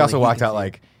so that she also walked out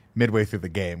like midway through the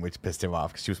game, which pissed him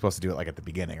off because she was supposed to do it like at the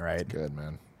beginning, right? Good,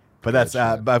 man. But that's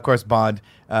but of course Bond.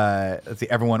 Let's see,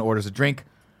 everyone orders a drink.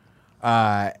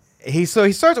 He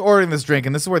starts ordering this drink,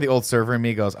 and this is where the old server in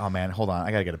me goes, "Oh man, hold on,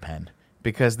 I gotta get a pen."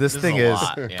 Because this thing is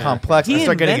complex. I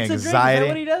start getting anxiety. Is that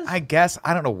what he does? I guess.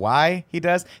 I don't know why he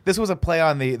does. This was a play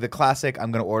on the classic,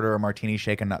 I'm going to order a martini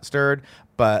shaken, not stirred,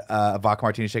 but a vodka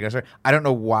martini shaken, not stirred. I don't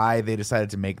know why they decided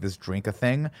to make this drink a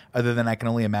thing, other than I can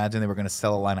only imagine they were going to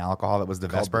sell a line of alcohol that was the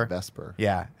Vesper. The Vesper.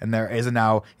 Yeah. And there is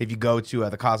now, if you go to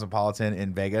the Cosmopolitan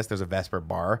in Vegas, there's a Vesper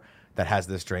bar that has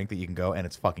this drink that you can go, and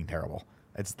it's fucking terrible.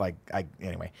 It's like,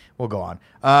 anyway, we'll go on.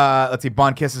 Let's see.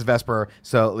 Bond kisses Vesper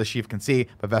so Le Chiffre can see,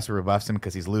 but Vesper rebuffs him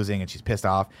because he's losing and she's pissed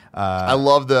off. I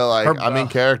love the, I'm in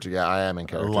character. Yeah, I am in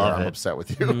character. I'm upset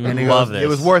with you. And he goes, it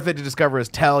was worth it to discover his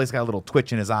tell. He's got a little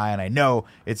twitch in his eye, and I know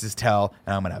it's his tell,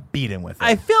 and I'm going to beat him with it.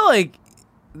 I feel like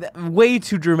way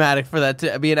too dramatic for that.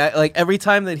 I mean, like every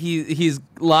time that he's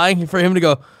lying for him to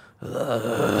go,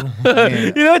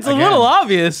 it's a little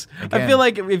obvious. I feel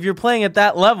like if you're playing at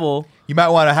that level, you might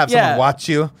want to have someone watch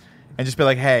you and just be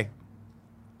like, hey,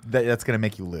 that's going to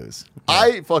make you lose.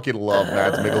 I fucking love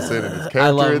Mads Mikkelsen and his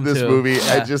character in this movie.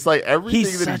 Yeah. And just like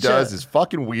everything that he does is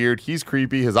fucking weird. He's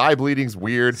creepy. His eye bleeding's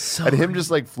weird. And him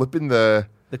just like flipping the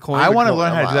coin. I want to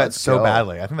learn how to do that so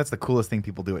badly. I think that's the coolest thing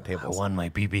people do at tables. I won my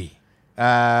BB.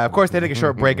 Of course, they take a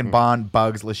short break, and Bond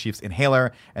bugs Le Chiffre's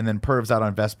inhaler and then pervs out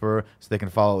on Vesper so they can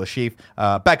follow Le Chiffre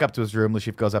back up to his room. Le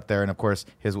Chiffre goes up there, and of course,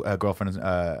 his girlfriend is,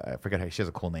 I forget how she has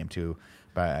a cool name too.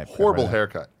 Horrible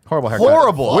haircut.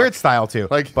 Horrible. Weird style too.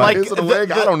 Like is it a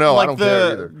wig? I don't know. I don't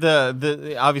care either.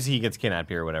 The obviously he gets kidnapped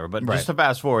here or whatever. But just to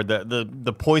fast forward,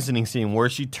 the poisoning scene where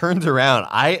she turns around,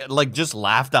 I like just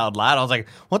laughed out loud. I was like,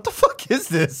 "What the fuck is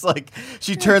this?" Like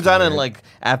she turns around and like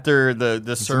after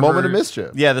the server, a moment of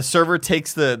mischief. Yeah, the server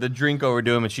takes the drink over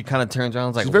to him, and she kind of turns around.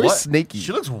 And is like, she's very what? Snaky.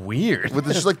 She looks weird. With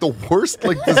just like the worst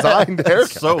like designed haircut.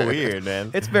 So weird,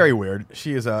 man. It's very weird.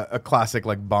 She is a classic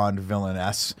like Bond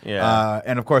villainess. Yeah.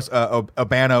 And of course,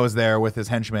 Obano is there with his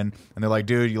henchmen, and they're like,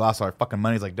 "Dude, you lost all our fucking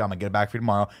money." He's like, "Dumb, I'm gonna get it back for you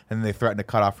tomorrow." And then they threaten to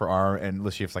cut off her arm, and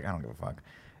Le Chiffre's like, "I don't give a fuck."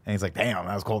 And he's like, "Damn,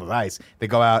 that was cold as ice." They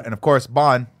go out, and of course,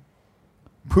 Bond,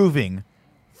 proving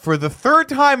for the third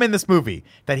time in this movie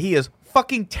that he is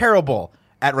fucking terrible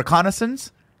at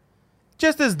reconnaissance,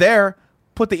 just as there,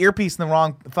 put the earpiece in the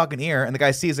wrong fucking ear, and the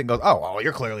guy sees it and goes, "Oh, well,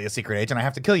 you're clearly a secret agent. I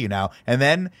have to kill you now." And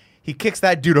then he kicks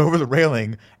that dude over the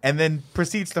railing and then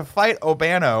proceeds to fight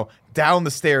Obano down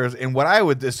the stairs in what I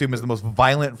would assume is the most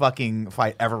violent fucking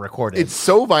fight ever recorded. It's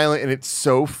so violent and it's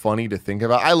so funny to think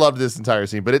about. I loved this entire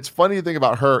scene, but it's funny to think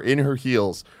about her in her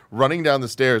heels running down the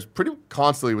stairs pretty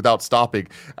constantly without stopping,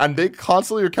 and they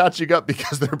constantly are catching up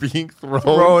because they're being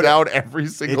thrown down every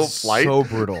single flight. So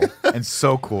brutal and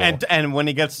so cool. And when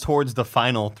he gets towards the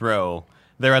final throw,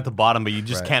 they're at the bottom, but you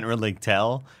just can't really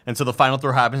tell. And so the final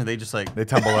throw happens, and they just like they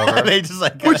tumble over. They just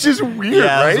like which is weird,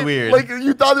 right? It's weird. Like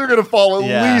you thought they were gonna fall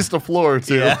at least a floor or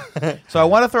two. Yeah. So I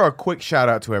want to throw a quick shout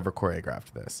out to whoever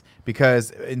choreographed this, because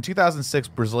in 2006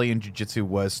 Brazilian Jiu-Jitsu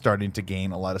was starting to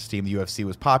gain a lot of steam. The UFC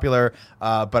was popular,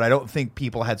 but I don't think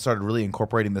people had started really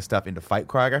incorporating this stuff into fight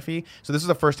choreography. So this is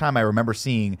the first time I remember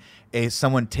seeing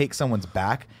someone take someone's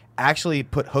back, actually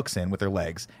put hooks in with their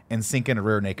legs, and sink in a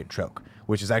rear naked choke,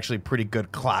 which is actually pretty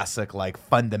good classic, like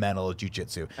fundamental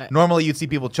jiu-jitsu. Normally you'd see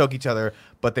people choke each other,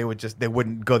 but they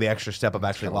wouldn't go the extra step of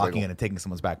actually locking in and taking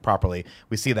someone's back properly.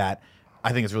 We see that.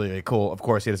 I think it's really, really cool. Of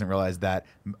course, he doesn't realize that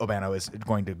Obano is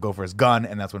going to go for his gun,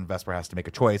 and that's when Vesper has to make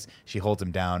a choice. She holds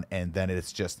him down, and then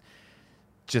it's just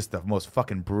the most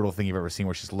fucking brutal thing you've ever seen,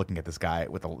 where she's looking at this guy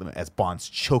as Bond's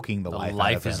choking the life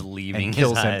out of him is leaving and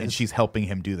kills his him, eyes. and she's helping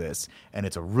him do this, and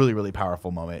it's a really, really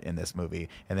powerful moment in this movie.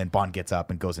 And then Bond gets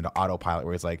up and goes into autopilot,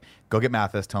 where he's like, "Go get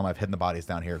Mathis, tell him I've hidden the bodies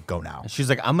down here. Go now." She's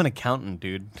like, "I'm an accountant,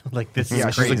 dude. Like this is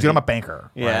she's crazy." like, "Dude, I'm a banker.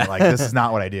 Yeah, right? Like this is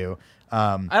not what I do."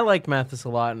 I like Mathis a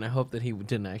lot, and I hope that he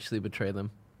didn't actually betray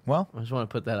them. Well, I just want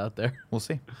to put that out there. we'll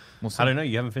see. I don't know.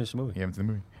 You haven't finished the movie. You haven't seen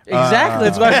the movie. Exactly.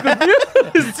 That's why I'm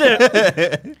confused.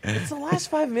 It's the last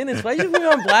 5 minutes. Why you put me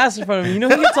on blast in front of me? You know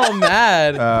he gets all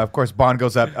mad. Of course, Bond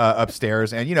goes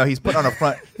upstairs, and he's put on a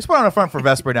front. He's put on a front for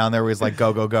Vesper down there, where he's like,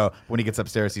 "Go, go, go." When he gets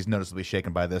upstairs, he's noticeably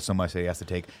shaken by this so much that he has to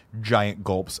take giant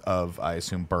gulps of, I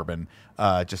assume, bourbon,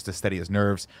 just to steady his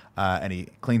nerves. And he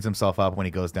cleans himself up when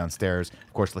he goes downstairs.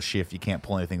 Of course, Le Chiffre, you can't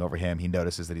pull anything over him. He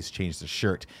notices that he's changed his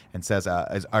shirt and says,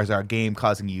 "Is our game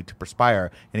causing you to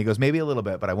perspire?" And he goes, "Maybe a little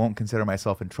bit, but I won't consider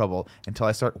myself in trouble until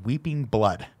I start weeping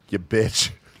blood." You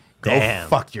bitch. Go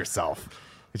fuck yourself.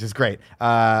 Which is great.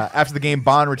 After the game,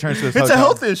 Bond returns to his hotel. It's a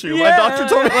health issue. My doctor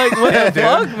told me. Like, what the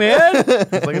fuck, man?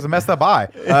 It's like it's a messed up eye.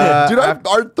 Dude,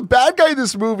 the bad guy in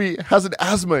this movie has an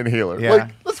asthma inhaler. Yeah.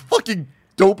 Like, that's fucking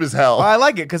dope as hell. Well, I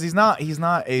like it because he's not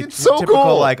a so typical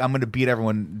cool. like, I'm going to beat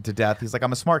everyone to death. He's like,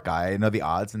 I'm a smart guy. I know the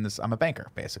odds, and I'm a banker,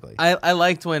 basically. I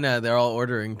liked when they're all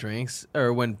ordering drinks,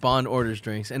 or when Bond orders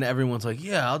drinks, and everyone's like,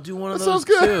 "Yeah, I'll do one of those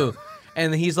too."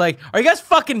 And he's like, "Are you guys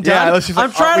fucking done? Yeah,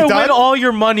 I'm trying to win all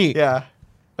your money." Yeah.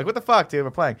 Like, what the fuck, dude?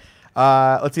 We're playing.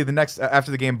 Let's see. The next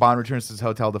after the game, Bond returns to his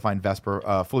hotel to find Vesper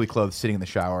fully clothed, sitting in the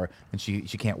shower, and she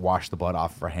can't wash the blood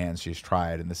off of her hands. She's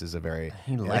tried, and this is a very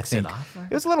it off.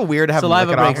 It was a little weird to have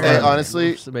Saliva him lick it off. breaks her. down.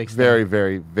 Honestly, Makes very,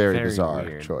 very, very bizarre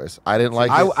weird. choice. I didn't like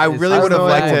it. I really would have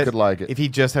liked it, could like it if he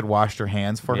just had washed her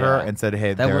hands for her and said,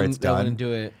 "Hey, That there, it's that done." wouldn't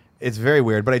do it. It's very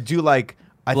weird, but I do like.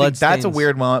 I think that's a Bloodstains.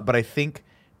 weird moment, but I think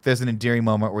there's an endearing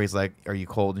moment where he's like, "Are you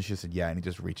cold?" And she said, "Yeah," and he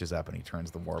just reaches up and he turns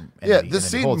the warm. Yeah, the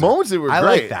scene moments it were great. I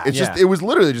like that. It's just it was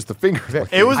literally just the finger.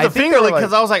 It was I the think finger they were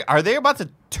because like- I was like, are they about to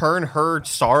turn her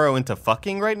sorrow into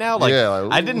fucking right now? Like, Yeah,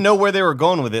 like, I didn't know where they were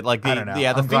going with it. Like, I don't know.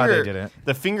 yeah, the I'm glad they finger, didn't.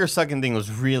 the finger sucking thing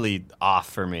was really off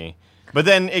for me. But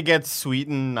then it gets sweet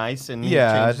and nice, and he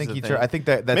Yeah, I changes think the he. thing. I think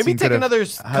that Maybe scene take could've another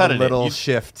had cut a at filmed it.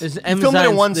 shift. There's filmed it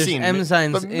in one scene.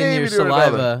 enzymes But in maybe your do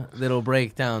another. saliva that'll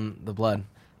break down the blood.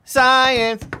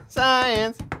 Science,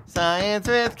 science, science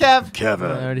with Kev.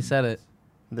 I already said it.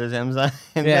 There's enzyme.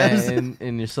 Yeah,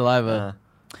 in your saliva.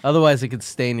 Otherwise, it could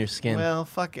stain your skin. Well,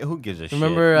 fuck it. Who gives a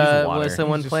Remember shit? Use water. what's the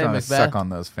one Just play trying to Macbeth? suck on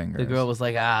those fingers. The girl was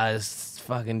like, this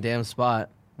fucking damn spot.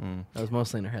 That was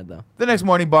mostly in her head, though. The next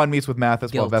morning, Bond meets with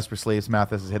Mathis while Guilt. Vesper sleeps.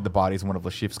 Mathis has hid the bodies in one of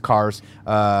Le Chiffre's cars.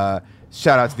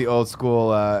 Shout out to the old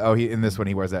school. In this one,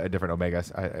 he wears a different Omega.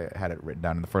 I had it written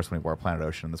down. In the first one, he wore a Planet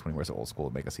Ocean. In this one, he wears an old school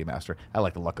Omega Seamaster. I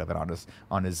like the look of it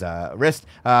on his wrist.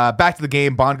 Back to the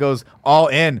game. Bond goes all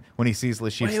in when he sees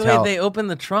Le Chiffre's tail. They open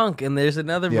the trunk, and there's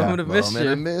another Yeah. moment of mischief.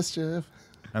 Moment of mischief.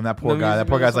 And that poor The guy. music That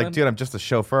poor guy's goes like, on. dude, I'm just a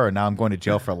chauffeur, and now I'm going to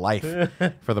jail for life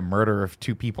for the murder of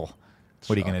 2 people.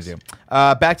 What are you going to do?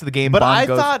 Back to the game. But Bond I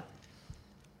goes, thought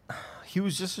he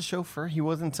was just a chauffeur. He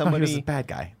wasn't No, he was a somebody. bad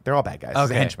guy. They're all bad guys. He's a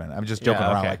Okay. henchman. I'm just joking Yeah,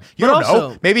 around. okay. Like, you But don't know.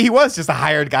 also- Maybe he was just a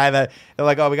hired guy that they're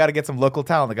like, oh, we got to get some local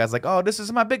talent. The guy's like, oh, this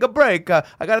is my bigger break. I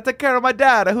got to take care of my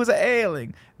dad who's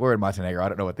ailing. We're in Montenegro. I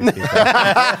don't know what this is.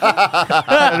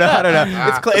 I don't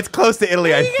know. It's close to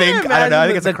Italy, I think. I don't know. I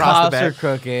think it's the across the cops are bed.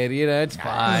 crooked. It's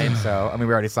fine. So, I mean,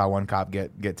 we already saw one cop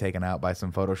get taken out by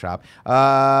some Photoshop.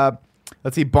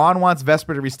 Let's see. Bond wants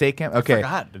Vesper to restake him. Okay.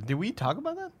 God, did we talk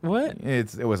about that? What?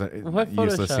 It was a What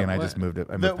useless Photoshop? scene. I What? just moved it.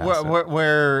 I moved The, past it.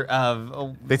 where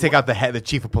They take out the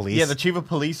chief of police. yeah, the chief of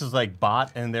police is like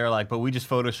bot, and they're like, but we just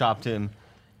photoshopped him,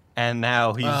 and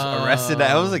now he's arrested.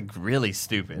 That was like really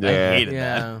stupid. I Yeah. hated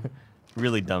Yeah. that.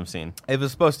 Really dumb scene. It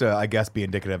was supposed to, I guess, be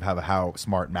indicative of how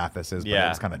smart Mathis is, but Yeah. it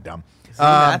was kind of dumb.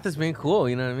 Math is being cool.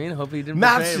 You know what I mean? Hope he didn't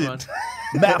betray everyone.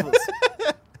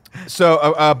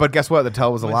 So, but guess what? The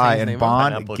tell was a Wanna lie, say his and name?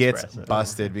 Bond Pineapple gets Express.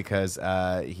 busted because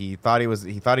he thought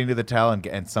he knew the tell,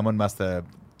 and someone must have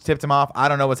tipped him off. I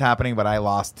don't know what's happening, but I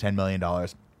lost $10 million. And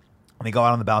they go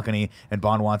out on the balcony, and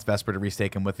Bond wants Vesper to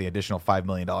restake him with the additional $5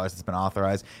 million that's been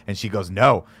authorized, and she goes,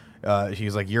 no.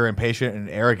 She's like, you're impatient and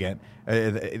arrogant.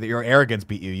 Your arrogance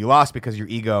beat you. You lost because of your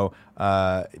ego,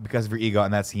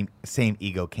 and that same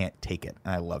ego can't take it.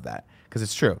 And I love that. Because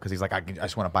it's true. Because he's like, I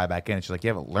just want to buy back in. And she's like, you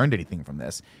haven't learned anything from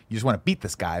this. You just want to beat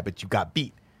this guy, but you got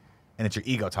beat. And it's your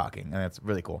ego talking. And that's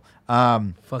really cool.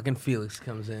 Fucking Felix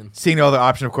comes in. Seeing no other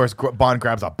option, of course, Bond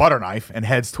grabs a butter knife and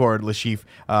heads toward Le Chiffre.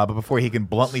 But before he can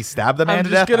bluntly stab the man I'm to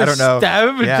just death, I gonna don't know. stab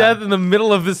him to death in the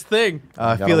middle of this thing.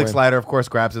 Felix win. Leiter, of course,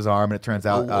 grabs his arm, and it turns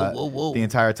out Whoa. the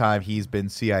entire time he's been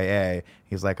CIA.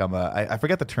 He's like, I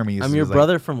forget the term he uses. I'm your He's like,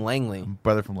 brother from Langley.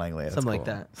 brother from Langley. That's Something cool. like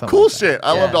that. Something Cool like that. shit.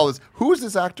 I Yeah. loved all this. Who is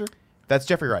this actor? That's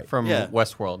Jeffrey Wright. From Yeah.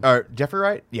 Westworld. Or Jeffrey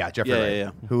Wright? Yeah, Jeffrey Wright.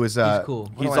 Yeah. Who is He's cool.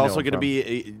 what do He's I know also him going to from?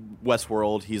 be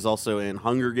Westworld. He's also in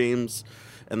Hunger Games,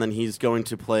 and then he's going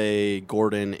to play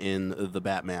Gordon in the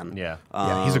Batman. Yeah.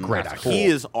 Yeah, he's a great actor. He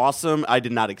is awesome. I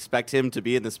did not expect him to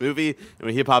be in this movie, and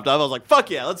when he popped up, I was like,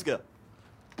 "Fuck yeah, let's go!"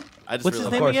 I just What's really his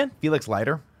Of name course, again? Felix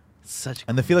Leiter.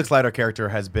 And the Felix Leiter character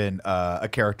has been a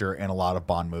character in a lot of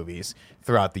Bond movies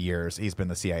throughout the years. He's been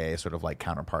the CIA sort of like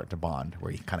counterpart to Bond,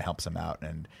 where he kind of helps him out,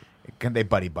 and they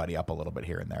buddy up a little bit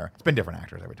here and there. It's been different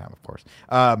actors every time, of course.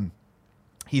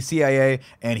 He's CIA,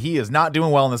 and he is not doing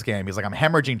well in this game. He's like, I'm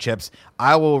hemorrhaging chips.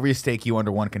 I will restake you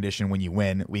under one condition. When you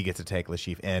win, we get to take Le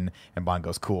Chiffre in. And Bond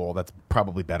goes, cool. That's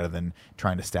probably better than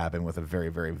trying to stab him with a very,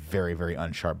 very, very, very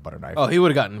unsharp butter knife. Oh, he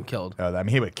would have gotten him killed. I mean,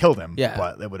 he would have killed him,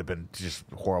 but it would have been just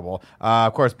horrible.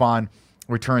 Of course, Bond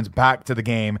returns back to the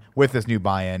game with this new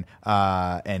buy-in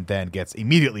and then gets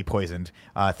immediately poisoned.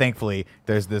 Thankfully,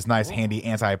 there's this nice handy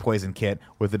anti-poison kit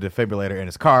with the defibrillator in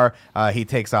his car. He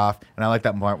takes off, and I like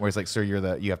that part where he's like, "Sir, you're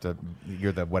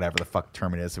the whatever the fuck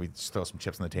term it is." So he just throws some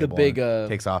chips on the table. The big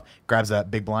takes off, grabs a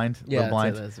big blind, yeah, little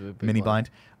blind, that's a big mini blind.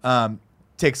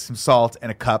 Takes some salt and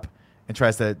a cup and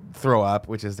tries to throw up,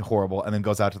 which is horrible, and then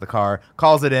goes out to the car,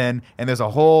 calls it in, and there's a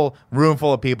whole room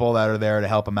full of people that are there to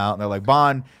help him out, and they're like,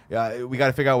 Bond, we got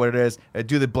to figure out what it is.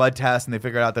 Do the blood test, and they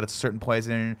figure out that it's a certain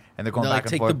poison, and they're going back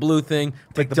and take forth. the blue thing.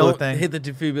 Take the blue thing. Don't hit the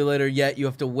defibrillator yet. You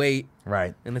have to wait.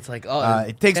 Right. And it's like,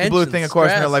 it takes the blue thing, of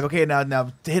course, and they're like, stress. okay,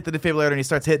 now to hit the defibrillator, and he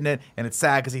starts hitting it, and it's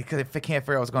sad because he can't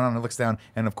figure out what's going on, and he looks down,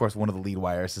 and of course, one of the lead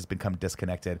wires has become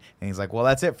disconnected, and he's like, well,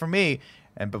 that's it for me.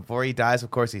 And before he dies, of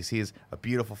course, he sees a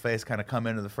beautiful face kind of come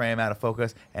into the frame out of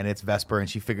focus, and it's Vesper, and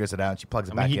she figures it out, and she plugs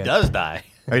it back in. He does die.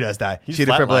 Oh, he does die. He's She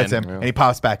defibrillates him, Yeah. and he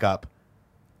pops back up,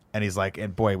 and he's like,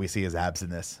 and boy, we see his abs in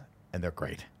this, and they're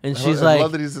great. And she's I like,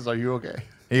 love that he says, "Are you okay?"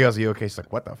 He goes, are you okay? She's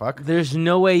like, what the fuck? there's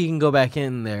no way you can go back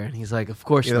in there. And he's like, of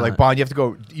course They're not. like, Bond, you have to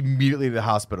go immediately to the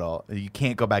hospital. You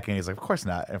can't go back in. He's like, of course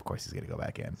not. And of course he's going to go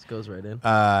back in. Just goes right in.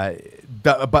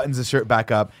 Buttons his shirt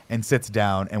back up and sits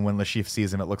down. And when Le Chiffre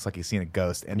sees him, it looks like he's seen a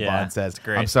ghost. And Yeah, Bond says, it's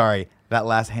great. I'm sorry, that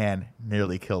last hand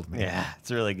nearly killed me. Yeah,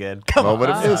 it's really good.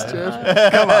 Moment of mischief.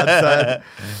 Come on, son.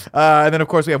 And then, of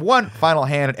course, we have one final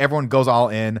hand, and everyone goes all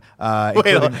in. Wait,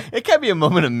 including- it can't be a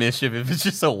moment of mischief if it's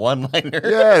just a one-liner.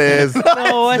 Yeah, it is.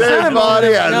 No, it's There's not a Bond,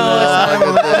 moment. yeah. No,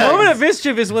 it's not. A moment of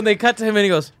mischief is when they cut to him and he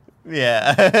goes,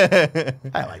 Yeah.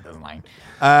 I like this line.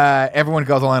 Everyone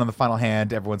goes all in on the final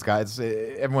hand. Everyone's got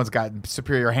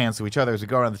superior hands to each other as we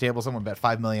go around the table. Someone bet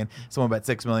 $5 million, someone bet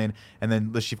 $6 million, and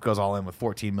then Le Chiffre goes all in with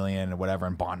 $14 million or whatever,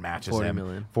 and Bond matches 40 him.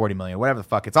 million. $40 million, whatever the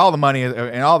fuck. It's all the money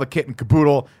and all the kit and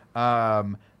caboodle.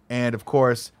 And of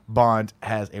course, Bond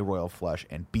has a royal flush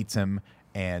and beats him.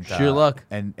 And Sheer luck.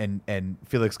 And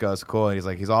Felix goes, cool. And he's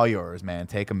like, he's all yours, man.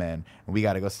 Take him in. And we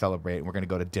got to go celebrate. And we're going to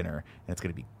go to dinner. And it's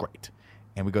going to be great.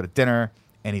 And we go to dinner.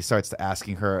 And he starts to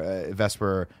asking her,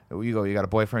 Vesper, you got a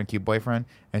boyfriend, cute boyfriend?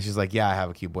 And she's like, yeah, I have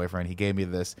a cute boyfriend. He gave me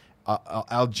this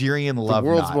Algerian love The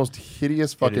world's knot. most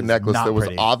hideous It fucking is necklace not that was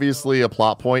pretty. obviously a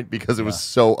plot point because it was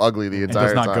so ugly the It entire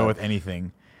does not time. go with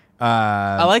anything.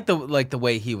 I like the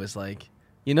way he was like,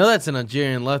 you know, that's an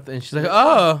Algerian love. And she's like,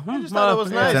 oh, I just thought it was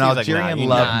nice. It's an He's like, Algerian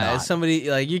nah, love nah, knot. somebody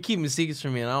like you're keeping secrets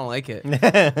from me, and I don't like it.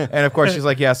 And of course, she's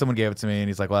like, yeah, someone gave it to me. And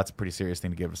he's like, well, that's a pretty serious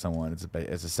thing to give to someone.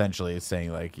 It's essentially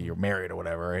saying like you're married or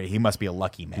whatever. He must be a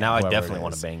lucky man. Now I whoever definitely it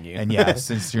want is. to bang you. And yeah,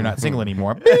 since you're not single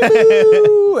anymore,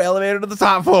 boo, elevator to the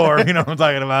top floor. You know what I'm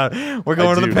talking about? We're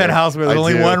going to the do, penthouse where man. there's I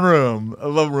only do. one room, a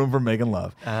little room for making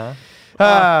love.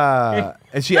 Uh-huh.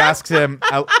 And she asks him.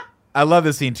 I love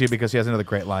this scene too because she has another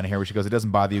great line here where she goes, "It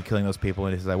doesn't bother you killing those people,"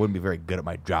 and he says, "I wouldn't be very good at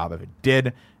my job if it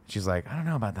did." She's like, "I don't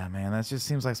know about that, man. That just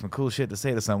seems like some cool shit to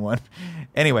say to someone."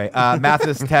 Anyway,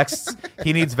 Mathis texts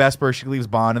he needs Vesper. She leaves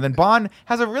Bond, and then Bond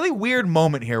has a really weird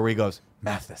moment here where he goes,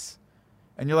 "Mathis,"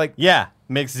 and you're like, Yeah,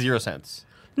 makes zero sense.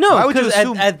 Why No, would you because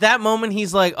assume- at that moment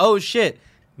he's like, oh shit,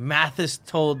 Mathis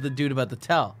told the dude about the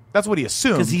tell "That's what he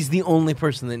assumed." because he's the only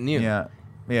person that knew. yeah.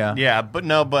 Yeah, but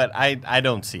I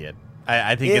don't see it.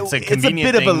 I think it's a it's a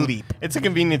convenient bit of a thing. leap. It's a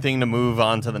convenient thing to move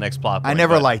on to the next plot point. I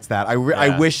never but- liked that. I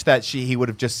Yeah. wish that he would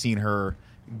have just seen her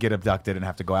get abducted and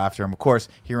have to go after him. Of course,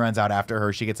 he runs out after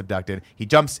her. She gets abducted. He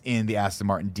jumps in the Aston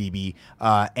Martin DB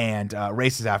and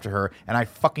races after her. And I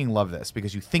fucking love this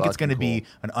because you think it's going to be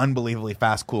an unbelievably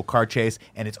fast, cool car chase,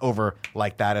 and it's over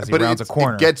like that as he rounds a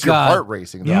corner. It gets your God. heart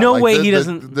racing. though. No Like, way the- he the-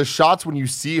 doesn't- The shots when you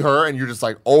see her and you're just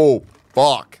like, oh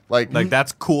fuck, like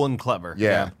That's cool and clever.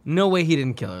 yeah. No way he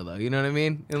didn't kill her though. You know what I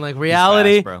mean? In like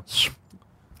reality, fast, bro.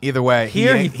 Either way,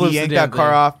 Here he yanked, flips the yanked damn that car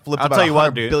thing. off, flipped I'll about tell you what,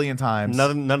 100 dude. billion times.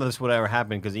 None of this would ever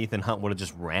happen because Ethan Hunt would have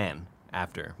just ran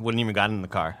after. Wouldn't even gotten in the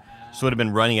car. So would have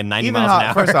been running at 90 Ethan miles Hunt, an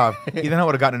hour. first off, Ethan Hunt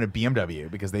would have gotten in a BMW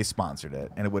because they sponsored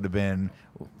it, and it would have been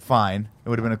fine. It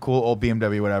would have been a cool old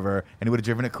BMW, whatever, and he would have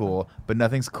driven it cool. But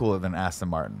nothing's cooler than Aston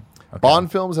Martin. Okay.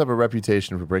 Bond films have a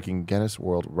reputation for breaking Guinness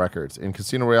World Records. In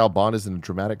Casino Royale, Bond is in a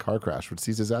dramatic car crash, which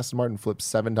sees his Aston Martin flip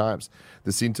 7 times.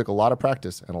 The scene took a lot of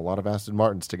practice and a lot of Aston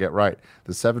Martins to get right.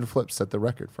 The 7 flips set the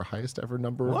record for highest ever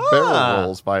number of barrel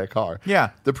rolls by a car. Yeah.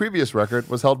 The previous record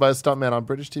was held by a stuntman on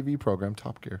British TV program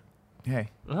Top Gear. Hey.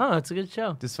 Oh, it's a good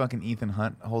show. Does fucking Ethan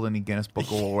Hunt hold any Guinness Book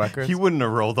of World Records? He wouldn't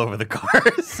have rolled over the car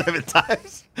 7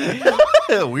 times.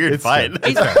 Weird fight.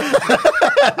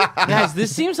 Guys,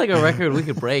 this seems like a record we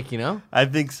could break, you know? I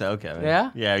think so, Kevin. Yeah?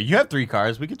 Yeah, you have 3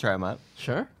 cars. We could try them out.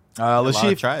 Sure.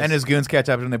 Lashif and his goons catch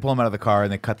up and they pull him out of the car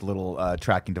and they cut the little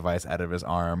tracking device out of his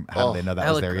arm. How do they know that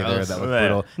was there either? That was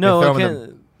brutal.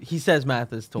 No, he says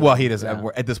Mathis told Well, he does. Yeah.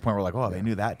 At this point, we're like, oh, they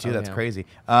knew that too. That's crazy.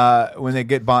 When they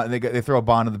get Bond, they throw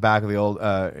Bond in the back of the old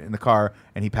in the car,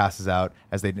 and he passes out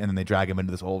and then they drag him into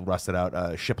this old rusted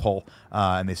out ship hole.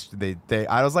 And they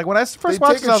I was like, when I first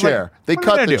watched it, I was like, they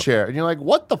cut the chair, and you're like,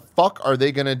 what the fuck are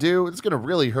they gonna do? It's gonna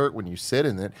really hurt when you sit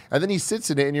in it. And then he sits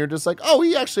in it, and you're just like, oh,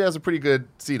 he actually has a pretty good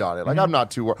seat on it. Like, I'm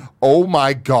not too worried. Oh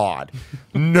my god,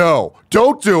 no,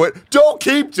 don't do it. Don't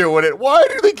keep doing it. Why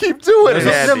do they keep doing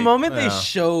it? The moment they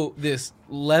show this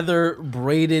leather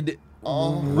braided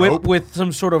whip with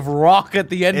some sort of rock at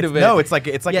the end of it. No, it's like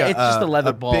it's just a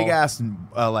leather ball, big ass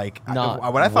what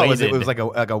I thought was it was like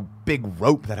a big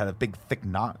rope that had a big thick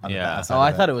knot. On the back.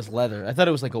 I thought it was leather. I thought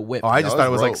it was like a whip. Oh, I just thought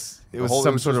it was like it was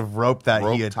some sort of rope that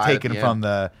he had taken from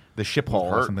the ship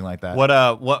hole or something like that.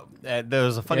 There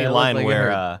was a funny line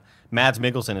where Mads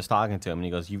Mikkelsen is talking to him, and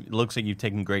he goes, "It looks like you've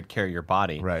taken great care of your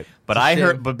body." Right.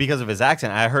 But because of his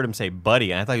accent, I heard him say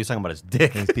 "buddy," and I thought he was talking about his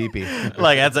dick. His pee-pee.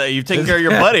 Like you've taken care of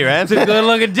your buddy, man. It's a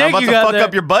good-looking dick. I'm about to fuck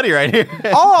up your buddy right here.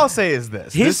 All I'll say is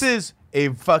this: this is a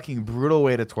fucking brutal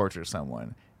way to torture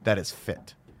someone that is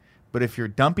fit. But if you're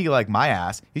dumpy like my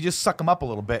ass, you just suck them up a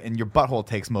little bit, and your butthole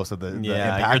takes most of the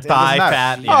impact. Your thigh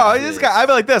fat. Yeah. This guy, I'd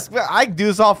be like this. I do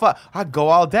this all fun. I'd go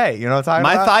all day. You know what I'm talking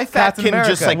about? My thigh fat can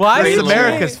just like Chris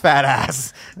America's fat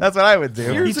ass. That's what I would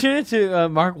do. You tune into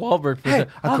Mark Wahlberg.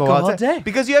 I'll go all day.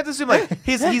 Because you have to assume like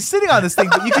he's sitting on this thing,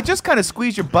 but you could just kind of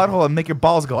squeeze your butthole and make your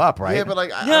balls go up, right? Yeah, but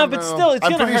like still, it's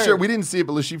I'm gonna pretty hurt. sure we didn't see it,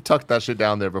 but Lashif tucked that shit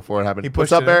down there before it happened. He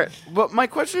pushed What's up, it Barrett? But my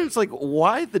question is like,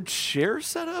 why the chair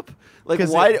setup? Like,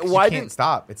 Because why didn't didn't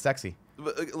stop? It's sexy.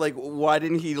 like why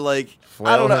didn't he like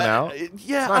Flail I don't know. him out? Yeah, It's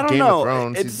not I don't Game know. of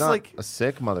Thrones. It's He's not like a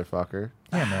sick motherfucker.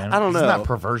 Yeah, man. I don't It's know. not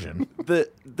perversion.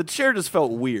 the chair just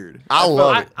felt weird. I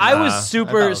love it. I was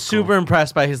super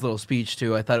impressed by his little speech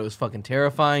too. I thought it was fucking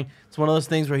terrifying. It's one of those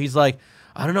things where he's like,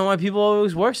 I don't know why people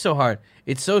always work so hard.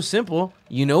 It's so simple.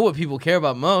 You know what people care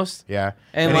about most. Yeah,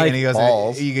 and like he goes,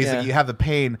 balls. he goes, you have the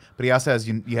pain, but he also has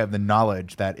you have the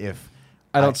knowledge that if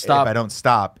I don't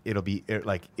stop, it'll be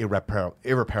irreparable.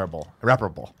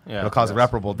 It'll cause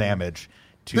irreparable damage.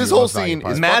 To This your whole most valued scene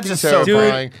part. is Mads fucking is so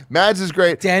terrifying. Mads is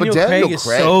great. Daniel but Craig is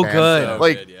so man, good. So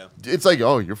Like good, yeah. it's like,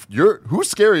 oh, you're who's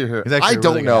scarier here? He's actually I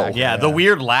don't really know. good actor. Yeah, the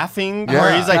weird laughing Yeah.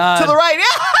 where he's like God. to the right.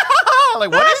 Yeah.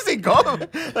 Like what is he going?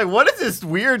 Like what is this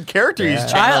weird character he's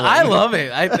channeling? I love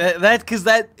it. Because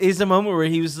that is a moment where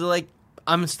he was like,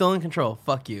 I'm still in control.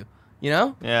 Fuck you. You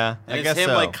know? Yeah, And I it's guess him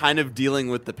so. like kind of dealing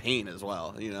with the pain as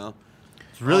well, you know.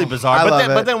 It's really bizarre. I love it.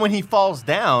 But then when he falls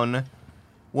down,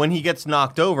 when he gets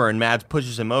knocked over and Mads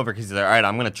pushes him over because he's like, all right,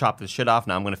 I'm going to chop this shit off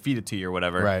now. I'm going to feed it to you or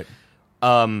whatever. Right.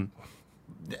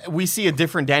 We see a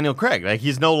different Daniel Craig. Like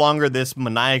he's no longer this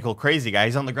maniacal crazy guy.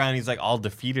 He's on the ground. He's like all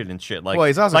defeated and shit. Like, Well,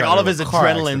 he's also like got all a of his car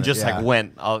adrenaline accident, just yeah. like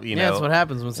went. All, you know. That's what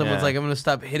happens when someone's Yeah. like, I'm going to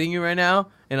stop hitting you right now,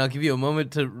 and I'll give you a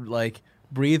moment to like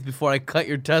breathe before I cut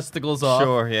your testicles off.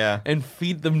 Sure, yeah. And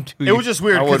feed them to you. It was just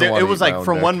weird I because wouldn't it wanna was eat my like own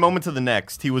from dick. one moment to the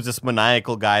next, he was this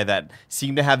maniacal guy that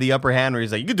seemed to have the upper hand where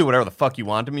he's like, you can do whatever the fuck you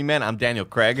want to me, man. I'm Daniel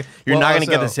Craig. You're Well, not going to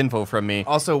get also- this info from me.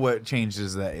 Also, what changed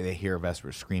is that they hear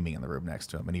Vesper screaming in the room next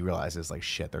to him, and he realizes, like,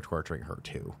 shit, they're torturing her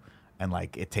too. And,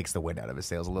 like, it takes the wind out of his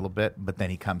sails a little bit, but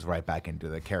then he comes right back into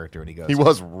the character, and he goes... He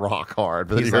was rock hard,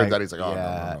 but then he he's heard like, that. He's like, oh,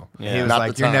 yeah. no. Yeah. He was Not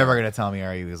like, the you're time. never going to tell me,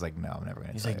 are you? He was like, no, I'm never going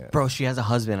to He's tell like, you. bro, she has a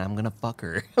husband. I'm going to fuck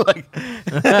her. Like,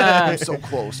 I'm so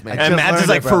close, man. and just Matt's learned is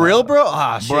like, it, for bro. real, bro?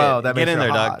 Ah, shit. Bro, that Get makes in her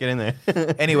there, hot. dog. Get in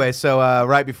there. Anyway, so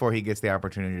right before he gets the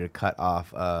opportunity to cut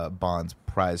off Bond's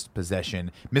prized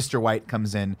possession, Mr. White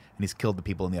comes in, and he's killed the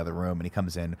people in the other room, and he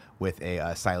comes in with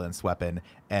a silenced weapon,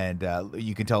 and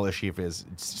you can tell Lashif is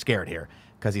scared here.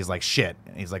 Because he's like, shit.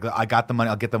 And he's like, I got the money.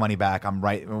 I'll get the money back. I'm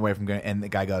right away from going. And the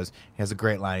guy goes, he has a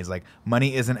great line. He's like,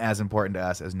 money isn't as important to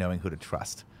us as knowing who to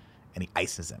trust. And he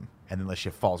ices him. And then the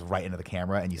shit falls right into the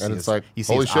camera. And you see And his, it's like, you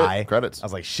see holy his shit, eye. credits. I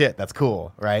was like, shit, that's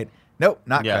cool, right? Nope,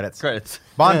 not credits. Credits.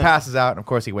 Bond passes out, and of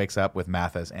course he wakes up with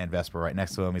Mathis and Vesper right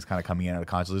next to him. He's kind of coming in out of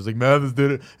consciousness. He's like, Mathis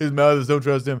did it. His Mathis, don't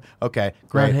trust him. Okay,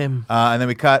 great. Not him. And then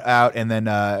we cut out, and then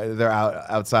they're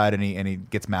outside, and he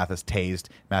gets Mathis tased.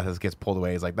 Mathis gets pulled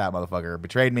away. He's like, that motherfucker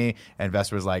betrayed me. And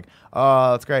Vesper's like,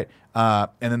 oh, that's great.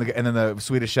 And then the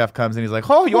Swedish chef comes in. He's like,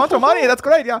 oh, you want the money? That's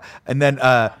great, yeah. And then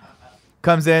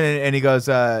comes in and he goes,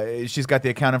 she's got the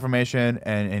account information,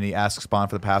 and he asks Bond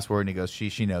for the password, and he goes,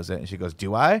 she knows it, and she goes,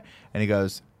 do I? And he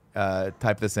goes,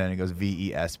 type this in, and he goes,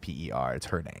 Vesper. It's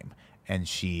her name, and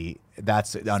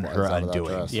that's on her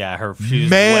undoing. Yeah, she's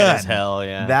wet as hell.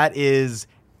 Yeah, that is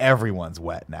everyone's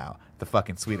wet now. The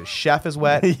fucking Swedish chef is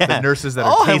wet. Yeah. The nurses that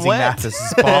are tasing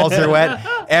Mathis's balls are wet.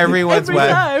 Everyone's wet.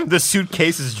 Time. The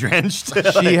suitcase is drenched.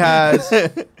 She has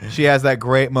that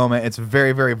great moment. It's a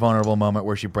very, very vulnerable moment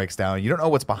where she breaks down. You don't know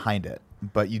what's behind it,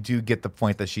 but you do get the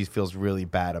point that she feels really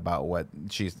bad about what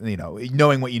she's,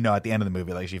 knowing what you know at the end of the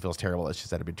movie. Like, she feels terrible that she's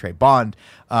had to betray Bond.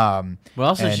 Well,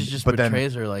 also she just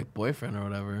betrays her like boyfriend or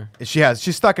whatever.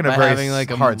 She's stuck in a very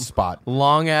hard spot.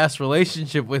 Long ass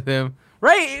relationship with him.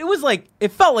 Right?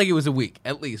 It felt like it was a week,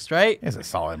 at least, right? It's a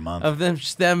solid month. Of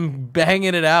them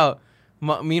banging it out.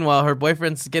 Meanwhile, her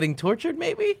boyfriend's getting tortured,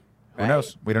 maybe? Right? Who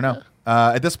knows? We don't know.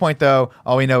 At this point, though,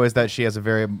 all we know is that she has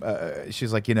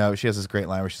she's like, she has this great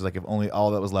line where she's like, if only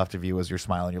all that was left of you was your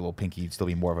smile and your little pinky, you'd still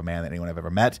be more of a man than anyone I've ever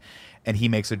met. And he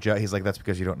makes a joke. He's like, that's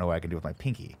because you don't know what I can do with my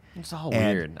pinky. It's all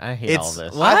weird. I hate all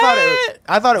this.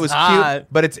 I thought it was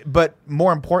cute, but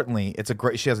more importantly,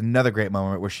 she has another great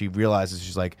moment where she realizes,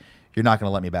 she's like, you're not going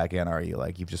to let me back in, are you?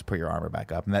 Like, you've just put your armor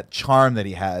back up. And that charm that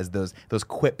he has, those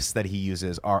quips that he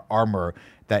uses are armor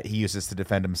that he uses to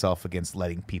defend himself against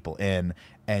letting people in.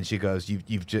 And she goes, you're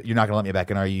not going to let me back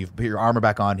in, are you? You've put your armor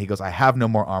back on. He goes, I have no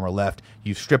more armor left.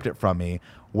 You've stripped it from me.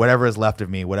 Whatever is left of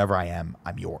me, whatever I am,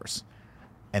 I'm yours.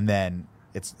 And then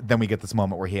we get this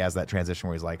moment where he has that transition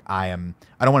where he's like, I don't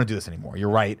want to do this anymore. You're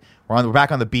right. We're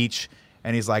back on the beach.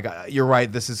 And he's like, you're right.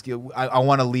 I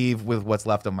want to leave with what's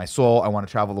left of my soul. I want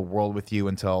to travel the world with you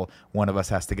until one of us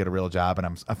has to get a real job.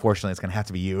 And unfortunately, it's going to have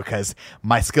to be you because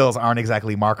my skills aren't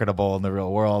exactly marketable in the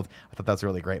real world. I thought that's a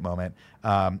really great moment.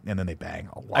 And then they bang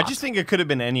a lot. I just think it could have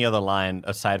been any other line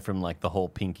aside from like the whole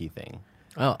pinky thing.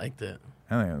 I liked it.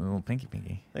 Oh, yeah, a little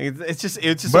pinky. It's just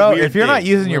bro, a weird if you're thing. not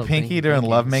using your pinky during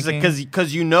lovemaking,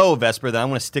 because Vesper, that I'm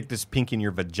going to stick this pink in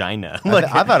your vagina.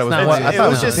 I thought it was. I thought it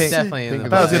was just definitely. I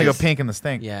thought it was going to go pink in the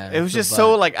stink. Yeah, it was just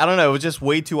so like I don't know. It was just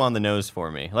way too on the nose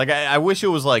for me. Like I wish it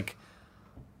was like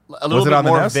a little bit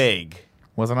more vague.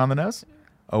 Was it on the nose?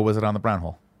 Oh, was it on the brown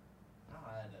hole?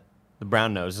 The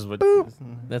brown nose is what.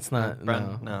 That's not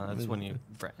brown. No, that's when you.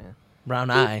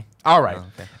 Brown eye. All right.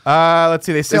 Let's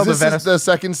see. They sailed to Venice. Is this the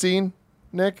second scene?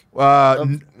 Nick?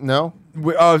 No?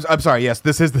 I'm sorry. Yes,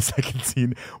 this is the second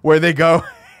scene where they go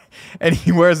and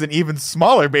he wears an even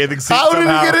smaller bathing suit. How did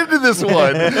he get into this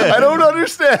one? I don't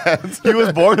understand. He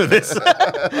was born with this.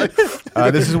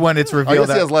 This is when it's revealed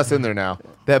that he has less in there now.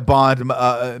 That Bond,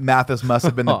 Mathis must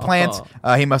have been the plant.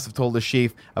 He must have told the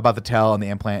chief about the tell and the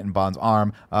implant in Bond's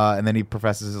arm. And then he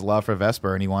professes his love for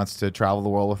Vesper, and he wants to travel the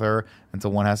world with her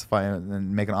until one has to find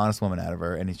and make an honest woman out of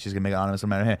her. And she's going to make an honest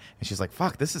woman out of him. And she's like,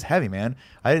 fuck, this is heavy, man.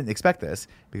 I didn't expect this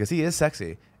because he is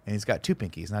sexy. And he's got two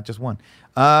pinkies, not just one.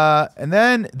 And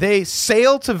then they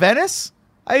sail to Venice,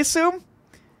 I assume.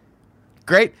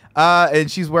 Great.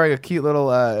 And she's wearing a cute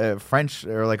little French,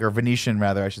 or like, or Venetian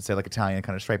rather, I should say, like Italian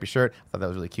kind of stripy shirt. I thought that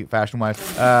was really cute fashion-wise.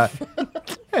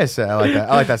 Yes, I like that.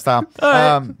 I like that style.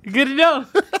 Good to know.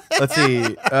 Let's see.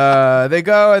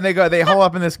 They hole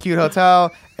up in this cute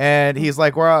hotel, and he's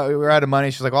like, we're out of money.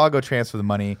 She's like, well, I'll go transfer the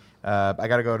money. I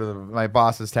got to go to my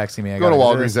boss is texting me. I go to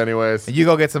Walgreens anyways. And you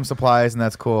go get some supplies, and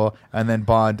that's cool. And then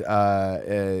Bond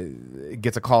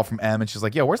gets a call from M, and she's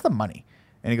like, yo, where's the money?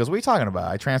 And he goes, what are you talking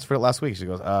about? I transferred it last week. She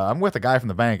goes, I'm with a guy from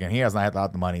the bank, and he hasn't had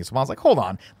out the money. So Bond's like, hold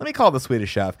on. Let me call the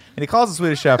Swedish chef. And he calls the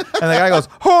Swedish chef, and the guy goes,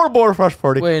 hold on, border fresh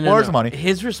 40. Where's the money?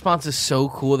 His response is so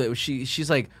cool that she's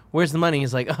like, where's the money?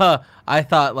 He's like, I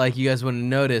thought like you guys wouldn't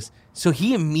notice. So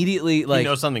he immediately like, he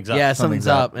knows something's up. Yeah, something's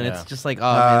up. And it's just like,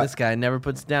 oh man, this guy never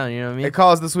puts it down. You know what I mean? It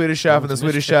calls the Swedish chef, and the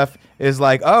Swedish chef is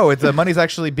like, oh, the money's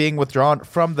actually being withdrawn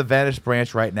from the Venice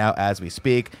branch right now as we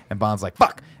speak. And Bond's like,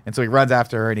 fuck. And so he runs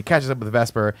after her, and he catches up with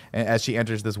Vesper as she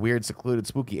enters this weird, secluded,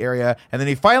 spooky area. And then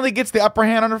he finally gets the upper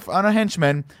hand on a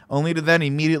henchman, only to then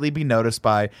immediately be noticed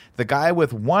by the guy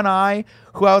with one eye,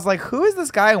 who I was like, who is this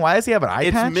guy, and why does he have an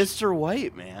eye patch? It's Mr.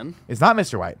 White, man. It's not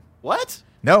Mr. White. What?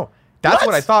 No. That's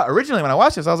what I thought originally when I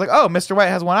watched this. I was like, oh, Mr. White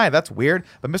has one eye. That's weird.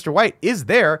 But Mr. White is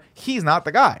there. He's not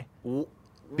the guy.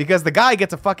 Because the guy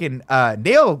gets a fucking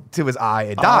nail to his eye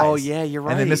and dies. Oh, yeah, you're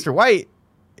right. And then Mr. White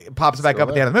pops back up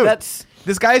at the end of the movie.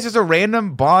 this guy is just a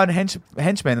random Bond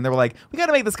henchman, and they were like, we got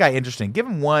to make this guy interesting. Give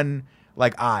him one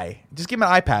eye. Just give him an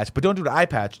eye patch, but don't do the eye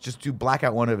patch. Just do black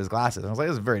out one of his glasses. And I was like,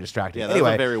 this is very distracting. Yeah, that's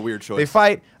anyway, a very weird choice. They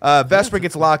fight. Vesper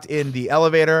gets locked in the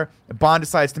elevator. Bond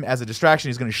decides to, as a distraction,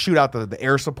 he's going to shoot out the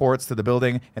air supports to the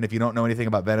building. And if you don't know anything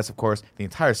about Venice, of course, the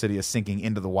entire city is sinking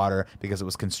into the water because it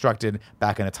was constructed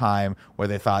back in a time where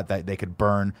they thought that they could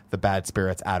burn the bad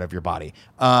spirits out of your body.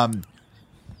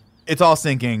 It's all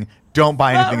sinking. Don't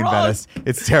buy anything in Venice.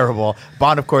 It's terrible.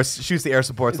 Bond, of course, shoots the air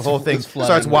supports. The whole thing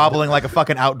starts wobbling like a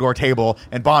fucking outdoor table,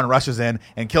 and Bond rushes in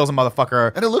and kills a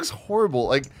motherfucker. And it looks horrible.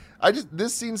 Like,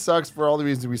 this scene sucks for all the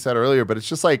reasons we said earlier, but it's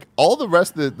just like all the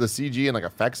rest of the CG and like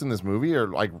effects in this movie are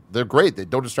like, they're great. They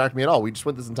don't distract me at all. We just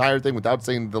went this entire thing without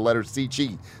saying the letter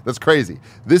CG. That's crazy.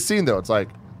 This scene, though, it's like,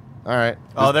 all right.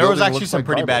 Oh, there was actually some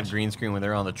pretty bad green screen when they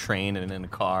were on the train and in the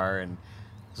car, and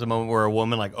there's a moment where a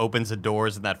woman like opens the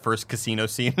doors in that first casino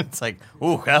scene. It's like,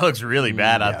 ooh, that looks really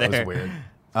bad out there. That was weird.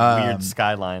 Weird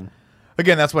skyline.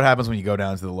 Again, that's what happens when you go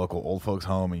down to the local old folks'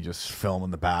 home and you just film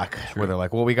in the back where they're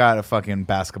like, well, we got a fucking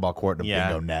basketball court and a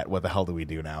bingo net. What the hell do we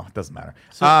do now? It doesn't matter.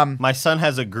 So my son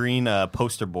has a green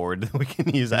poster board that we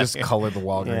can use. Just color the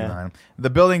wall green on him. The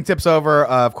building tips over,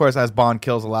 of course, as Bond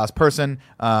kills the last person,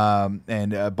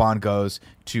 and Bond goes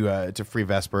to free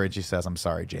Vesper, and she says, I'm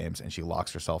sorry, James, and she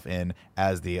locks herself in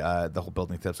as the whole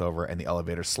building tips over and the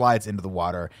elevator slides into the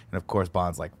water, and of course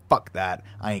Bond's like, fuck that,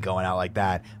 I ain't going out like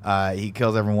that. He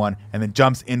kills everyone and then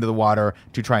jumps into the water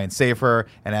to try and save her,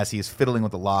 and as he's fiddling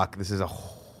with the lock, this is a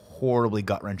horribly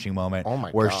gut-wrenching moment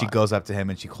where she goes up to him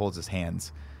and she holds his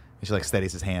hands, and she like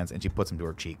steadies his hands and she puts him to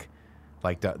her cheek,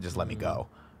 like, just let me go.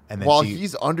 And then while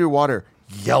he's underwater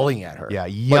yelling at her. Yeah,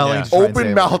 yelling.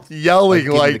 Open mouth yelling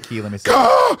like, the key, let me see.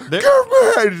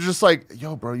 It's just like,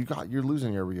 yo, bro, you're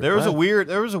losing your There was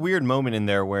a weird moment in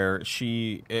there where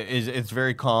she it's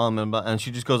very calm and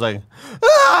she just goes like,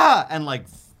 ah, and like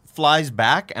flies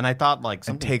back, and I thought like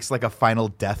something takes like a final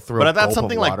death throw. But I thought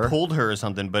something like pulled her or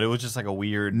something, but it was just like a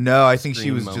weird. No, I think she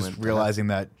was just realizing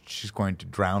that she's going to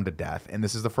drown to death, and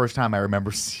this is the first time I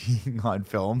remember seeing on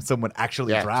film someone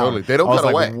actually drown. Totally. They don't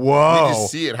cut away. Whoa! You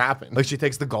just see it happen. Like she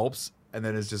takes the gulps and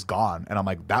then it's just gone, and I'm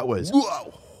like, that was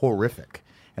horrific.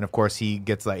 And of course he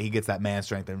gets that man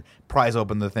strength and pries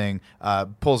open the thing,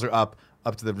 pulls her up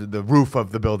to the roof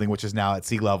of the building, which is now at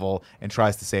sea level, and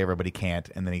tries to save her, but he can't,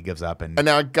 and then he gives up. And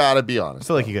now I gotta be honest. I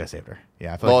feel like he could have saved her.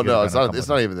 Yeah. I feel like no, it's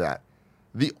not even that.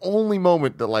 The only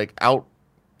moment that like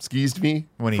out-skeezed me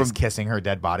when he's kissing her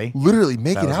dead body, literally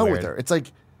making out with her. It's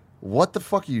like, what the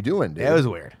fuck are you doing, dude? It was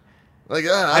weird. Like,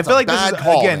 I feel like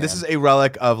this is a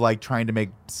relic of like trying to make.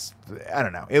 I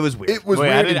don't know. It was weird. It was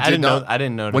weird. I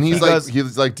didn't know. When he's like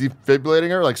defibrillating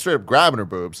her, like straight up grabbing her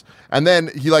boobs, and then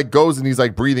he like goes and he's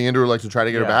like breathing into her like to try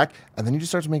to get her back, and then he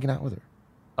just starts making out with her.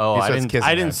 Oh, I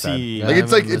didn't see.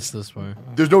 Like it's this way.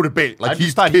 There's no debate. Like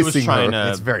he's thought he was trying her.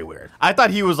 to. It's very weird. I thought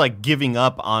he was like giving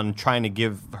up on trying to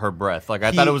give her breath. Like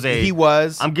I thought it was He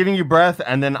was. I'm giving you breath,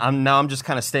 and then I'm just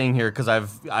kind of staying here because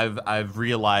I've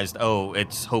realized, oh,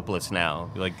 it's hopeless now.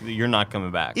 Like you're not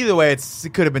coming back. Either way,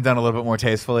 it could have been done a little bit more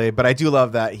tastefully. But I do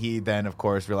love that he then, of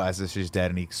course, realizes she's dead,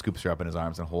 and he scoops her up in his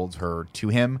arms and holds her to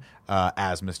him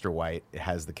as Mr. White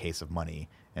has the case of money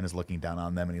and is looking down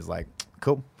on them, and he's like,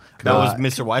 cool. That was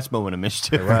Mr. White's moment of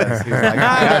mischief. It was. He was like,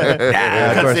 I got it.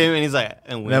 Cuts him, and he's like,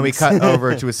 and then we cut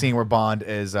over to a scene where Bond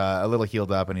is a little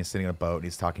healed up, and he's sitting in a boat, and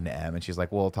he's talking to M, and she's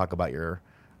like, we'll talk about your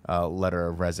letter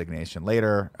of resignation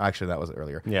later. Actually, that was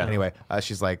earlier. Yeah. Anyway,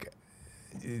 she's like,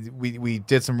 we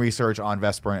did some research on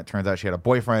Vesper, and it turns out she had a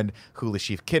boyfriend who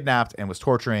Lashif kidnapped and was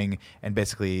torturing, and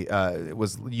basically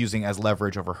was using as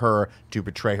leverage over her to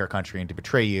betray her country and to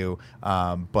betray you.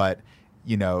 But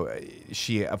you know,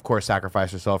 she of course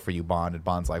sacrificed herself for you, Bond. And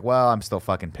Bond's like, well, I'm still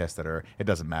fucking pissed at her. It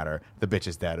doesn't matter. The bitch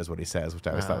is dead, is what he says, which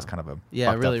I always thought was kind of a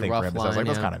fucked really up thing rough for him. line, So I was like,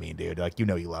 that's kind of mean, dude. Like, you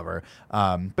know, you love her,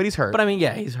 but he's hurt. But I mean,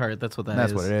 yeah, he's hurt. That's what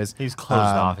that's what it is. He's closed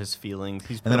off his feelings.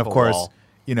 He's and then of course,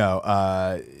 you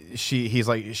know, she's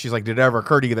like, did it ever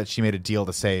occur to you that she made a deal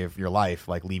to save your life,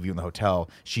 like leave you in the hotel?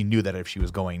 She knew that if she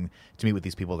was going to meet with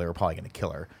these people, they were probably going to kill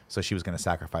her. So she was going to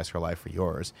sacrifice her life for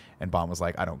yours. And Bond was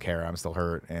like, I don't care. I'm still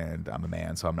hurt, and I'm a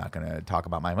man, so I'm not going to talk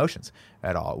about my emotions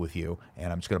at all with you.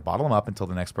 And I'm just going to bottle them up until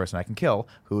the next person I can kill,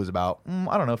 who is about,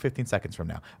 I don't know, 15 seconds from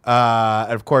now.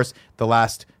 And of course, the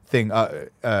last thing,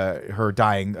 her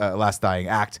last dying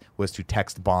act was to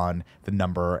text Bond the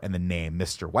number and the name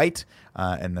Mr. White,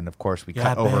 and then of course we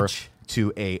cut over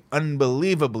to a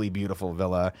unbelievably beautiful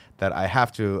villa that I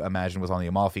have to imagine was on the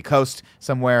Amalfi Coast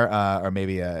somewhere, or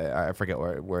maybe I forget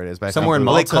where it is, but somewhere in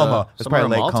Malta. Lake Como. It's probably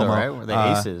Lake Malta, Como, right? Where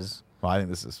the Aces. Well, I think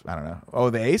this is, I don't know. Oh,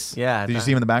 the ace? Yeah. Did you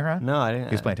see him in the background? No, I didn't.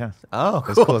 He was playing tennis. Oh,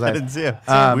 As cool. cool as I didn't see him.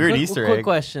 Weird Easter quick egg.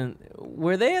 question: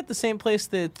 were they at the same place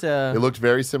that? It looked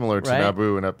very similar to Right?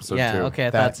 Naboo in episode 2. Okay, I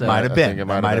That thought so. might have I been. think it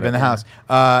Might might have have been the been. house.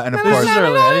 And of This course, is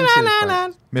early. I didn't see this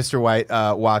part. Mr. White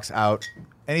walks out,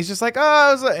 and he's just like,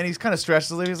 oh, and he's kind of stressed.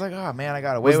 He's like, oh man, I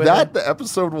got away Was with that it. the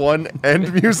episode 1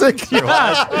 end music? They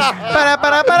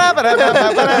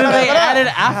added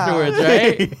afterwards,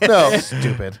 right? No.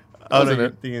 Stupid. Oh, Wasn't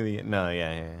no, it?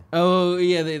 yeah. Oh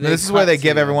yeah. They This is where they cut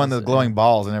give to everyone the this. glowing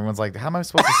balls, and everyone's like, how am I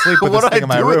supposed to sleep with What this do thing I in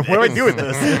my do room? with What do I do with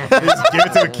this? Just give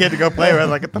it to a kid to go play with.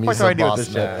 Like, what the fuck do I do with this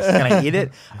shit? Can I eat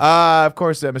it? Of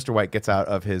course, Mr. White gets out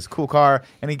of his cool car,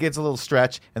 and he gets a little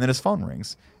stretch, and then his phone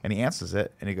rings. And he answers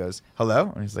it, and he goes,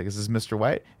 hello? And he's like, is this Mr.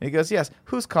 White? And he goes, yes.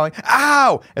 Who's calling?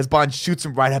 Ow! As Bond shoots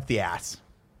him right up the ass.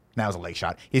 That was a leg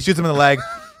shot. He shoots him in the leg,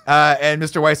 and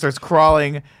Mr. White starts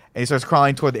crawling, and he starts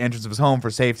crawling toward the entrance of his home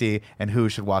for safety, and who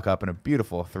should walk up in a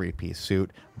beautiful 3-piece suit,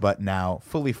 but now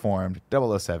fully formed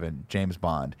 007 James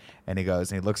Bond. And he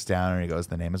goes, and he looks down, and he goes,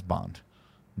 the name is Bond.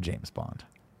 James Bond.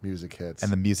 Music hits.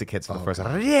 And the music hits for the first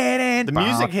time. The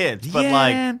music hits, but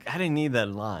like, I didn't need that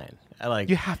line.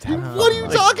 You have to have What are you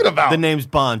talking about? The name's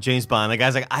Bond, James Bond. The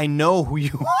guy's like, I know who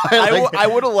you are. Like, I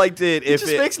would have liked it if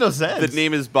just makes no sense. The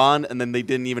name is Bond, and then they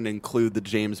didn't even include the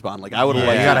James Bond. Like I would have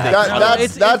Yeah, you gotta liked have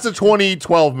it. that's a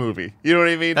 2012 movie. You know what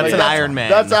I mean? That's an Iron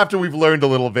Man. That's after we've learned a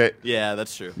little bit. Yeah,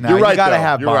 that's true. No, You're right, You gotta though.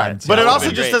 have You're Bond. right. But it That also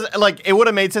would've been just doesn't like it would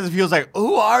have made sense if he was like,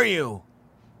 "Who are you?"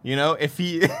 You know, if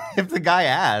the guy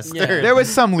asked. Yeah. There was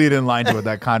some lead-in line to it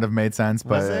that kind of made sense,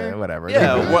 but there? whatever.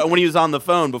 Yeah, when he was on the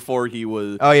phone before he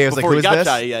was. Oh yeah, he was like, before "Who he is got this?"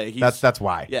 shot, yeah, he's, that's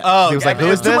why. Yeah. Oh, he was okay. like,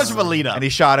 "Who is Too this?" much of a lead up. And he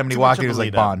shot him, and he Too walked much in. He of was a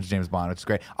like, lead up. "Bond, James Bond," which is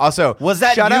great. Also, Was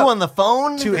that shout you out on the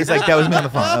phone? He's like, "That was me on the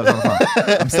phone. That was on the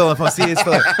phone." I'm still on the phone. See, it's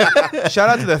still there. Shout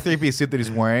out to the 3-piece suit that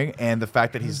he's wearing, and the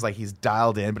fact that he's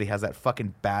dialed in, but he has that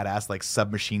fucking badass like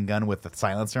submachine gun with the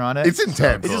silencer on it. It's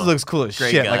intense. It just looks cool as Great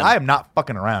shit. gun. Like I am not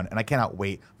fucking around, and I cannot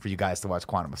wait for you guys to watch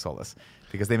Quantum of Solace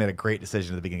because they made a great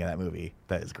decision at the beginning of that movie.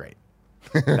 That is great.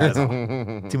 That is all.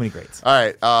 Too many greats. All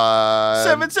right.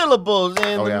 7 syllables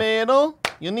in Oh, the yeah. middle.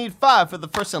 You need 5 for the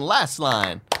first and last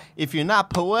line. If you're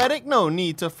not poetic, no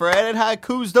need to fret it.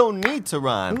 Haikus don't need to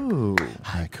rhyme. Ooh,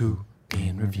 Haiku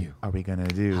in review. are we gonna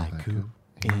do Haiku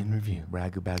in review.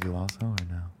 Ragu Bagu also or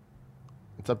no?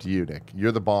 It's up to you, Nick.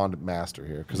 You're the Bond master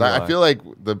here because You I are. feel like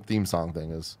the theme song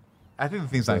thing is I think the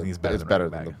theme song is better. It's than better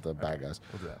Ragu than Bagu. the bad guys.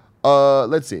 We'll do that.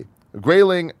 Let's see.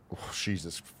 Grayling. Oh,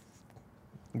 Jesus.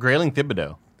 Grayling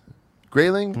Thibodeau.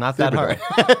 Grayling. Not that Thibodeau.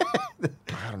 hard.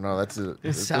 I don't know. That's a.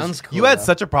 It sounds cool. You had though.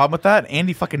 such a problem with that.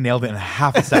 Andy fucking nailed it in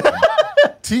half a second.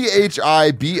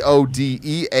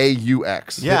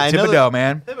 THIBODEAUX. Yeah, I know Thibodeau,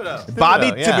 man. Thibodeau. Bobby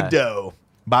Thibodeau, yeah. Thibodeau.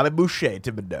 Bobby Boucher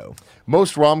Thibodeau.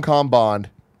 Most rom-com Bond.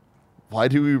 Why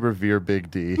do we revere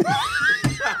Big D?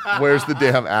 Where's the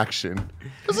damn action?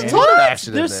 There's a ton of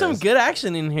action. There's in some this. good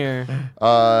action in here.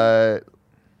 Let's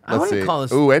wouldn't see. call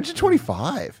this- Ooh, Engine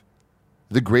 25.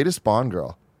 The greatest Bond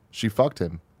girl. She fucked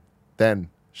him. Then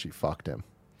she fucked him.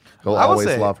 He'll I will always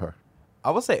say- love her. I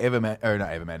will say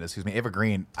Ava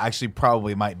Green actually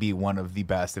probably might be one of the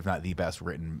best, if not the best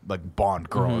written like Bond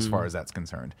girl as far as that's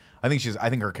concerned. I think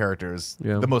her character is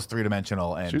the most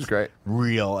 3-dimensional and She's great.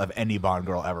 real of any Bond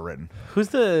girl ever written. Who's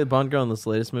the Bond girl in this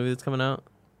latest movie that's coming out?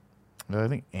 I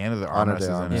think Anna de Anna Armas de is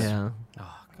in Armas. it. Yeah.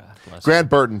 Oh, God bless. Grant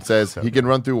Burton says he can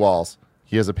run through walls.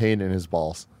 He has a pain in his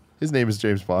balls. His name is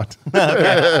James Bond.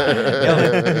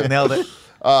 Nailed it.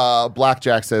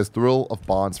 Blackjack says thrill of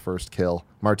Bond's first kill.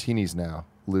 Martinis now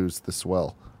lose the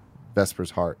swell. Vesper's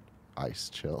heart ice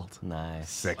chilled. Nice.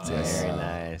 Sick, Very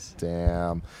nice.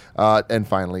 Damn. And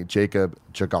finally, Jacob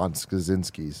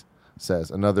Jagonskazinskis says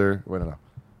another. Wait, no.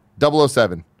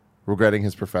 007 regretting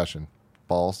his profession.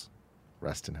 Balls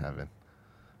rest in heaven.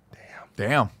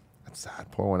 Damn. That's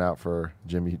sad. Pour one out for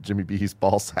Jimmy B's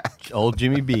ball sack. Old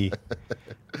Jimmy B.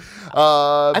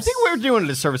 I think we're doing a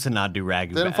disservice to not do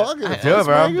Ragu. Then fuck it. Do it,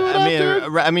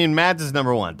 bro. I mean, Mads is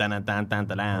number 1.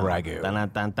 Ragu.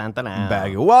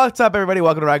 Bagu. What's up, everybody?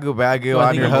 Welcome to Ragu Bagu. Well, I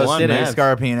I'm think your number host, one, Nick Mads.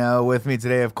 Scarpino. With me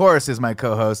today, of course, is my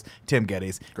co-host, Tim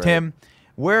Geddes. Great. Tim,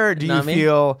 where do you Not me.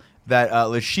 feel that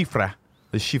Le Chiffre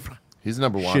He's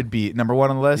number one. should be number one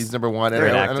on the list? He's number one. Great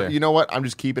And actor. you know what? I'm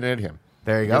just keeping it at him.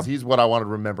 There you go. Because he's what I want to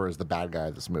remember as the bad guy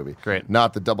of this movie. Great.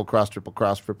 Not the double cross, triple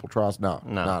cross. No,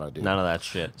 No, not a dude. none of that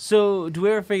shit. So, do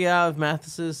we ever figure out if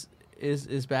Mathis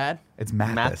is bad? It's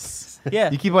Mathis.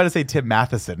 Yeah. You keep wanting to say Tim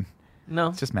Matheson. No.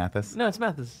 It's just Mathis. No, it's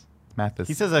Mathis. Mathis.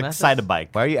 He says a Mathis? side bike.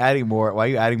 Why are you adding more? Why are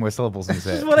you adding more syllables when you say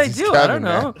This is it? what I He's do. I Kevin, don't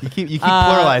know. man. You keep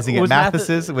pluralizing it. was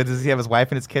Mathises. Does he have his wife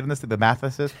and his kid in this? The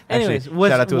Mathises. Anyways, Actually,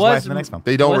 shout out to his wife in the next one.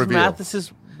 They don't was reveal.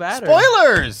 Mathis bad? or-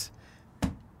 Spoilers!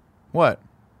 What?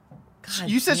 God,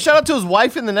 you said shout out to his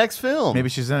wife in the next film. Maybe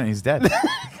she's in it and he's dead.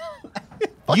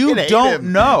 You don't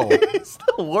know. It's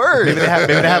the word. Maybe they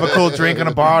have a cool drink on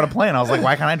a bar on a plane. I was like,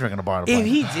 why can't I drink on a bar on a plane? If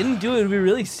he didn't do it, it would be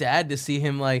really sad to see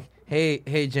him like,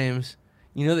 hey, James,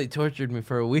 you know they tortured me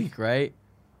for a week, right?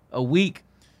 A week.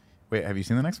 Wait, have you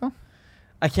seen the next film?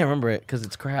 I can't remember it because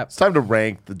it's crap. It's time to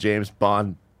rank the James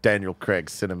Bond Daniel Craig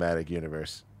cinematic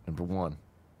universe. Number 1,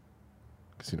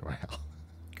 Casino Royale.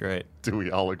 Great. Do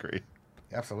we all agree?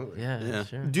 Absolutely. Yeah,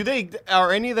 sure.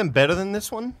 Are any of them better than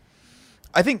this one?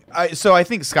 I think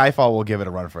Skyfall will give it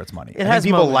a run for its money. It has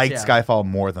people moments, liked yeah. Skyfall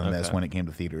more than this when it came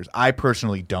to theaters. I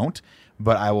personally don't,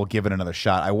 but I will give it another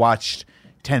shot. I watched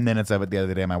 10 minutes of it the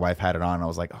other day. My wife had it on, and I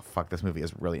was like, oh, fuck, this movie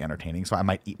is really entertaining. So I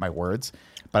might eat my words,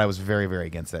 but I was very, very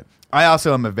against it. I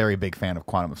also am a very big fan of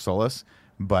Quantum of Solace,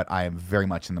 but I am very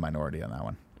much in the minority on that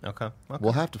one. Okay.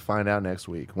 We'll have to find out next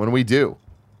week. When we do,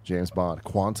 James Bond,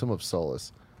 Quantum of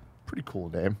Solace. Pretty cool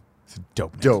name. It's a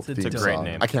dope name. Dope. It's a great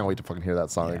name. I can't wait to fucking hear that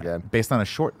song again. Based on a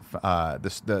short,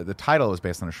 the title is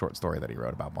based on a short story that he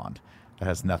wrote about Bond that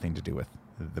has nothing to do with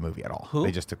the movie at all. Who?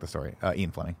 They just took the story.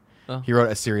 Ian Fleming. Oh. He wrote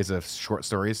a series of short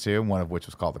stories too, one of which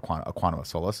was called A Quantum of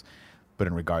Solace. But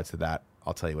in regards to that,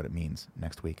 I'll tell you what it means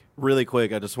next week. Really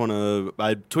quick, I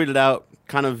tweeted out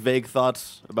kind of vague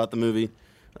thoughts about the movie.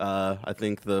 I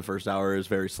think the first hour is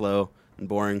very slow and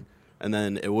boring. And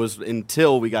then it was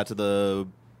until we got to the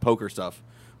poker stuff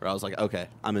where I was like, okay,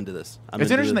 I'm into this. It's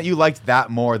interesting that you liked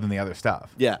that more than the other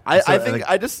stuff. Yeah,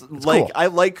 I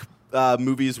like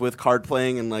movies with card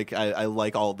playing, and like I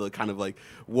like all the kind of like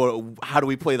how do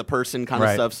we play the person kind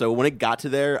of stuff. So when it got to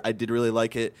there, I did really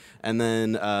like it, and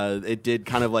then it did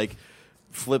kind of like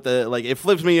it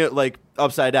flipped me like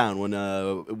upside down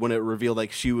when it revealed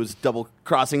like she was double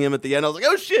crossing him at the end. I was like,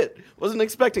 oh shit, wasn't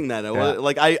expecting that.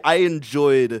 I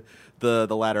enjoyed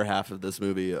the latter half of this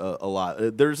movie a lot.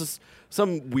 There's just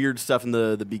some weird stuff in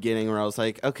the beginning where I was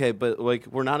like, okay, but like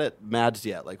we're not at Mads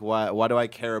yet. Like why do I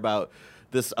care about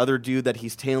this other dude that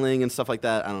he's tailing and stuff like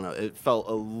that? I don't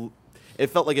know. It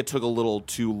felt like it took a little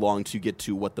too long to get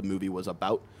to what the movie was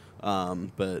about.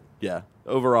 But yeah,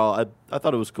 overall, I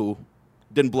thought it was cool.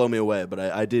 Didn't blow me away, but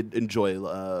I did enjoy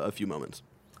a few moments.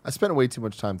 I spent way too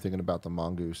much time thinking about the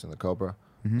mongoose and the cobra.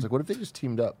 I was like, what if they just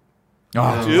teamed up?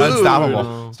 Oh, Dude.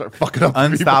 unstoppable. Start fucking up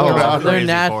Unstoppable. people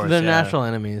around. They're natural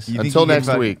enemies. Until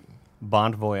next week.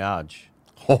 Bond Voyage.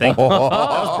 Oh. That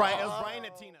was Brian.